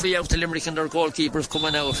it's a free out to Limerick, and their goalkeeper's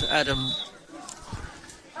coming out.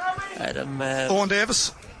 Owen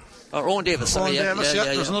Davis. Owen Davis,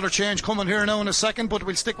 There's another change coming here now in a second, but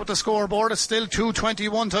we'll stick with the scoreboard. It's still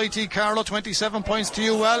 2:21 to IT Carlow, 27 points to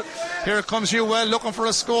UL. Here comes UL looking for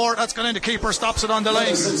a score. That's gone in. The keeper stops it on the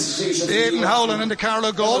line. Aidan Howland in the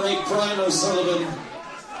Carlow goal. There's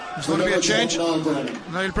going to be a change.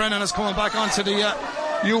 Niall Brennan is coming back onto the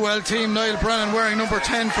UL team. Niall Brennan wearing number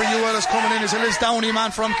 10 for UL is coming in. He's a Liz Downey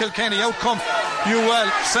man from Kilkenny. Out come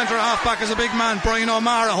UL. Centre half back is a big man, Brian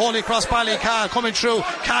O'Mara, Holy Cross Ballycal coming through.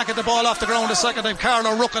 Can't get the ball off the ground the second time.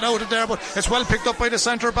 Carlow rooking out of there, but it's well picked up by the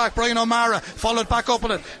centre back, Brian O'Mara. Followed back up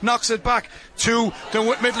with it, knocks it back to the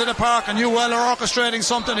middle of the park, and UL are orchestrating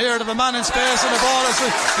something here. They have a man in space, and the ball is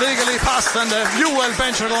legally passed, and the UL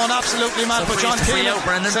bench are going absolutely mad. But John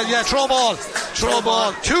Keelan said, throw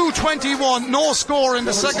ball. 2:21, no score in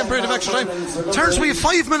the second period of extra time. Turns we have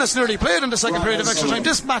 5 minutes nearly played in the second period of extra time.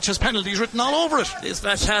 This match has penalties written all over it. This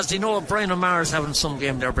match has, Brian O'Mara's having some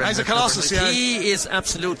game there, Brendan. He's a colossus, He is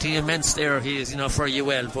absolutely immense there. He is, for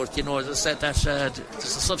UL, but as I said, that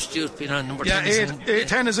just a substitute being on number 10.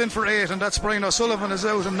 10 is in for 8, and that's Brian O'Sullivan is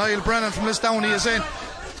out, and Niall Brennan from Lisdowney is in.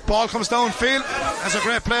 Ball comes downfield. That's a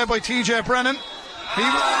great play by TJ Brennan.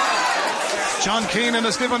 John Keenan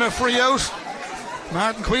is given a free out.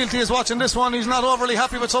 Martin Quilty is watching this one. He's not overly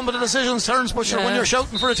happy with some of the decisions, Turns, but when you're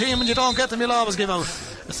shouting for a team and you don't get them, you'll always give out.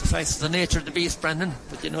 That's the fact. It's the nature of the beast, Brendan.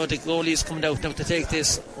 But the goalie's coming out now to take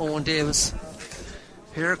this. Owen Davis.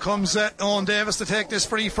 Here comes Owen Davis to take this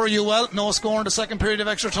free for UL. No score in the second period of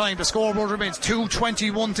extra time. The scoreboard remains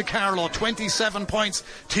 2:21 to Carlow, 27 points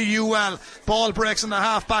to UL. Ball breaks in the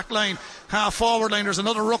half back line, half forward line. There's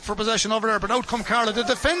another ruck for possession over there, but out come Carlow. They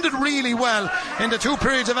defended really well in the 2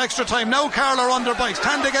 periods of extra time. Now Carlow are under bite.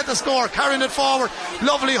 Can they get the score? Carrying it forward.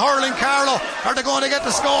 Lovely hurling Carlow. Are they going to get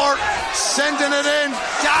the score? Sending it in.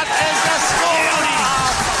 That is the score.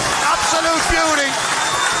 Absolute beauty.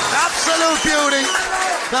 Absolute beauty.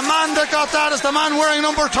 The man that got that is the man wearing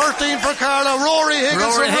number 13 for Carlow, Rory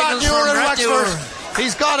Higgins from Ratnewer in Wexford.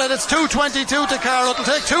 He's got it. It's 2:22 to Carlow. It'll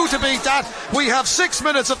take 2 to beat that. We have 6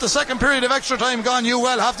 minutes of the second period of extra time gone.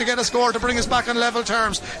 UL have to get a score to bring us back on level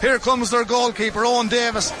terms. Here comes their goalkeeper, Owen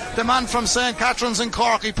Davis, the man from St. Catherine's in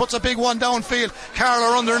Cork. He puts a big one downfield.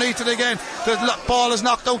 Carlow underneath it again. The ball is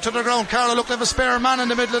knocked out to the ground. Carlow looked to have a spare man in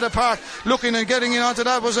the middle of the park. Looking and getting in onto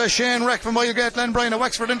that was a Shane Reck from Moylegate Glenbrine, a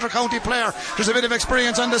Wexford inter-county player. There's a bit of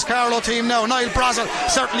experience on this Carlow team now. Niall Brazel,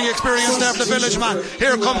 certainly experienced there, the village man.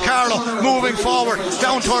 Here come Carlow moving forward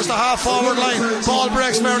down towards the half forward line. Ball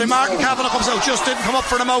breaks fairly. Martin Kavanagh comes out, just didn't come up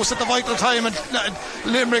for the mouse at the vital time, and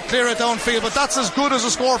Limerick clear it downfield. But that's as good as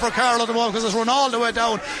a score for Carlow at the moment, because it's run all the way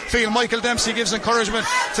downfield. Michael Dempsey gives encouragement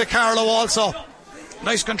to Carlow also.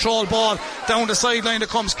 Nice control ball down the sideline. It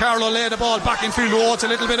comes. Carlow lay the ball back in field. Oh, it's a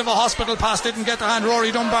little bit of a hospital pass. Didn't get the hand.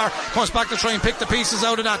 Rory Dunbar comes back to try and pick the pieces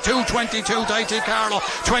out of that. 2:22 to IT Carlow.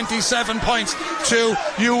 27 points to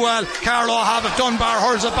UL. Carlow have it. Dunbar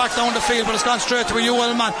hurls it back down the field, but it's gone straight to a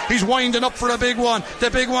UL man. He's winding up for a big one. The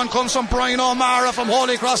big one comes from Brian O'Mara from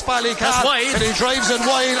Holy Cross Ballycalf. And he drives it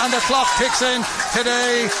wide, and the clock ticks in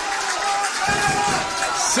today.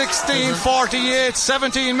 16:48,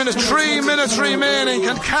 17 minutes, 3 minutes remaining.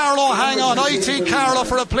 Can Carlow hang on? IT Carlow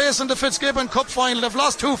for a place in the Fitzgibbon Cup final. They've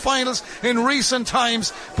lost 2 finals in recent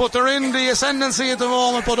times, but they're in the ascendancy at the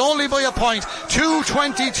moment, but only by a point.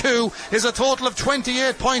 2:22 is a total of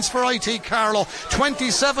 28 points for IT Carlow,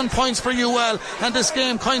 27 points for UL, and this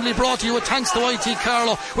game kindly brought to you with thanks to IT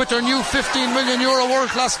Carlow with their new €15 million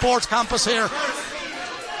world-class sports campus here.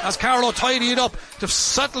 As Carlow tidy it up, they've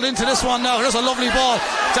settled into this one now. Here's a lovely ball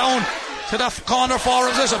down to the corner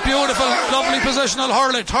forward. There's a beautiful, lovely positional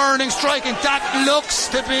hurling, turning, striking. That looks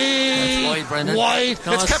to be wide.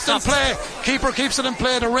 It's kept in play. Keeper keeps it in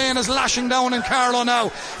play. The rain is lashing down in Carlow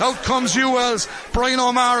now. Out comes UL's Brian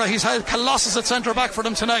O'Mara. He's had Colossus at centre back for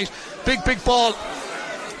them tonight. Big ball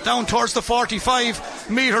down towards the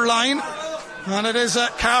 45-metre line. And it is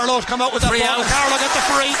Carlow come out with that ball. Carlow get the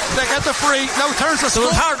free. They get the free. Now turns the score. It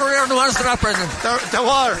was harder here than the ones that are present.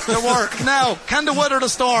 There were. Now, can they weather the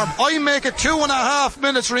storm? I make it 2.5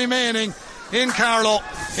 minutes remaining in Carlow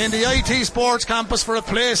in the IT Sports Campus for a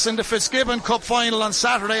place in the Fitzgibbon Cup final on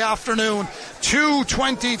Saturday afternoon.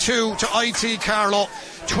 2:22 to IT Carlow.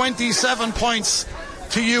 27 points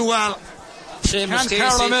to UL. Can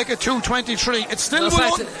Carlow make it 2:23? It still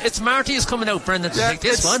it's Marty is coming out, Brendan, to take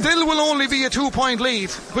this one. It still will only be a 2-point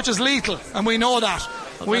lead, which is lethal, and we know that.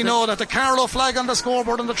 We know that the Carlow flag on the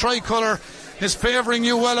scoreboard and the tricolour is favouring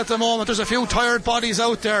UL at the moment. There's a few tired bodies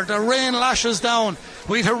out there. The rain lashes down.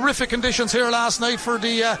 We had horrific conditions here last night for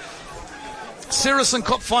the Sirison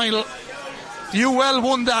Cup final. UL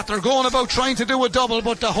won that. They're going about trying to do a double,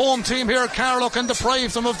 but the home team here at Carlow can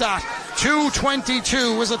deprive them of that.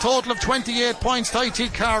 2:22 is a total of 28 points to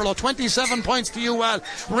IT Carlow, 27 points to UL.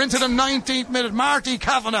 We're into the 19th minute. Marty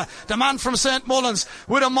Kavanagh, the man from St. Mullins,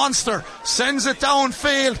 with a monster, sends it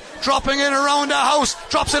downfield, dropping in around the house,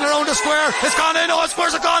 drops in around the square. It's gone in. Oh,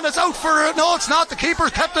 where's it gone? It's out for it. No, it's not. The keeper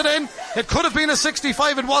kept it in. It could have been a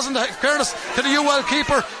 65. It wasn't. Fairness to the UL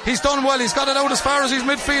keeper. He's done well. He's got it out as far as his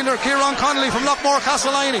midfielder, Kieran Connolly from Lockmore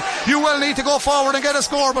Castleiney. UL need to go forward and get a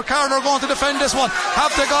score, but Carlow are going to defend this one.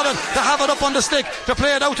 Have they got it? They have it up on the stick to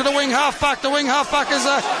play it out to the wing half back. The wing half back is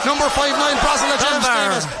number 5'9" Brazil James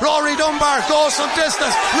Davis. Rory Dunbar goes some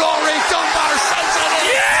distance. Rory Dunbar sends it in.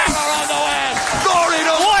 Yes! Around the way. Rory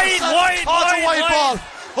Dunbar. Wide. Oh, it's a wide ball.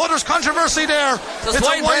 Oh, there's controversy there. It's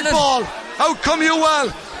a wide ball. Out come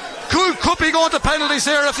UL. Could be going to penalties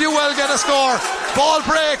here if UL get a score. Ball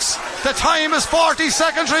breaks. The time is 40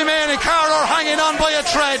 seconds remaining. Carlow hanging on by a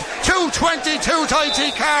thread. 2:22 to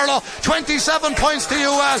IT Carlow. 27 points to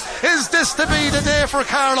UL. Is this to be the day for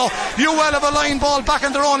Carlow? UL have a line ball back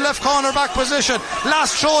in their own left corner back position.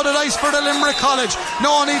 Last throw of the dice for the Limerick College.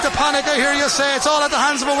 No need to panic, I hear you say. It's all at the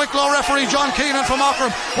hands of a Wicklow referee, John Keenan from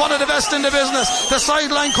Ockram. One of the best in the business. The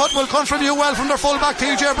sideline cut will come from UL from their full-back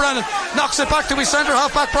TJ Brennan. Knocks it back to his centre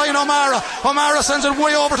half-back Brian O'Mara. O'Mara sends it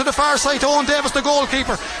way over to the far side to Owen Davis, the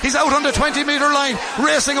goalkeeper. He's out on the 20-metre line,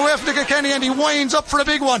 racing away from the Kilkenny, and he winds up for a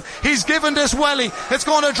big one. He's given this welly. It's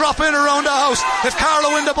going to drop in around the house. If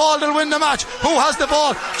Carlow win the ball, they'll win the match. Who has the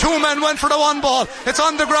ball? 2 men went for the one ball. It's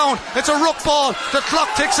on the ground. It's a ruck ball. The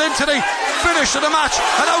clock ticks into the finish of the match,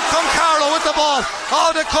 and out come Carlow with the ball.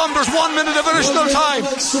 Out it comes. There's 1 minute of additional time.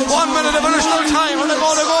 1 minute of additional time, and they're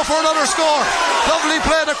going to go for another score. Lovely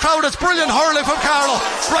play. The crowd. It's brilliant hurling from Carlow.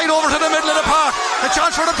 Right over to the middle of the park. A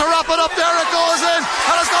chance for them to wrap it up. There it goes in,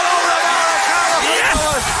 and it's gone over the bar.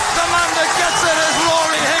 Yes! The man that gets it is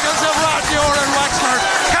Rory Higgins of Rathmure in Wexford.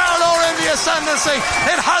 Carlow in the ascendancy.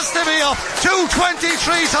 It has to be up.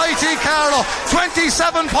 2:23 to IT Carlow,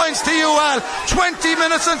 27 points to UL, 20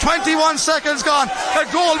 minutes and 21 seconds gone. A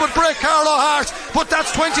goal would break Carlow Hearts, but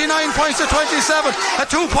that's 29 points to 27. A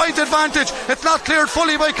 2-point advantage. It's not cleared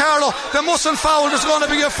fully by Carlow. They mustn't foul. There's going to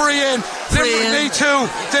be a free in.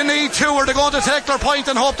 They need two, or they're going to take their point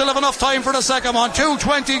and hope they'll have enough time for the second one.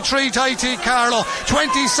 2:23 to IT Carlow,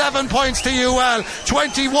 27 points to UL,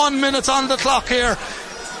 21 minutes on the clock here.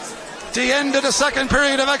 The end of the second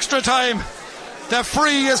period of extra time. The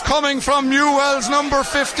free is coming from UL's number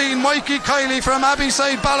 15, Mikey Kiley from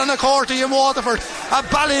Abbeyside Ballinacorty in Waterford. A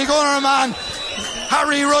Ballygunner man.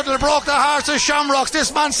 Harry Ruddle broke the hearts of Shamrocks.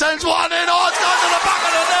 This man sends one in. Oh, it's gone to the back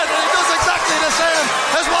of the net, and he does exactly the same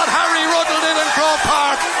as what Harry Ruddle did in Croke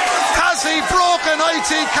Park. Has he broken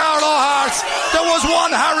IT Carlow Hearts? There was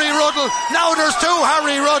one Harry Ruddle, now there's two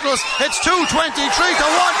Harry Ruddles. It's 2:23 to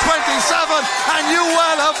 1:27, and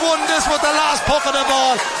UL have won this with the last puck of the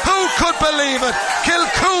ball. Who could believe it?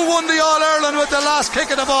 Kilcoo won the All-Ireland with the last kick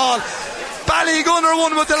of the ball. Ballygunner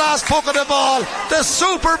won with the last puck of the ball. The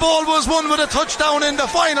Super Bowl was won with a touchdown in the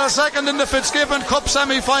final second, in the Fitzgibbon Cup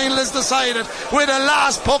semi-final is decided with a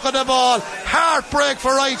last puck of the ball. Heartbreak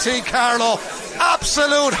for IT Carlow.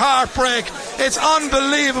 Absolute heartbreak. It's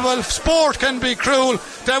unbelievable. Sport can be cruel.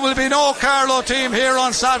 There will be no Carlow team here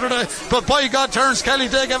on Saturday, but by God, Terence Kelly,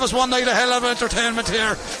 they gave us one night a hell of entertainment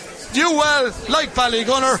here. UL, like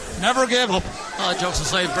Ballygunner, never gave up. Oh, jokes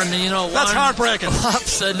aside, Brendan, that's heartbreaking.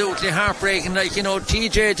 Absolutely heartbreaking.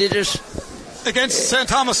 TJ did it against St.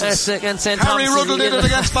 Thomas's. Against St. Harry Thomas's. Ruddle did it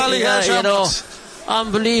against Ballygunner.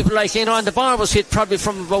 Unbelievable. And the ball was hit probably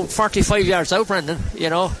from about 45 yards out, Brendan.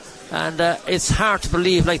 And it's hard to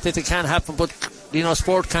believe that it can happen, but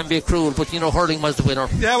sport can be cruel, but hurling was the winner.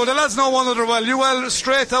 Yeah, well, the lads know one another well. UL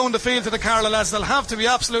straight down the field to the Carlow lads. They'll have to be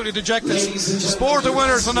absolutely dejected. Sport a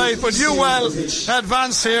winner tonight, but UL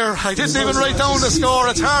advance here. I didn't even write down the score.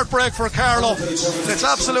 It's heartbreak for Carlow. It's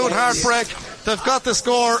absolute heartbreak. They've got the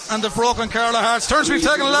score and they've broken Carlow Hearts. Turns we've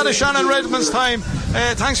taken a lot of Shannon Redmond's time.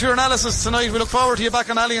 Thanks for your analysis tonight. We look forward to you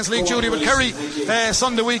back on Alliance League duty with Kerry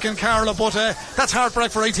Sunday week in Carlow, but that's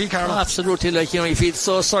heartbreak for IT Carlow. Absolutely, you feel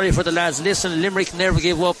so sorry for the lads. Listen, Limerick never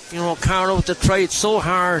gave up. Carlow, they tried so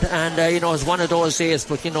hard, and it was one of those days,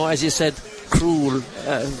 but as you said,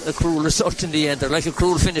 a cruel result in the end. They're like a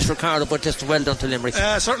cruel finish for Carlow, but just well done to Limerick.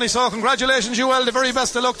 Certainly so. Congratulations, UL. The very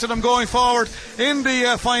best of luck to them going forward in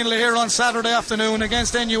the final here on Saturday afternoon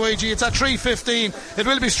against NUAG. It's at 3:15. It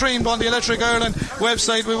will be streamed on the Electric Ireland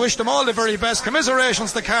website. We wish them all the very best.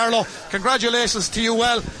 Commiserations to Carlow. Congratulations to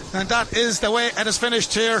UL. And that is the way it is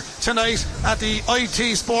finished here tonight at the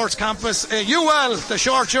IT Sports Campus. UL, the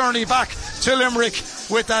short journey back to Limerick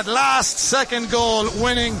with that last second goal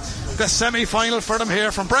winning the semi-final for them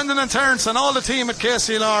here. From Brendan and Terence and all the team at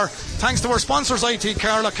KCLR, thanks to our sponsors, IT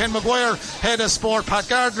Carlow, Ken Maguire, head of sport, Pat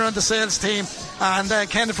Gardner and the sales team, and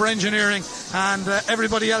Ken for engineering, and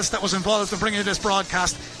everybody else that was involved in bringing this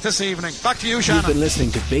broadcast this evening. Back to you, Shannon. You've been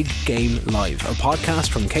listening to Big Game Live, a podcast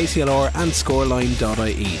from KCLR and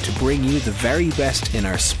Scoreline.ie to bring you the very best in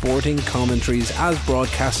our sporting commentaries as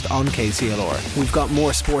broadcast on KCLR. We've got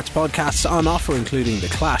more sports podcasts on offer, including the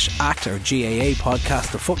Clash Act or GAA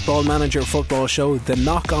podcast, the Football Manager Football Show, the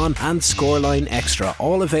Knock On and Scoreline Extra,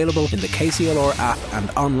 all available in the KCLR app and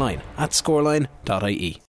online at Scoreline.ie.